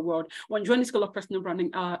parts of the world. When you join the School of Personal Branding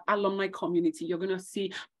alumni community, you're going to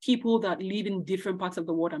see people that live in different parts of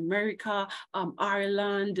the world: America,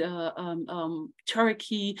 Ireland,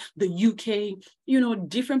 Turkey, the UK, you know,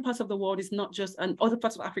 different parts of the world. Is not just, and other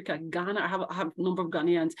parts of Africa, Ghana. I have a number of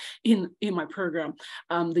Ghanaians in my program,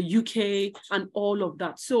 the UK and all of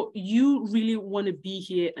that. So you really want to be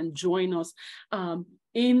here and join us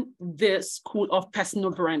in the School of Personal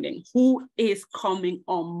Branding. Who is coming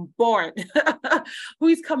on board? Who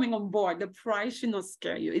is coming on board? The price should not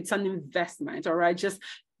scare you. It's an investment, all right?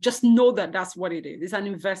 Just know that that's what it is. It's an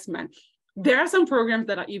investment. There are some programs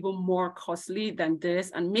that are even more costly than this,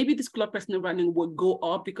 and maybe the School of Personal Branding will go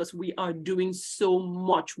up because we are doing so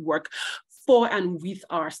much work for and with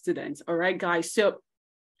our students, all right, guys? So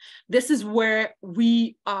this is where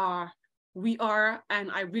we are, and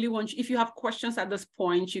I really want you, if you have questions at this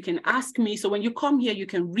point, you can ask me. So when you come here, you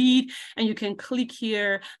can read and you can click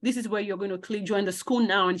here. This is where you're going to click join the school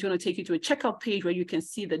now, and it's going to take you to a checkout page where you can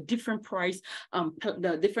see the different price,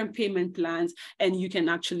 the different payment plans, and you can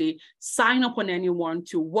actually sign up on anyone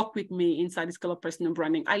to work with me inside the School of Personal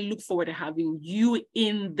Branding. I look forward to having you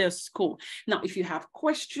in the school. Now, if you have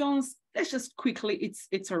questions, let's just quickly,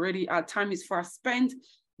 it's already, our time is far spent.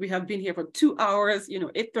 We have been here for 2 hours, you know,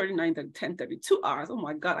 8:39 to 10:30, 2 hours. Oh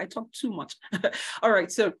my God, I talk too much. All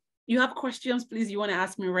right, so you have questions, please, you want to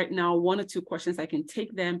ask me right now, 1 or 2 questions, I can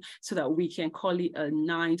take them so that we can call it a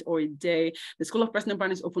night or a day. The School of Personal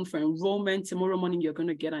Branding is open for enrollment. Tomorrow morning, you're going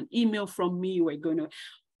to get an email from me. We're going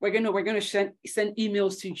to send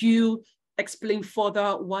emails to you, explain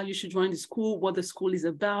further why you should join the school, what the school is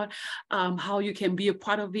about, how you can be a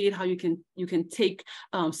part of it, how you can take,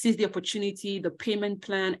 seize the opportunity, the payment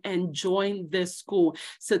plan, and join the school.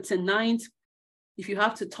 So tonight, if you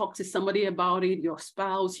have to talk to somebody about it, your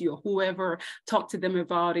spouse, your whoever, talk to them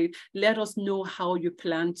about it. Let us know how you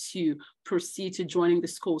plan to proceed to joining the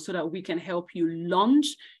school so that we can help you launch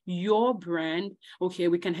your brand. Okay,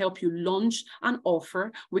 we can help you launch an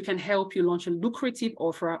offer. We can help you launch a lucrative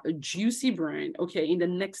offer, a juicy brand, okay, in the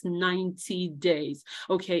next 90 days.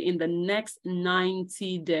 Okay, in the next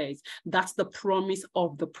 90 days. That's the promise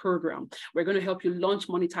of the program. We're going to help you launch,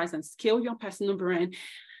 monetize, and scale your personal brand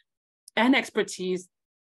and expertise,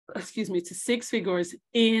 to 6 figures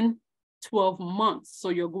in 12 months. So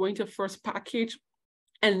you're going to first package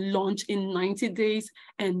and launch in 90 days.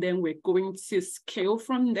 And then we're going to scale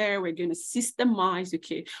from there. We're going to systemize,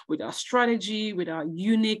 okay, with our strategy, with our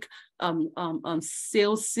unique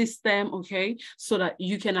sales system, okay, so that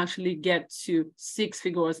you can actually get to 6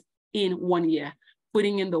 figures in 1 year,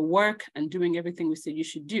 putting in the work and doing everything we said you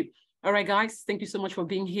should do. All right, guys, thank you so much for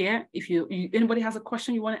being here. If anybody has a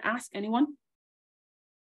question you want to ask, anyone?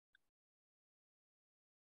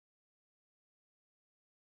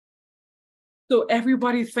 So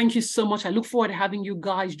everybody, thank you so much. I look forward to having you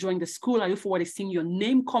guys join the school. I look forward to seeing your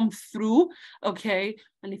name come through, okay?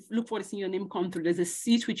 And if look forward to seeing your name come through, there's a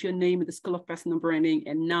seat with your name in the School of Personal Branding,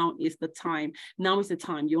 and now is the time. Now is the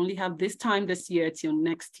time. You only have this time this year till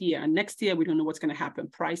next year. And next year, we don't know what's going to happen.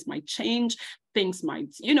 Price might change. Things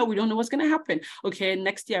might, we don't know what's going to happen. Okay,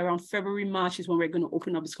 next year around February, March is when we're going to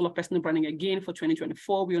open up the School of Personal Branding again for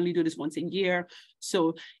 2024. We only do this once a year.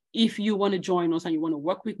 So if you want to join us and you want to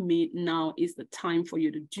work with me, now is the time for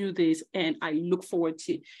you to do this. And I look forward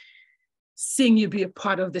to seeing you be a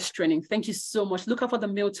part of this training. Thank you so much. Look out for the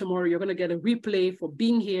mail tomorrow. You're going to get a replay for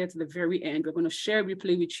being here to the very end. We're going to share a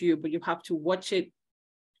replay with you, but you have to watch it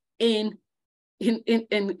and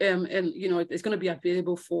it's going to be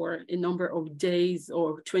available for a number of days,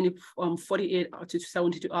 or 48 to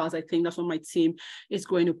 72 hours. I think that's what my team is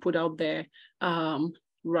going to put out there.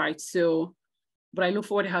 Right. So, but I look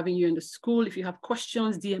forward to having you in the school. If you have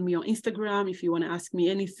questions, DM me on Instagram. If you want to ask me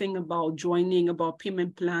anything about joining, about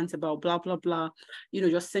payment plans, about blah, blah, blah,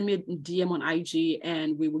 just send me a DM on IG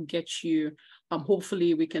and we will get you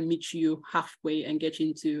hopefully we can meet you halfway and get you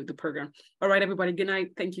into the program. All right, everybody, good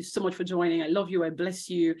night. Thank you so much for joining. I love you, I bless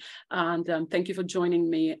you. And thank you for joining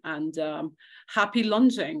me, and happy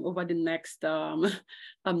launching over the next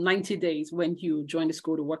 90 days when you join the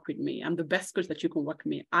school to work with me. I'm the best coach that you can work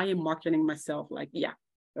with me. I am marketing myself like, yeah,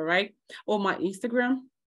 all right. Or my Instagram.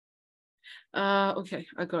 Okay,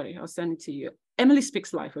 I got it. I'll send it to you. Emily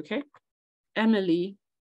Speaks Life, okay? Emily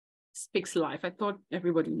Speaks Life. I thought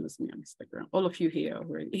everybody knows me on Instagram. All of you here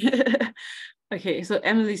already. Okay, so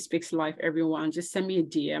Emily Speaks Life, everyone. Just send me a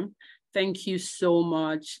DM. Thank you so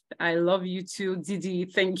much. I love you too, Didi.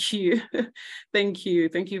 Thank you. Thank you.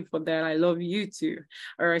 Thank you for that. I love you too.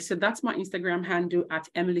 All right, so that's my Instagram handle at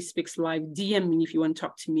Emily Speaks Live. DM me if you want to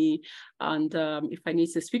talk to me. And if I need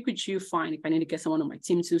to speak with you, fine. If I need to get someone on my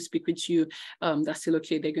team to speak with you, that's still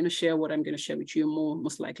okay. They're going to share what I'm going to share with you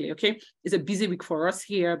most likely, okay? It's a busy week for us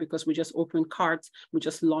here because we just opened cards. We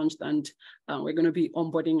just launched, and we're going to be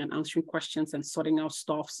onboarding and answering questions and sorting out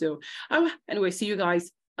stuff. So anyway, see you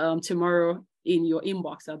guys tomorrow in your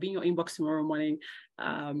inbox. I'll be in your inbox tomorrow morning,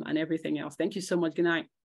 and everything else. Thank you so much. Good night.